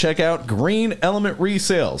go check out Green Element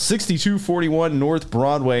Resale, 6241 North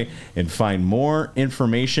Broadway, and find more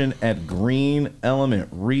information at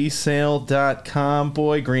greenelementresale.com.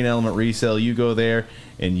 Boy, Green Element Resale, you go there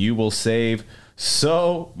and you will save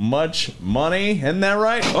so much money. Isn't that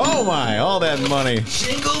right? Oh my, all that money.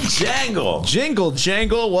 Jingle jangle. Jingle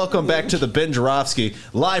jangle. Welcome back to the Ben Joravsky,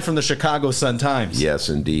 live from the Chicago Sun-Times. Yes,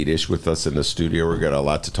 indeed. Ish with us in the studio. We've got a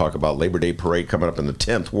lot to talk about. Labor Day Parade coming up in the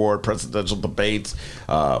 10th Ward, presidential debates.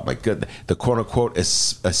 My goodness. The quote-unquote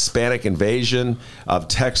Hispanic invasion of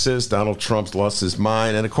Texas. Donald Trump's lost his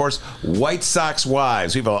mind. And, of course, White Sox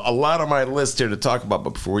wives. We have a lot on my list here to talk about.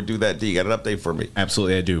 But before we do that, D, you got an update for me?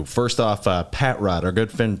 Absolutely, I do. First off, Pat Pat Rod, our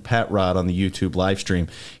good friend Pat Rod on the YouTube live stream,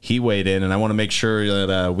 he weighed in, and I want to make sure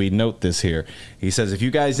that we note this here. He says, if you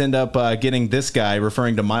guys end up getting this guy,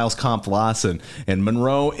 referring to Miles Kampf Lassin and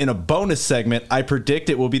Monroe in a bonus segment, I predict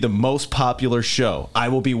it will be the most popular show. I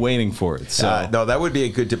will be waiting for it. So no, that would be a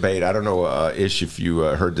good debate. I don't know, Ish, if you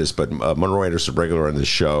heard this, but Monroe Anderson, regular on this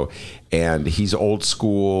show, and he's old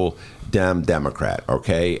school Democrat,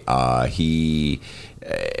 okay?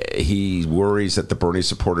 He worries that the Bernie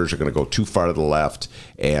supporters are going to go too far to the left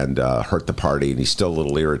and hurt the party, and he's still a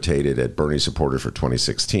little irritated at Bernie supporters for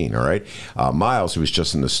 2016, all right? Miles, who was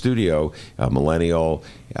just in the studio, millennial,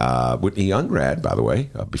 Whitney Young grad, by the way,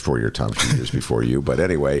 before your time, 2 years before you, but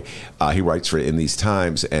anyway, he writes for In These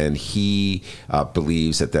Times, and he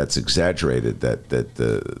believes that that's exaggerated, that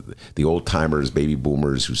the old-timers, baby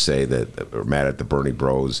boomers who say that are mad at the Bernie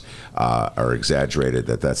bros are exaggerated,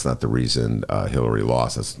 that's not the reason Hillary lost.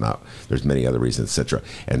 That's not. There's many other reasons, etc.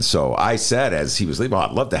 And so I said, as he was leaving,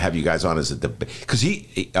 I'd love to have you guys on as a debate, because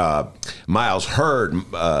Miles heard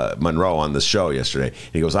Monroe on the show yesterday.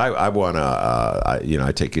 And he goes, I want to,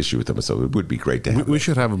 I take issue with him, so it would be great to have. We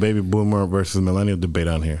should have a baby boomer versus millennial debate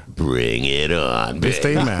on here. Bring it on. They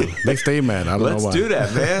stay mad. They stay mad. I don't know why. Let's do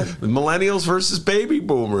that, man. Millennials versus baby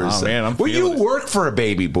boomers. Oh man, you work for a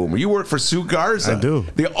baby boomer. You work for Sue Garza. I do.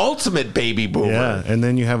 The ultimate baby boomer. Yeah, and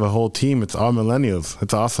then you have a whole team. It's all millennials.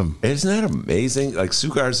 It's awesome. Isn't that amazing? Like, Sue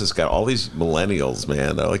Garza's got all these millennials,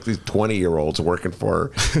 man. They're like these 20-year-olds working for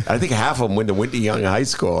her. I think half of them went to Whitney Young High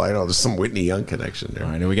School. I know there's some Whitney Young connection there.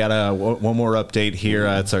 All right, and we got one more update here.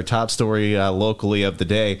 It's our top story locally of the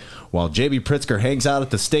day. While J.B. Pritzker hangs out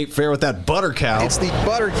at the state fair with that butter cow. It's the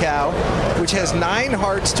butter cow, which has 9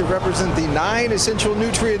 hearts to represent the 9 essential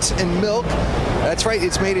nutrients in milk. That's right.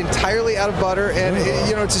 It's made entirely out of butter, and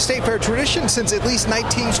it's a state fair tradition since at least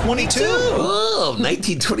 1922. Oh,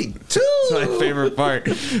 1922. That's my favorite part.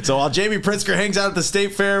 So while J.B. Pritzker hangs out at the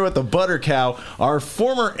state fair with the butter cow, our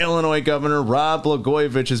former Illinois governor, Rod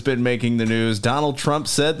Blagojevich, has been making the news. Donald Trump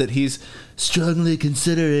said that he's strongly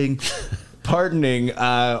considering pardoning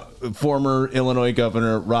former Illinois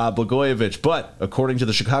Governor Rod Blagojevich. But according to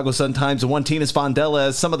the Chicago Sun-Times and one Tina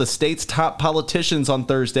Spondelez, some of the state's top politicians on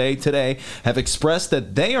today have expressed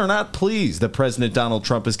that they are not pleased that President Donald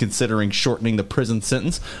Trump is considering shortening the prison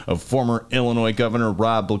sentence of former Illinois Governor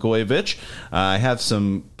Rod Blagojevich. I have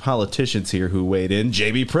some politicians here who weighed in.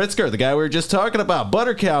 J.B. Pritzker, the guy we were just talking about,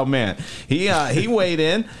 butter cow man, he weighed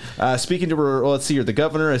in. Speaking to her, let's see here, the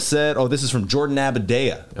governor has said, this is from Jordan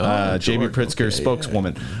Abadea, J.B. Pritzker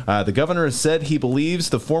spokeswoman. The governor has said he believes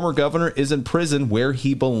the former governor is in prison where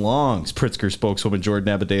he belongs. Pritzker spokeswoman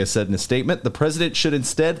Jordan Abadea said in a statement, the president should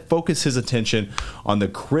instead focus his attention on the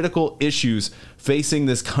critical issues facing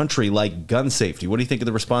this country, like gun safety. What do you think of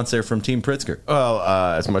the response there from Team Pritzker? Well,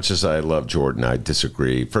 as much as I love Jordan, I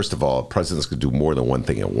disagree. First of all, presidents could do more than one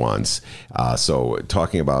thing at once. So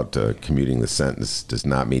talking about commuting the sentence does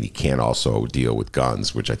not mean he can't also deal with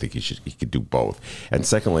guns, which I think he could do both. And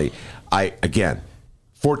secondly,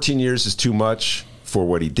 14 years is too much for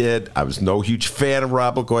what he did. I was no huge fan of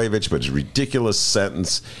Rod Blagojevich, but it's a ridiculous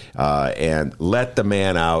sentence, and let the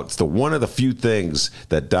man out. It's one of the few things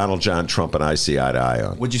that Donald John Trump and I see eye to eye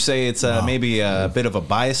on. Would you say it's maybe a bit of a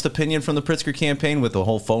biased opinion from the Pritzker campaign with the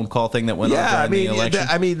whole phone call thing that went on during the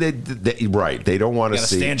election? Right. They don't want to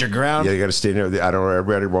see. Stand your ground. Yeah, you got to stand there. I don't know,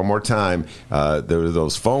 everybody, one more time. There were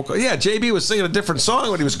those phone calls. Yeah, JB was singing a different song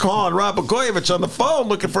when he was calling Rod Blagojevich on the phone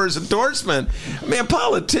looking for his endorsement. Man,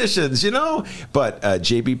 politicians, But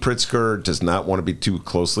J.B. Pritzker does not want to be too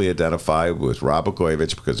closely identified with Rod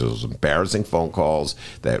Blagojevich because of those embarrassing phone calls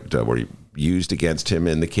that were used against him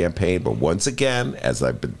in the campaign. But once again, as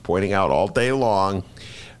I've been pointing out all day long,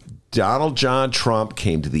 Donald John Trump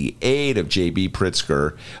came to the aid of J.B.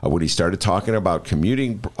 Pritzker when he started talking about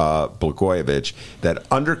commuting Blagojevich that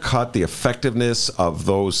undercut the effectiveness of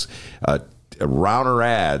those Rauner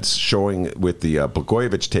ads showing with the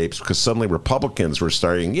Blagojevich tapes, because suddenly Republicans were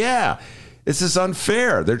starting, this is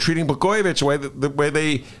unfair. They're treating Blagojevich the way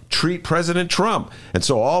they treat President Trump. And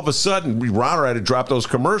so all of a sudden, Rauner had to drop those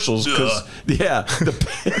commercials because,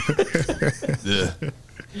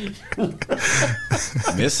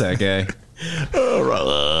 Miss that guy. I'm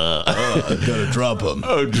gonna drop him.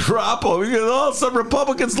 Drop him. Some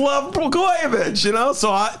Republicans love Blagojevich,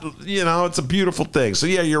 So it's a beautiful thing. So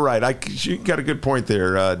you're right. You got a good point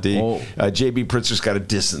there, D. J.B. Pritzker's got to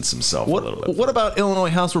distance himself a little bit. What about Illinois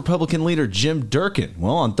House Republican leader Jim Durkin?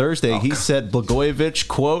 Well, on Thursday, he said Blagojevich,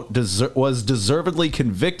 quote, was deservedly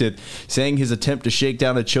convicted, saying his attempt to shake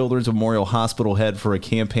down a Children's Memorial Hospital head for a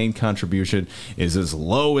campaign contribution is as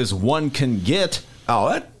low as one can get.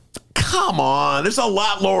 That Come on, there's a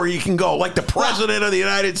lot lower you can go. Like the president of the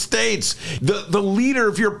United States, the leader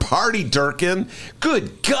of your party, Durkin.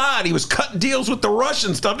 Good God, he was cutting deals with the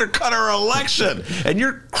Russians to undercut our election. And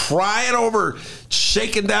you're crying over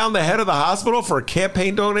shaking down the head of the hospital for a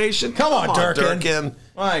campaign donation? Come on, Durkin.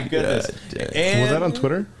 My goodness. Was that on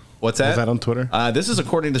Twitter? What's that? Was that on Twitter? This is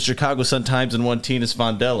according to Chicago Sun-Times and one Tina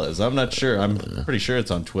Svandelas. I'm not sure. I'm pretty sure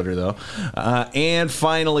it's on Twitter, though. And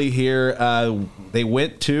finally here,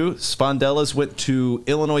 Svandelas went to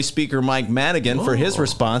Illinois Speaker Mike Madigan for his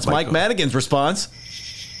response. Mike Madigan's response.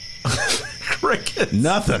 Crickets.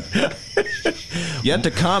 Nothing. Yet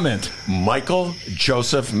to comment. Michael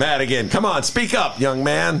Joseph Madigan. Come on, speak up, young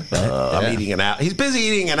man. I'm eating an apple. He's busy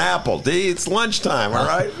eating an apple, D. It's lunchtime, all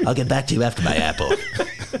right? I'll get back to you after my apple.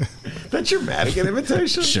 That's your Madigan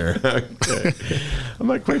invitation? Sure. Okay. I'm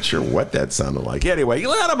not quite sure what that sounded like. Anyway, you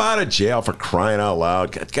let him out of jail for crying out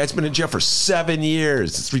loud. That guy's been in jail for 7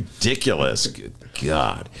 years. It's ridiculous. Good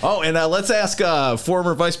God. Oh, and let's ask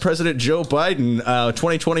former Vice President Joe Biden,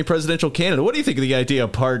 2020 presidential candidate. What do you think of the idea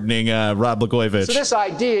of pardoning Rod Blagojevich? So this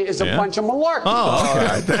idea is a bunch of malarkey.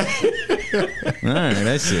 Oh, okay. All right,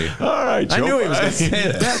 I see. All right, Joe. I knew he was going to say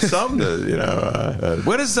that. That's something to,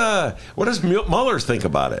 what does Mueller think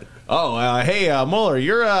about it? Oh, hey, Mueller,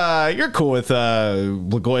 you're cool with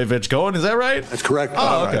Blagojevich going, is that right? That's correct.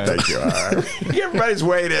 Oh, okay. Right, thank you. All right. Everybody's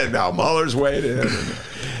weighed in now. Mueller's weighed in.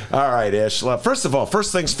 All right, Ish. First of all,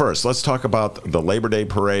 first things first, let's talk about the Labor Day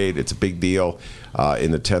parade. It's a big deal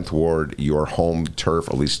in the 10th Ward, your home turf,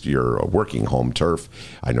 at least your working home turf.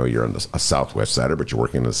 I know you're on the southwest side, but you're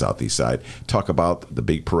working on the southeast side. Talk about the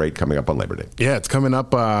big parade coming up on Labor Day. Yeah, it's coming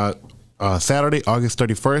up Saturday, August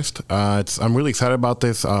 31st. I'm really excited about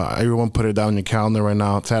this. Everyone put it down in your calendar right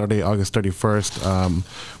now. Saturday, August 31st,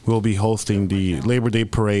 we'll be hosting the Labor Day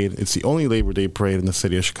Parade. It's the only Labor Day Parade in the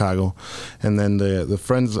city of Chicago. And then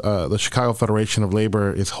the Chicago Federation of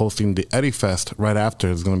Labor is hosting the Eddie Fest right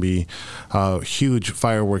after. It's going to be a huge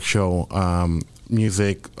fireworks show,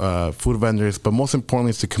 music, food vendors, but most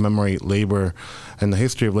importantly, it's to commemorate labor and the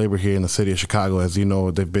history of labor here in the city of Chicago. As you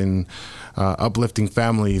know, they've been uplifting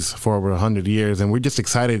families for over 100 years, and we're just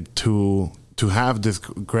excited to have this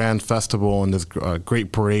grand festival and this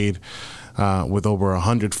great parade with over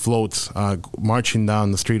 100 floats marching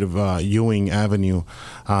down the street of Ewing Avenue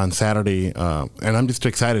on Saturday. And I'm just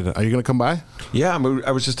excited. Are you going to come by? Yeah,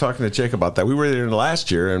 I was just talking to Jake about that. We were there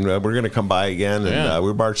last year, and we're going to come by again. And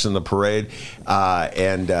we marched in the parade.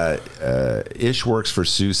 Ish works for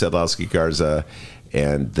Sue Sedlowski Garza.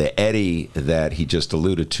 And the Eddie that he just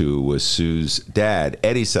alluded to was Sue's dad,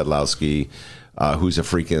 Eddie Sedlowski, who's a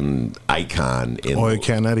freaking icon. Oil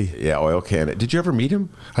Can Eddie. Yeah, Oil Can. Did you ever meet him?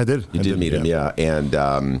 I did. You did meet him, yeah.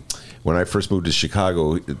 And when I first moved to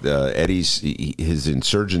Chicago, his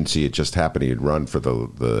insurgency, it just happened. He had run for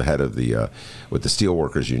the head of with the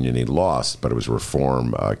Steelworkers Union. He lost, but it was a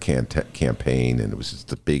reform campaign, and it was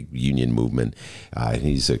just a big union movement. And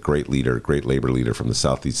he's a great leader, great labor leader from the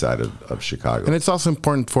southeast side of Chicago. And it's also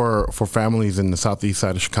important for families in the southeast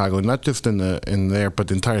side of Chicago, not just in there, but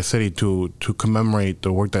the entire city, to commemorate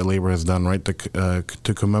the work that labor has done, right? To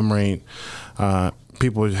commemorate.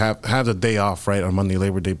 People have the day off, right, on Monday,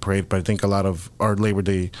 Labor Day parade, but I think a lot of the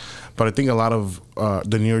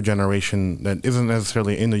newer generation that isn't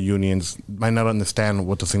necessarily in the unions might not understand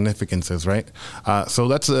what the significance is, right? So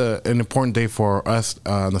that's an important day for us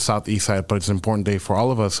on the southeast side, but it's an important day for all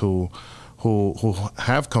of us who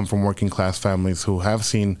have come from working class families, who have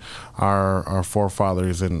seen our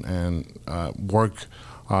forefathers and work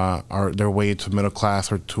their way to middle class,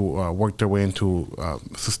 or to work their way into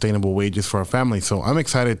sustainable wages for our families. So I'm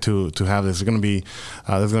excited to have this. There's going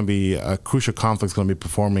to be a Crucial Conflict's going to be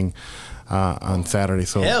performing on Saturday.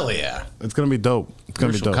 So hell yeah, it's going to be dope. It's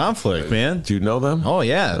going to be dope. Conflict, man. Do you know them? Oh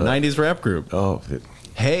yeah, 90s rap group. Oh,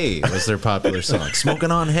 Hey was their popular song.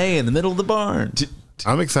 Smoking on hay in the middle of the barn.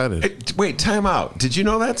 I'm excited. Wait, time out. Did you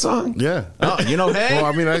know that song? Yeah. Oh, you know, hey? Well,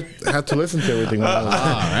 I mean, I had to listen to everything. All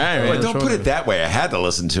right. Well, don't put it that way. I had to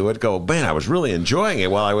listen to it. Go, man, I was really enjoying it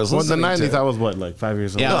while I was listening. In the 90s, I was what, like 5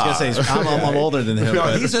 years old? Yeah, I was going to say, I'm older than him.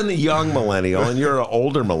 No, he's a young millennial, and you're an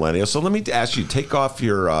older millennial. So let me ask you, take off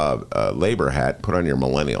your labor hat, put on your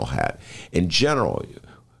millennial hat. In general,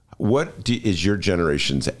 what is your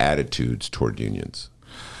generation's attitudes toward unions?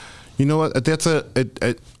 You know what?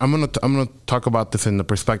 I'm gonna talk about this in the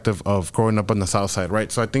perspective of growing up on the South Side,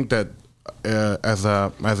 right? So I think that as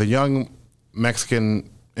a young Mexican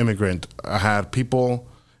immigrant, I had people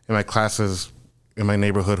in my classes in my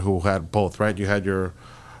neighborhood who had both, right? You had your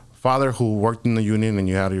father who worked in the union, and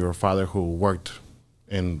you had your father who worked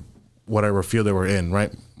in whatever field they were in,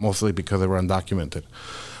 right? Mostly because they were undocumented.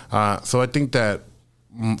 So I think that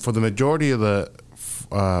for the majority of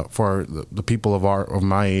for the people of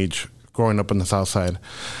my age growing up on the South Side,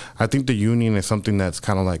 I think the union is something that's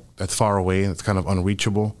kind of like that's far away. It's kind of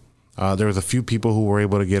unreachable. There was a few people who were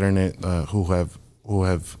able to get in it who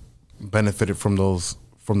have benefited from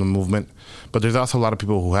the movement, but there's also a lot of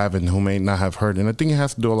people who haven't, who may not have heard. And I think it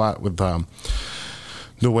has to do a lot with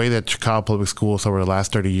the way that Chicago Public Schools over the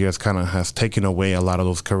last 30 years kind of has taken away a lot of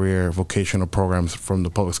those career vocational programs from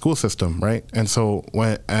the public school system, right? And so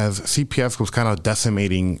as CPS was kind of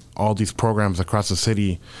decimating all these programs across the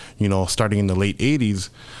city, starting in the late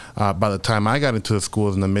 80s, by the time I got into the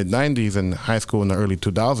schools in the mid-90s and high school in the early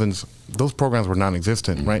 2000s, those programs were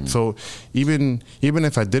non-existent, right? So even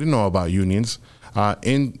if I didn't know about unions,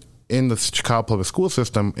 in the Chicago Public School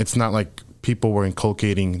system, it's not like people were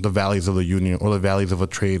inculcating the values of the union or the values of a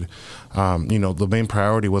trade. The main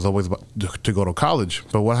priority was always to go to college.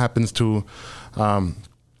 But what happens to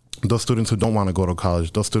those students who don't want to go to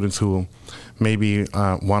college, those students who maybe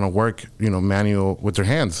want to work, manual with their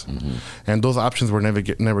hands? And those options were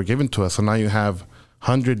never given to us. So now you have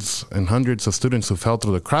hundreds and hundreds of students who fell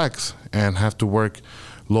through the cracks and have to work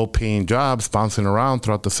low-paying jobs, bouncing around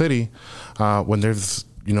throughout the city when there's,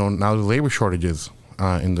 now labor shortages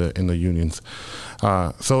in the unions.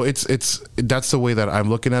 So that's the way that I'm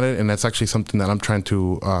looking at it, and that's actually something that I'm trying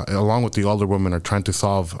to, along with the Alderwoman, are trying to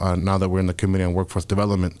solve now that we're in the Committee on Workforce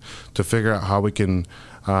Development, to figure out how we can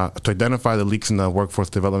to identify the leaks in the workforce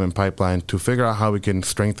development pipeline, to figure out how we can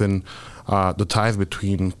strengthen the ties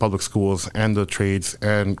between public schools and the trades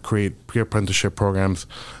and create pre-apprenticeship programs.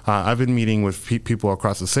 I've been meeting with people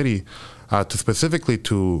across the city to specifically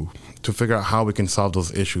to figure out how we can solve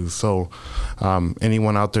those issues. So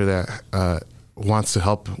anyone out there that wants to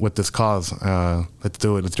help with this cause, let's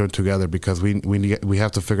do it. Let's do it together, because we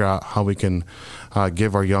have to figure out how we can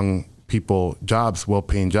give our young people jobs,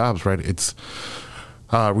 well-paying jobs, right? It's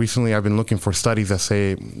recently I've been looking for studies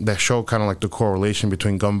that show kind of like the correlation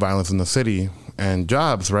between gun violence in the city and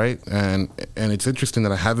jobs, right? And it's interesting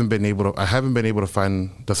that I haven't been able to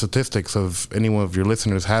find the statistics. Of any one of your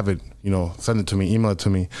listeners have it, send it to me, email it to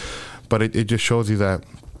me. But it just shows you that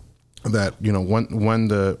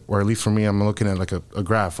when or at least for me, I'm looking at like a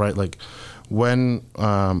graph, right? Like when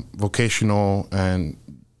vocational and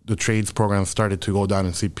the trades programs started to go down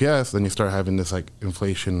in CPS, then you start having this like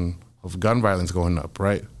inflation of gun violence going up,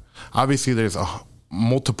 right? Obviously, there's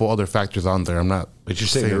multiple other factors on there. I'm not. But you're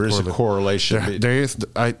saying there is a correlation. There is.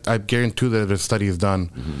 I guarantee that the study is done.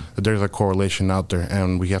 That there's a correlation out there,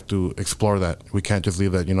 and we have to explore that. We can't just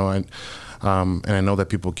leave that, And I know that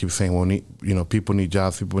people keep saying, well, people need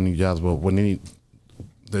jobs. People need jobs. Well, when they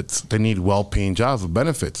need well-paying jobs with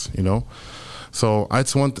benefits, So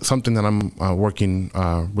it's something that I'm working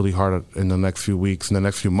really hard at in the next few weeks, in the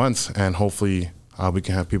next few months, and hopefully we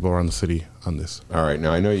can have people around the city on this. All right.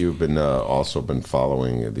 Now, I know you've been also been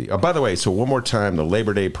following the... by the way, so one more time, the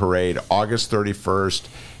Labor Day Parade, August 31st.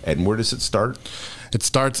 And where does it start? It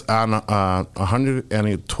starts on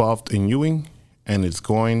 112th in Ewing, and it's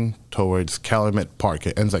going towards Calumet Park.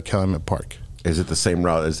 It ends at Calumet Park. Is it the same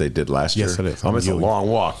route as they did last year? Yes, it is. It's a long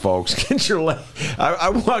walk, folks. Get your leg. I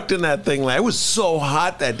walked in that thing. It was so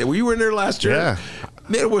hot that day. Were you in there last year? Yeah.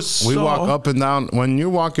 Man, it was so... We walk up and down. When you're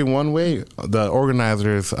walking one way, the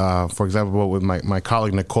organizers, for example, with my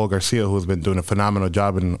colleague Nicole Garcia, who's been doing a phenomenal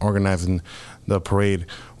job in organizing the parade,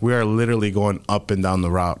 we are literally going up and down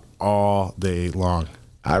the route all day long.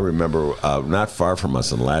 I remember not far from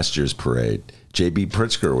us in last year's parade, J.B.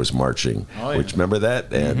 Pritzker was marching, which, remember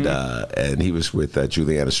that? And he was with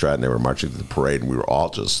Juliana Stratton. They were marching to the parade, and we were all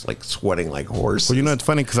just like sweating like horses. Well, it's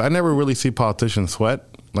funny because I never really see politicians sweat.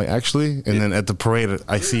 Like actually, and then at the parade,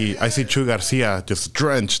 I see Chu Garcia just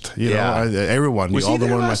drenched. Everyone, was all the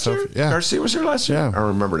one myself. Year? Yeah, Garcia was there last year. Yeah, I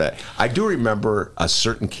remember that. I do remember a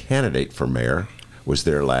certain candidate for mayor was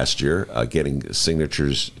there last year, getting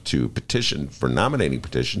signatures to petition for nominating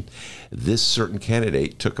petition. This certain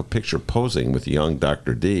candidate took a picture posing with young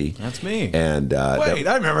Dr. D. That's me. And wait,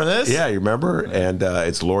 I remember this. Yeah, you remember? And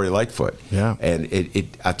it's Lori Lightfoot. Yeah. And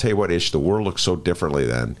I tell you what, Ish, the world looked so differently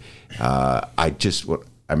then.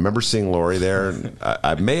 I remember seeing Lori there. And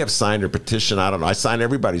I may have signed her petition. I don't know. I signed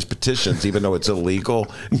everybody's petitions, even though it's illegal.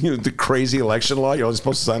 The crazy election law, you're only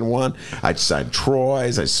supposed to sign one. I signed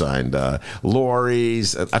Troy's. I signed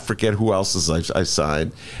Lori's. I forget who else's I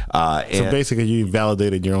signed. So basically, you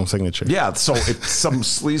validated your own signature. Yeah. So it's some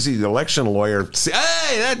sleazy election lawyer.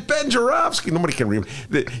 Hey, that Ben Jarofsky. Nobody can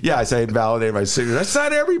read. Yeah, I said validated my signature. I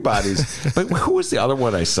signed everybody's. But who was the other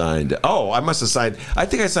one I signed? Oh, I must have signed. I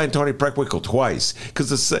think I signed Tony Preckwinkle twice because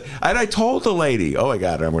the And I told the lady, oh my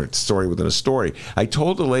God, I'm a story within a story. I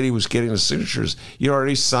told the lady who was getting the signatures, you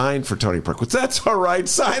already signed for Tony Perkins. That's all right,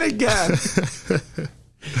 sign again.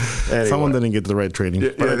 Anyway. Someone didn't get the right training.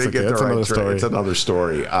 But they didn't get the right training. It's another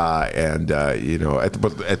story.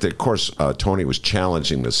 Of course, Tony was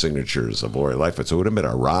challenging the signatures of Lori Lightfoot. So it would have been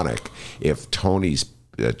ironic if Tony's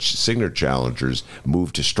signature challengers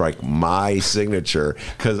moved to strike my signature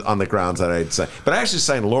because on the grounds that I'd signed. But I actually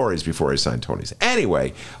signed Lori's before I signed Tony's.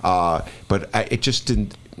 Anyway, it just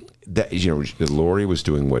didn't. Lori was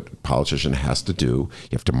doing what a politician has to do.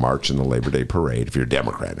 You have to march in the Labor Day parade if you're a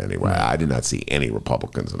Democrat anyway. I did not see any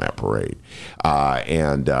Republicans in that parade.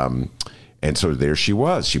 And so there she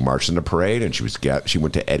was. She marched in the parade, and she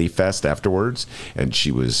went to Eddie Fest afterwards, and she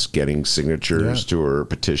was getting signatures to her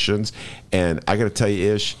petitions. And I got to tell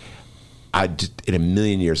you, Ish, in a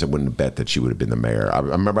million years, I wouldn't have bet that she would have been the mayor. I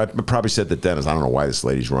remember I probably said to Dennis, I don't know why this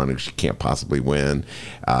lady's running. She can't possibly win.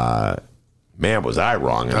 Man, was I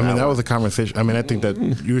wrong. That was a conversation. I think that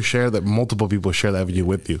you share that multiple people share that view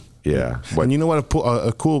with you. Yeah. And you know what?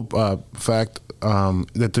 A cool fact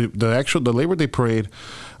that the Labor Day parade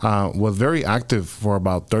was very active for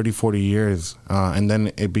about 30, 40 years. And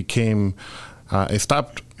then it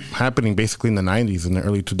stopped happening basically in the 90s, in the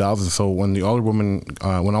early 2000s. So when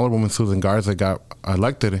Alderwoman Susan Garza got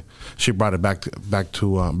elected, she brought it back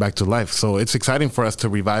to life. So it's exciting for us to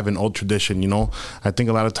revive an old tradition. I think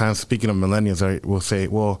a lot of times, speaking of millennials, I will say,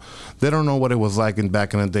 well, they don't know what it was like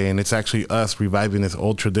back in the day, and it's actually us reviving this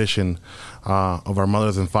old tradition of our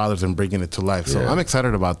mothers and fathers and bringing it to life. So I'm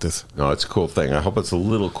excited about this. No, it's a cool thing. I hope it's a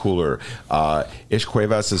little cooler. Ish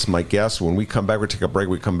Cuevas is my guest. When we come back, we'll take a break.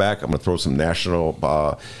 We come back, I'm going to throw some national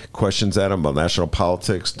questions at him about national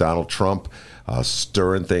politics. Donald Trump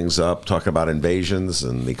stirring things up, talking about invasions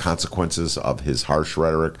and the consequences of his harsh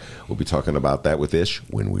rhetoric. We'll be talking about that with Ish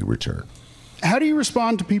when we return. How do you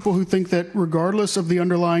respond to people who think that regardless of the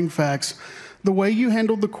underlying facts, the way you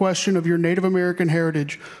handled the question of your Native American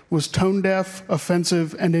heritage was tone deaf,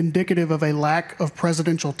 offensive, and indicative of a lack of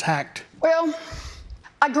presidential tact? Well,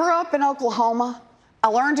 I grew up in Oklahoma. I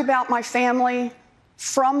learned about my family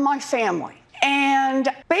from my family. And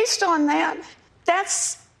based on that,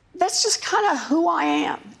 that's just kind of who I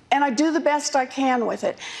am. And I do the best I can with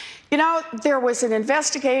it. There was an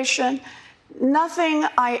investigation. Nothing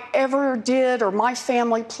I ever did or my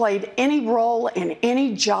family played any role in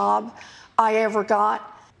any job I ever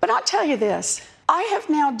got. But I'll tell you this, I have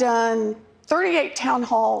now done 38 town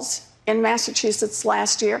halls in Massachusetts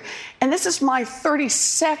last year, and this is my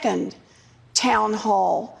 32nd town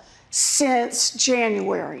hall since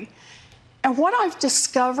January. And what I've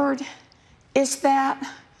discovered is that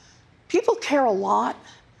people care a lot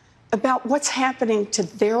about what's happening to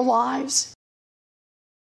their lives.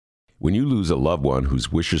 When you lose a loved one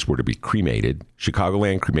whose wishes were to be cremated,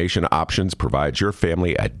 Chicagoland Cremation Options provides your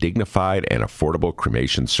family a dignified and affordable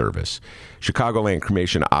cremation service. Chicagoland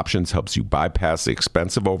Cremation Options helps you bypass the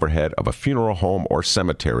expensive overhead of a funeral home or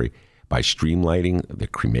cemetery by streamlining the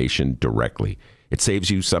cremation directly. It saves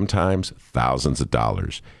you sometimes thousands of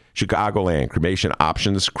dollars. Chicagoland Cremation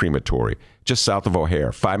Options Crematory, just south of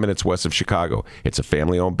O'Hare, 5 minutes west of Chicago. It's a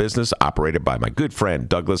family-owned business operated by my good friend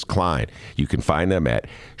Douglas Klein. You can find them at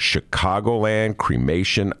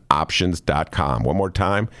ChicagolandCremationOptions.com. One more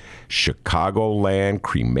time,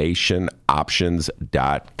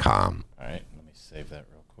 ChicagolandCremationOptions.com. All right, let me save that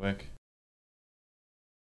real quick.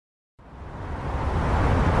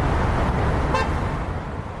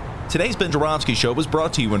 Today's Ben Joravsky Show was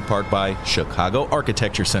brought to you in part by Chicago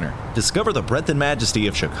Architecture Center. Discover the breadth and majesty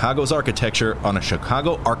of Chicago's architecture on a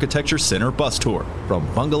Chicago Architecture Center bus tour. From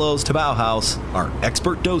bungalows to Bauhaus, our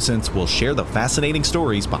expert docents will share the fascinating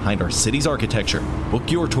stories behind our city's architecture. Book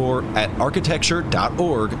your tour at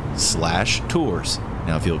architecture.org/tours.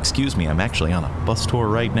 Now, if you'll excuse me, I'm actually on a bus tour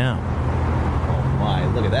right now. Oh my,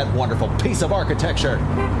 look at that wonderful piece of architecture.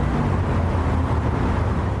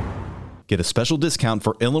 Get a special discount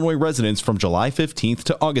for Illinois residents from July 15th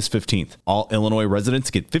to August 15th. All Illinois residents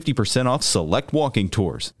get 50% off select walking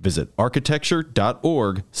tours. Visit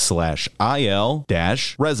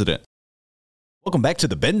architecture.org/IL-resident. Welcome back to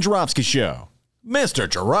the Ben Joravsky Show. Mr.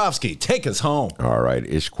 Joravsky, take us home. All right.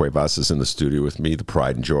 Ish Cuevas is in the studio with me, the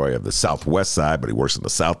pride and joy of the Southwest side, but he works on the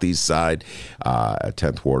Southeast side.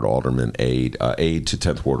 10th Ward Alderman aide to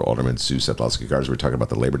 10th Ward Alderman Sue Sadlowski Garza. We're talking about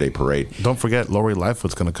the Labor Day parade. Don't forget, Lori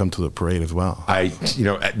Lightfoot's going to come to the parade as well.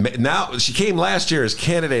 Now she came last year as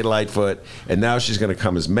candidate Lightfoot, and now she's going to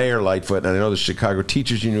come as Mayor Lightfoot. And I know the Chicago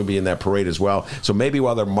Teachers Union will be in that parade as well. So maybe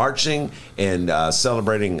while they're marching and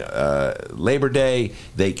celebrating Labor Day,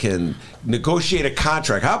 they can negotiate negotiate a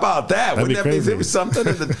contract. How about that? That'd Wouldn't be that crazy. be something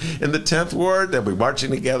in the 10th Ward? They'll be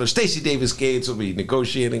marching together. Stacey Davis Gates will be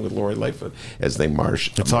negotiating with Lori Lightfoot as they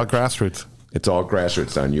march. It's all grassroots. It's all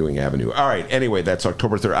grassroots on Ewing Avenue. All right. Anyway, that's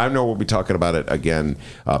October 3rd. I know we'll be talking about it again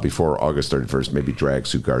before August 31st. Maybe drag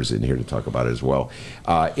Sue Garza in here to talk about it as well.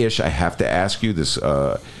 Ish, I have to ask you this.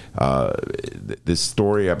 This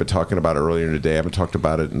story I've been talking about earlier today. I haven't talked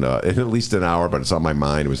about it in at least an hour, but it's on my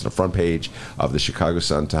mind. It was on the front page of the Chicago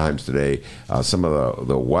Sun-Times today. Some of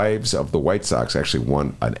the wives of the White Sox, actually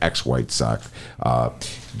one, an ex-White Sox.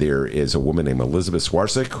 There is a woman named Elizabeth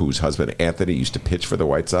Swarsik, whose husband Anthony used to pitch for the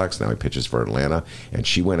White Sox. Now he pitches for Atlanta. And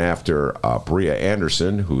she went after Bria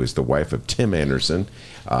Anderson, who is the wife of Tim Anderson,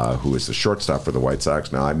 who is the shortstop for the White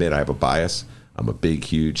Sox. Now, I admit I have a bias. I'm a big,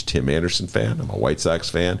 huge Tim Anderson fan. I'm a White Sox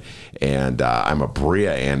fan. And I'm a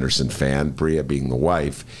Bria Anderson fan, Bria being the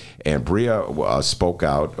wife. And Bria spoke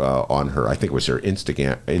out on her, I think it was her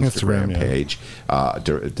Instagram page,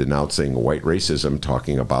 denouncing white racism,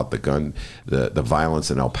 talking about the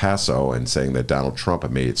violence in El Paso, and saying that Donald Trump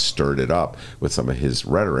had stirred it up with some of his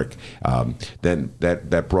rhetoric. Then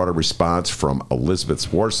that brought a response from Elizabeth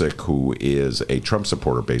Swarsik, who is a Trump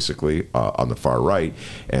supporter, basically, on the far right.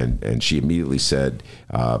 And she immediately said,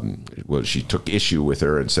 she took issue with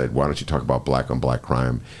her and said, why don't you talk about black-on-black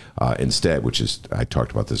crime instead, which is, I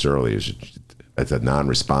talked about this earlier, it's a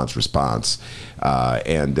non-response response.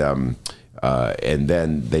 And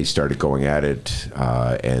then they started going at it.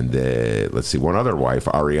 Let's see, one other wife,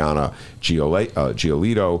 Ariana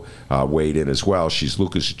Giolito, weighed in as well. She's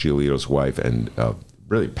Lucas Giolito's wife and a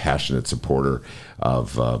really passionate supporter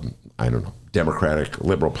of, Democratic,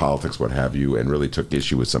 liberal politics, what have you, and really took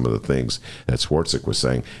issue with some of the things that Swarsik was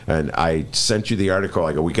saying. And I sent you the article.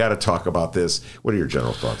 I go, we got to talk about this. What are your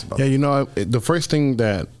general thoughts about that? The first thing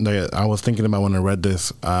that I was thinking about when I read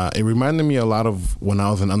this, it reminded me a lot of when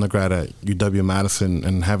I was an undergrad at UW-Madison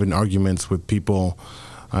and having arguments with people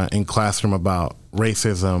in classroom about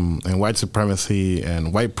racism and white supremacy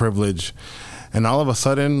and white privilege. And all of a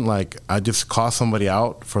sudden, I just call somebody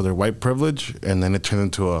out for their white privilege, and then it turns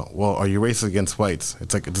into are you racist against whites?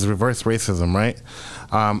 It's like it's reverse racism, right?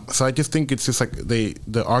 So I just think it's just like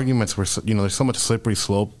the arguments were, there's so much slippery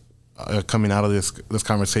slope coming out of this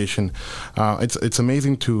conversation. It's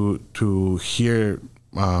amazing to hear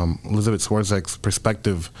Elizabeth Swarsik's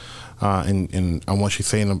perspective on what she's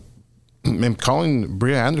saying. I'm calling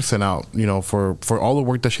Bria Anderson out, for all the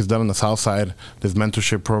work that she's done on the South Side, this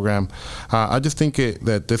mentorship program. I just think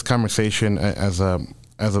that this conversation, as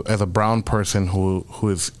a brown person who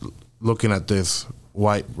is looking at this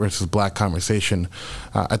white versus black conversation,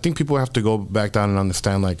 I think people have to go back down and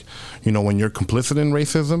understand, when you're complicit in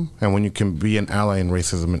racism and when you can be an ally in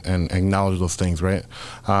racism and acknowledge those things, right?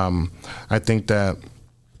 I think that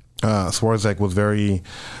Swarzak was very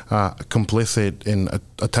complicit in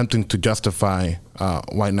attempting to justify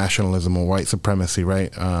white nationalism or white supremacy,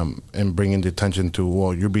 right? And bringing the attention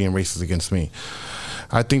to, you're being racist against me.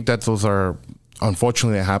 I think that those are,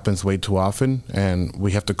 unfortunately, it happens way too often, and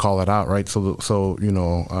we have to call it out, right? So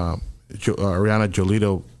Ariana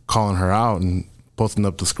Giolito calling her out and posting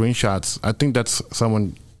up the screenshots, I think that's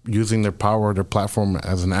someone using their power, their platform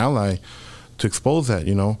as an ally to expose that.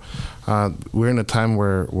 We're in a time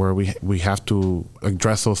where we have to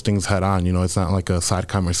address those things head on. It's not like a side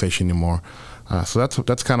conversation anymore. So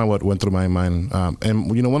that's kind of what went through my mind.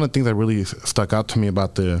 And one of the things that really stuck out to me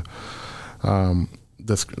about the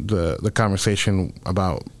conversation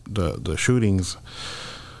about the shootings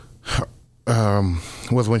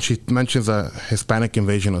was when she mentions a Hispanic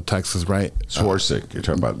invasion of Texas, right? Swarsik, you're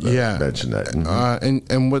talking about that. Yeah, mentioned that.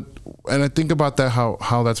 Mm-hmm. And I think about that,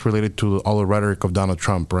 how that's related to all the rhetoric of Donald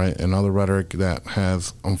Trump, right? And all the rhetoric that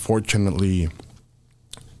has, unfortunately,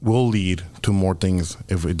 will lead to more things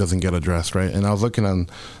if it doesn't get addressed, right? And I was looking on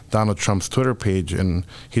Donald Trump's Twitter page, and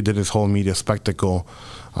he did his whole media spectacle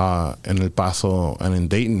in El Paso and in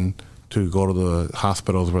Dayton to go to the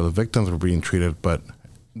hospitals where the victims were being treated, but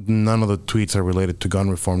none of the tweets are related to gun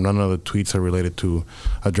reform. None of the tweets are related to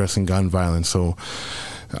addressing gun violence. So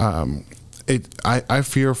I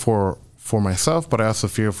fear for myself, but I also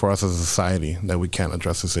fear for us as a society that we can't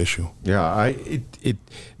address this issue. Yeah,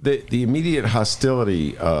 the immediate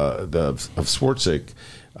hostility of Swarzak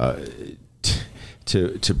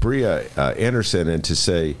to Bria Anderson, and to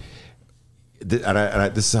say,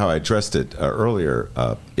 and this is how I addressed it earlier,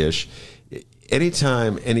 Ish.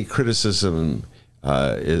 Anytime any criticism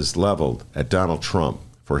is leveled at Donald Trump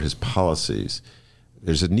for his policies,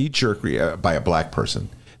 there's a knee-jerk by a black person.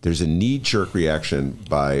 There's a knee-jerk reaction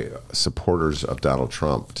by supporters of Donald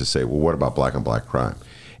Trump to say, well, what about black-on-black crime?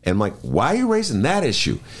 And I'm like, why are you raising that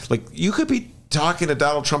issue? Like, you could be talking to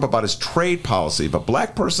Donald Trump about his trade policy. If a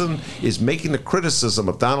black person is making the criticism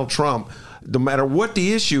of Donald Trump, no matter what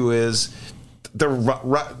the issue is,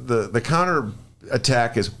 the counter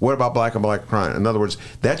attack is, what about black and black crime? In other words,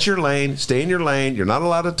 that's your lane. Stay in your lane. You're not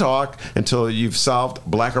allowed to talk until you've solved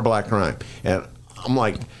black or black crime. And I'm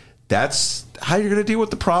like, that's how you're going to deal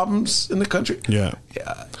with the problems in the country. Yeah.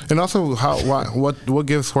 And also, what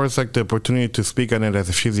gives Swarzek the opportunity to speak on it as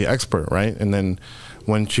if she's the expert, right? And then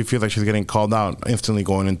when she feels like she's getting called out, instantly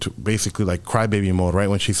going into basically like crybaby mode, right?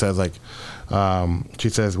 When she says like, she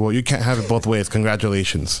says, well, you can't have it both ways.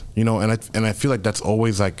 Congratulations. You know, and I feel like that's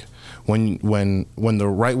always like when the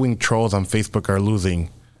right-wing trolls on Facebook are losing,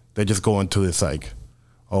 they just go into this like,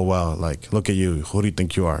 oh, well, like, look at you. Who do you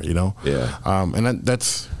think you are, you know? Yeah. And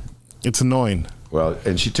it's annoying. Well,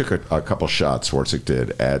 and she took a couple shots, Swarzek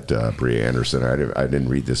did, at Bria Anderson. I didn't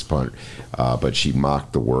read this part, but she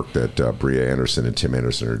mocked the work that Bria Anderson and Tim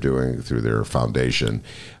Anderson are doing through their foundation.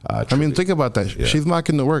 I mean, think about that. Yeah. She's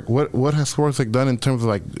mocking the work. What has Swarzek done in terms of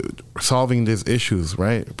like solving these issues,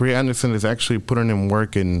 right? Bria Anderson is actually putting in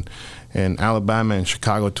work in Alabama and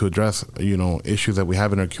Chicago to address, you know, issues that we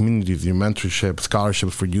have in our communities, your mentorship,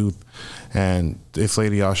 scholarships for youth. And this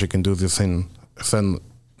lady, all she can do is send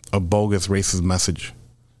a bogus racist message,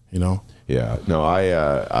 you know? Yeah. No,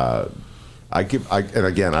 and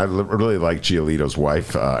again, I really like Giolito's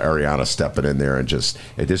wife, Ariana, stepping in there and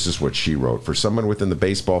this is what she wrote. For someone within the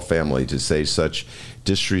baseball family to say such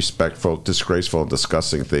disrespectful, disgraceful, and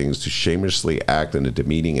disgusting things, to shamelessly act in a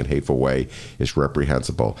demeaning and hateful way is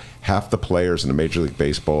reprehensible. Half the players in the Major League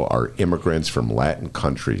Baseball are immigrants from Latin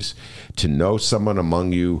countries. To know someone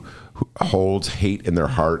among you who holds hate in their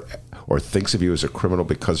heart or thinks of you as a criminal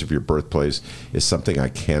because of your birthplace is something I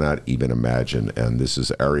cannot even imagine. And this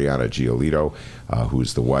is Ariana Giolito,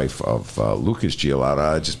 who's the wife of Lucas Giolito.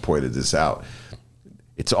 I just pointed this out.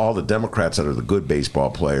 It's all the Democrats that are the good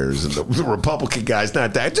baseball players and the Republican guys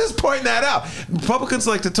not that. Just pointing that out. Republicans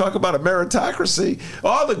like to talk about a meritocracy.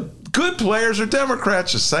 All the good players are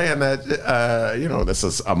Democrats. Just saying that, you know, this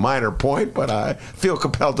is a minor point, but I feel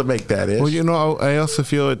compelled to make that issue. Well, you know, I also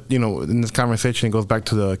feel it, you know, in this conversation, it goes back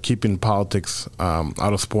to the keeping politics out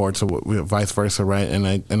of sports, or vice versa, right? And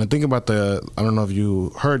I think about I don't know if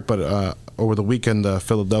you heard, but over the weekend, the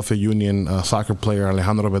Philadelphia Union soccer player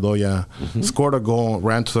Alejandro Bedoya scored a goal,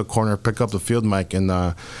 ran to the corner, picked up the field mic,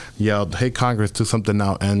 and yelled, "Hey, Congress, do something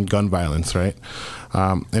now, end gun violence," right?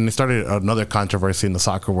 And it started another controversy in the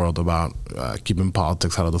soccer world about keeping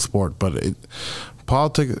politics out of the sport. But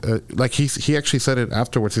politics, like he actually said it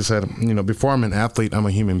afterwards. He said, you know, before I'm an athlete, I'm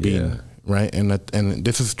a human being. Yeah. Right, and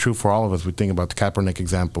this is true for all of us. We think about the Kaepernick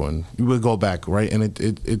example, and we'll go back, right? And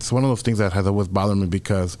it's one of those things that has always bothered me,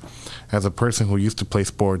 because as a person who used to play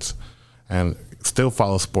sports and still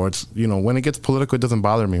follow sports, you know, when it gets political, it doesn't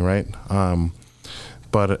bother me, right?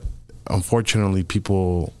 But unfortunately,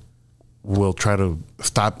 people will try to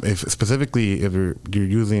stop, specifically if you're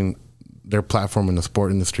using their platform in the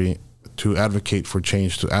sport industry to advocate for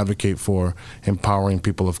change, to advocate for empowering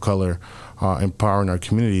people of color, empowering our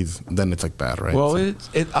communities, then it's like that, right? Well,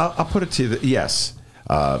 I'll put it to you, yes.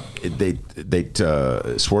 Swarzek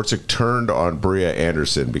turned on Bria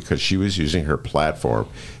Anderson because she was using her platform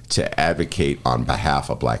to advocate on behalf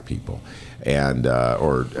of black people and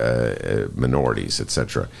or minorities,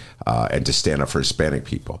 etc., and to stand up for Hispanic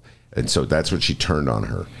people. And so that's what she turned on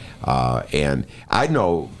her. And I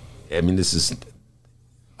know, I mean, this is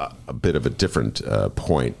a bit of a different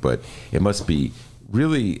point, but it must be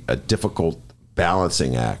really a difficult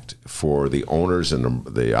balancing act for the owners and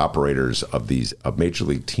the operators of major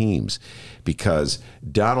league teams, because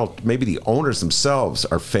maybe the owners themselves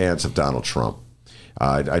are fans of Donald Trump.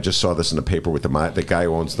 I just saw this in the paper with the guy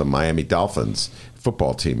who owns the Miami Dolphins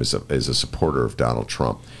football team is a supporter of Donald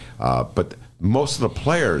Trump. But most of the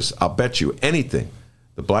players, I'll bet you anything,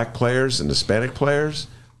 the black players and Hispanic players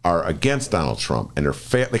are against Donald Trump, and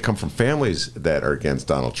they come from families that are against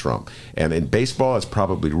Donald Trump. And in baseball, it's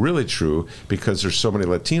probably really true because there's so many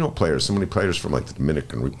Latino players, so many players from like the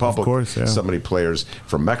Dominican Republic, of course, yeah. So many players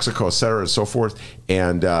from Mexico, et cetera, and so forth.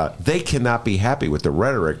 And they cannot be happy with the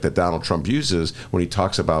rhetoric that Donald Trump uses when he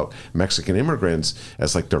talks about Mexican immigrants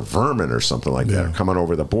as like they're vermin or something like that, coming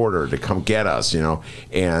over the border to come get us, you know.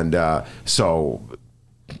 And so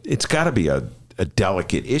it's got to be a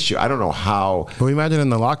delicate issue. I don't know how. Well, imagine in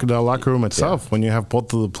the locker room itself, when you have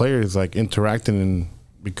both of the players like interacting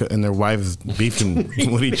and their wives beefing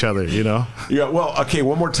with each other, you know? Yeah, well, okay,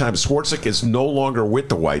 one more time. Swarzek is no longer with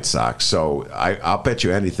the White Sox, so I'll bet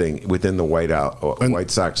you anything within the White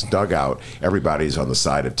Sox dugout, everybody's on the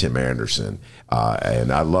side of Tim Anderson.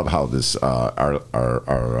 And I love how this Arlana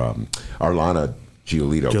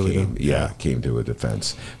Giolito came to a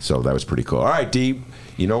defense. So that was pretty cool. All right, Dee,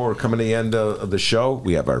 we're coming to the end of the show.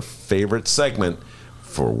 We have our favorite segment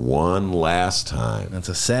for one last time. It's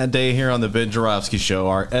a sad day here on the Ben Joravsky Show.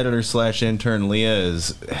 Our editor/intern, Leah,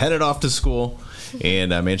 is headed off to school. And,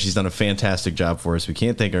 man, she's done a fantastic job for us. We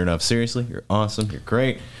can't thank her enough. Seriously, you're awesome. You're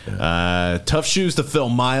great. Tough shoes to fill,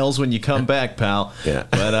 Miles, when you come back, pal. Yeah.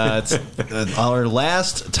 But it's our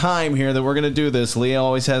last time here that we're going to do this. Leah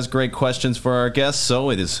always has great questions for our guests, so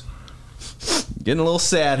it is getting a little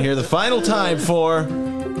sad here. The final time for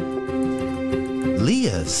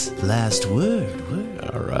Leah's last word.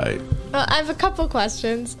 All right. Well, I have a couple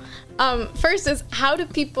questions. First is, how do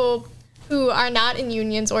people who are not in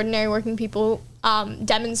unions, ordinary working people,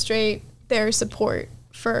 demonstrate their support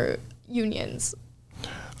for unions?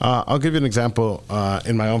 I'll give you an example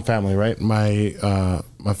in my own family, right? My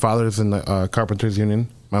father's in the carpenters union.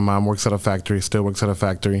 My mom works at a factory, still works at a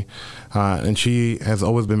factory. And she has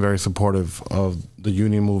always been very supportive of the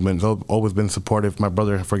union movement, always been supportive. My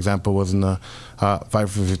brother, for example, was in the 5 for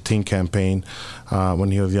 15 campaign when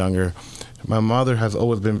he was younger. My mother has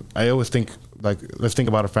always been, I always think, let's think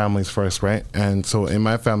about our families first, right? And so in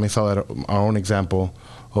my family, saw that our own example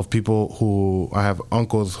of people who, I have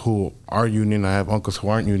uncles who are union, I have uncles who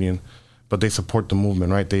aren't union, but they support the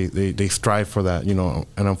movement, right? They strive for that, and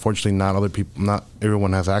unfortunately not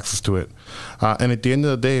everyone has access to it. And at the end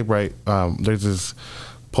of the day, right, there's this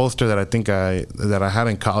poster that I think that I had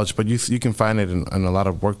in college, but you can find it in a lot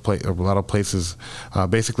of a lot of places.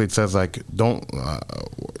 Basically, it says don't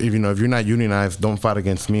if you're not unionized, don't fight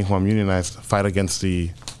against me who I'm unionized. Fight against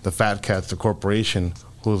the fat cats, the corporation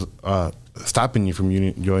who's stopping you from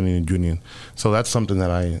joining a union. So that's something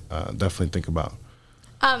that I definitely think about.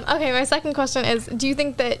 Okay, my second question is, do you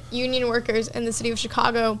think that union workers in the city of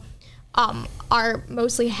Chicago are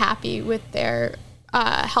mostly happy with their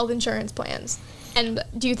health insurance plans? And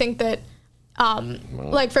do you think that,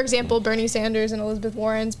 for example, Bernie Sanders and Elizabeth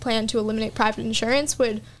Warren's plan to eliminate private insurance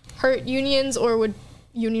would hurt unions, or would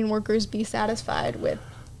union workers be satisfied with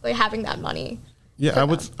having that money? Yeah,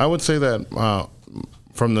 I would say that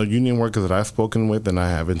from the union workers that I've spoken with, and I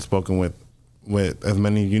haven't spoken with as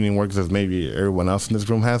many union workers as maybe everyone else in this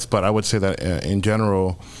room has, but I would say that in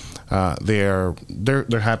general, they're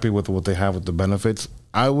happy with what they have with the benefits.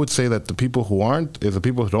 I would say that the people who aren't is the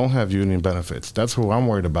people who don't have union benefits. That's who I'm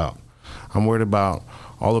worried about. I'm worried about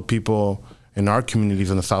all the people in our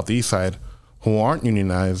communities on the southeast side who aren't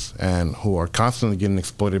unionized and who are constantly getting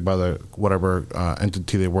exploited by whatever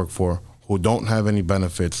entity they work for, who don't have any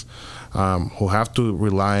benefits, who have to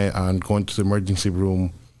rely on going to the emergency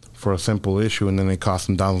room for a simple issue, and then it costs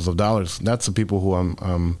them thousands of dollars. That's the people who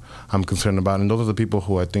I'm concerned about, and those are the people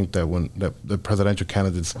who I think that the presidential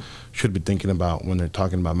candidates should be thinking about when they're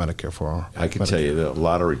talking about Medicare for all. I can tell you that a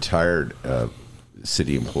lot of retired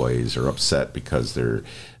city employees are upset because the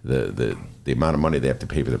amount of money they have to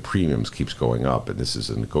pay for the premiums keeps going up, and this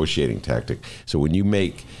is a negotiating tactic. So when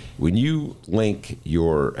you link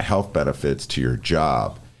your health benefits to your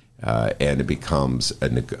job, and it becomes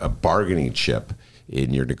a bargaining chip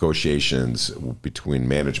in your negotiations between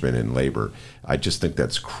management and labor, I just think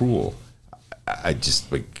that's cruel. I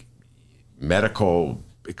just medical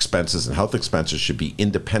expenses and health expenses should be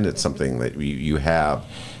independent, something that you have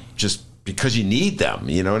just because you need them,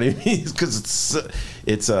 you know what I mean? Because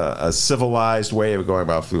it's a civilized way of going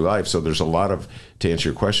about through life. So there's a lot of, to answer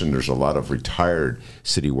your question, there's a lot of retired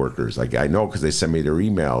city workers. I know because they send me their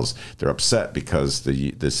emails. They're upset because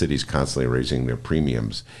the city's constantly raising their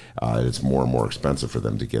premiums. It's more and more expensive for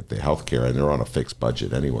them to get the health care, and they're on a fixed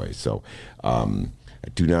budget anyway. So I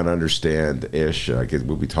do not understand, Ish.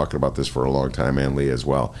 We'll be talking about this for a long time, and Lee as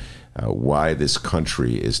well. Why this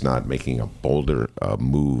country is not making a bolder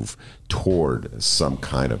move toward some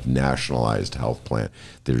kind of nationalized health plan.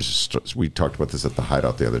 We talked about this at the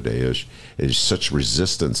Hideout the other day. There's such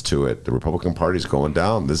resistance to it. The Republican Party is going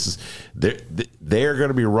down. They're going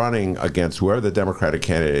to be running against whoever the Democratic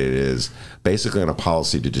candidate is, basically on a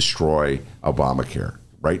policy to destroy Obamacare.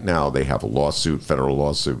 Right now, they have a federal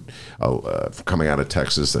lawsuit coming out of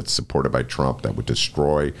Texas that's supported by Trump that would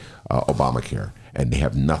destroy Obamacare, and they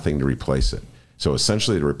have nothing to replace it. So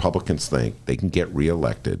essentially, the Republicans think they can get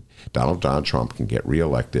reelected. Donald Trump can get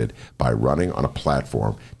reelected by running on a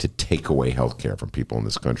platform to take away health care from people in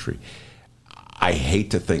this country. I hate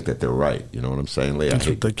to think that they're right. You know what I'm saying, Leah? It's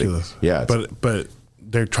ridiculous. Yeah. But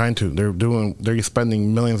they're trying to. They're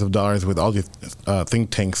spending millions of dollars with all these think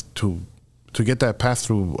tanks to get that passed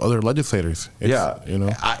through other legislators. And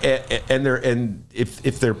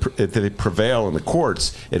if they prevail in the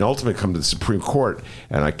courts and ultimately come to the Supreme Court,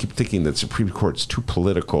 and I keep thinking that the Supreme Court's too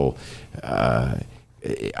political.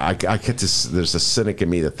 I get this. There's a cynic in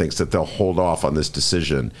me that thinks that they'll hold off on this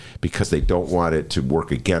decision because they don't want it to work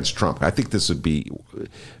against Trump. I think this would be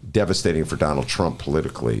devastating for Donald Trump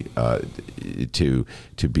politically to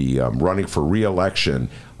be running for re-election,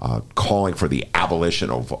 calling for the abolition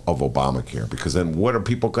of Obamacare. Because then what are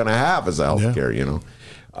people going to have as a health care? You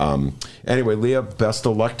know. Anyway, Leah, best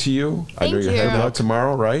of luck to you. I know you're heading out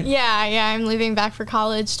tomorrow, right? Yeah. I'm leaving back for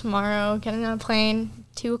college tomorrow. Getting on a plane,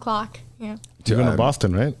 2:00. Yeah. You're going to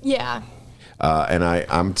Boston, right? Yeah. And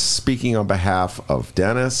I'm speaking on behalf of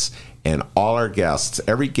Dennis and all our guests.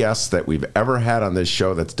 Every guest that we've ever had on this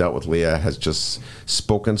show that's dealt with Leah has just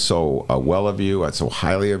spoken so well of you and so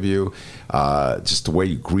highly of you. Just the way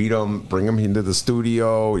you greet them, bring them into the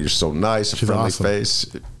studio. You're so nice, a friendly face.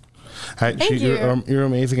 You're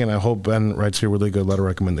amazing, and I hope Ben writes you a really good letter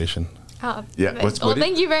recommendation. Oh, yeah.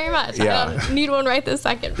 Thank you very much. Yeah. I don't need one right this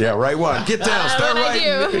second. Yeah, write one. Get down. Start writing.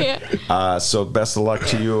 I do. So best of luck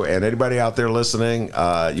to you and anybody out there listening.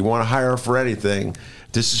 You want to hire her for anything?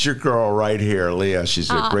 This is your girl right here, Leah. She's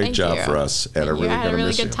did a great job for us, and I had a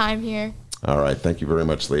really good time here. All right. Thank you very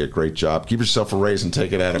much, Leah. Great job. Give yourself a raise and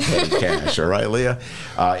take it out of petty cash. All right, Leah?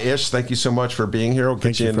 Ish, thank you so much for being here. We'll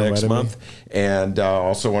get you in next month. And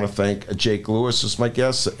also want to thank Jake Lewis, who's my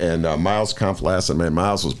guest, and Miles Kampf Lassin. Man,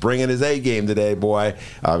 Miles was bringing his A game today, boy.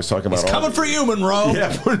 I was talking about... He's coming for you, Monroe.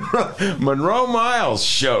 Yeah, Monroe Miles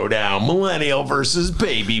showdown. Millennial versus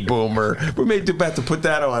baby boomer. We may have to put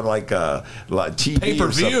that on like TV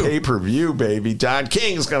pay-per-view. Or pay-per-view, baby. John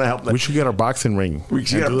King's going to help. We should get our boxing ring. We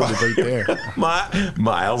should get a debate there.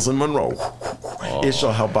 Miles and Monroe. Ish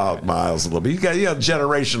will help out Miles a little bit. He's got a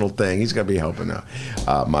generational thing. He's going to be helping out.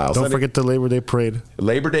 Miles. Don't forget the Labor Day Parade.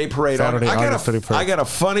 Labor Day Parade. Saturday, August 31st. I got a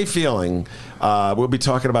funny feeling we'll be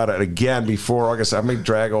talking about it again before August. I may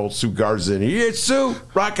drag old Sue Garza in here. Yeah, Sue,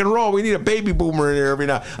 rock and roll. We need a baby boomer in here every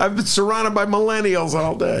night. I've been surrounded by millennials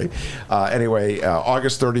all day. Anyway,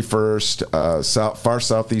 August 31st, far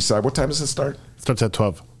southeast side. What time does it start? Starts at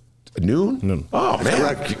 12. Noon? Oh,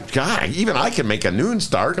 man. God, even I can make a noon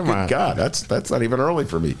start. Come on. God, that's not even early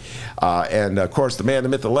for me. And, of course, the man, the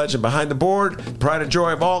myth, the legend behind the board, pride and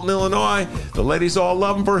joy of Alton, Illinois. The ladies all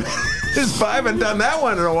love him for his vibe. I haven't done that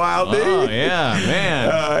one in a while, dude. Oh, yeah,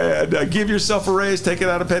 man. And, give yourself a raise. Take it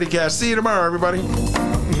out of petty cash. See you tomorrow, everybody.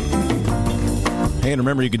 Hey, and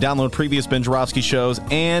remember, you can download previous Ben Joravsky shows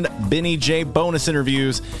and Benny J bonus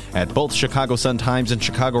interviews at both Chicago Sun-Times and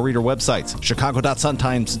Chicago Reader websites,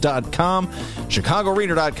 chicago.suntimes.com,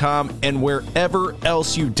 chicagoreader.com, and wherever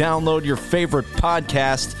else you download your favorite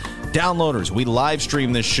podcast. Downloaders, we live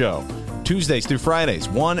stream this show Tuesdays through Fridays,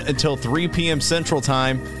 1 until 3 p.m. Central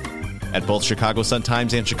Time at both Chicago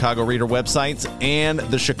Sun-Times and Chicago Reader websites and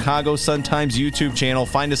the Chicago Sun-Times YouTube channel.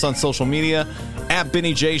 Find us on social media at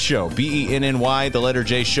Benny J Show, BENNY, the letter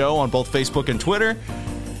J Show, on both Facebook and Twitter.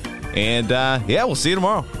 And, we'll see you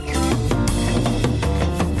tomorrow.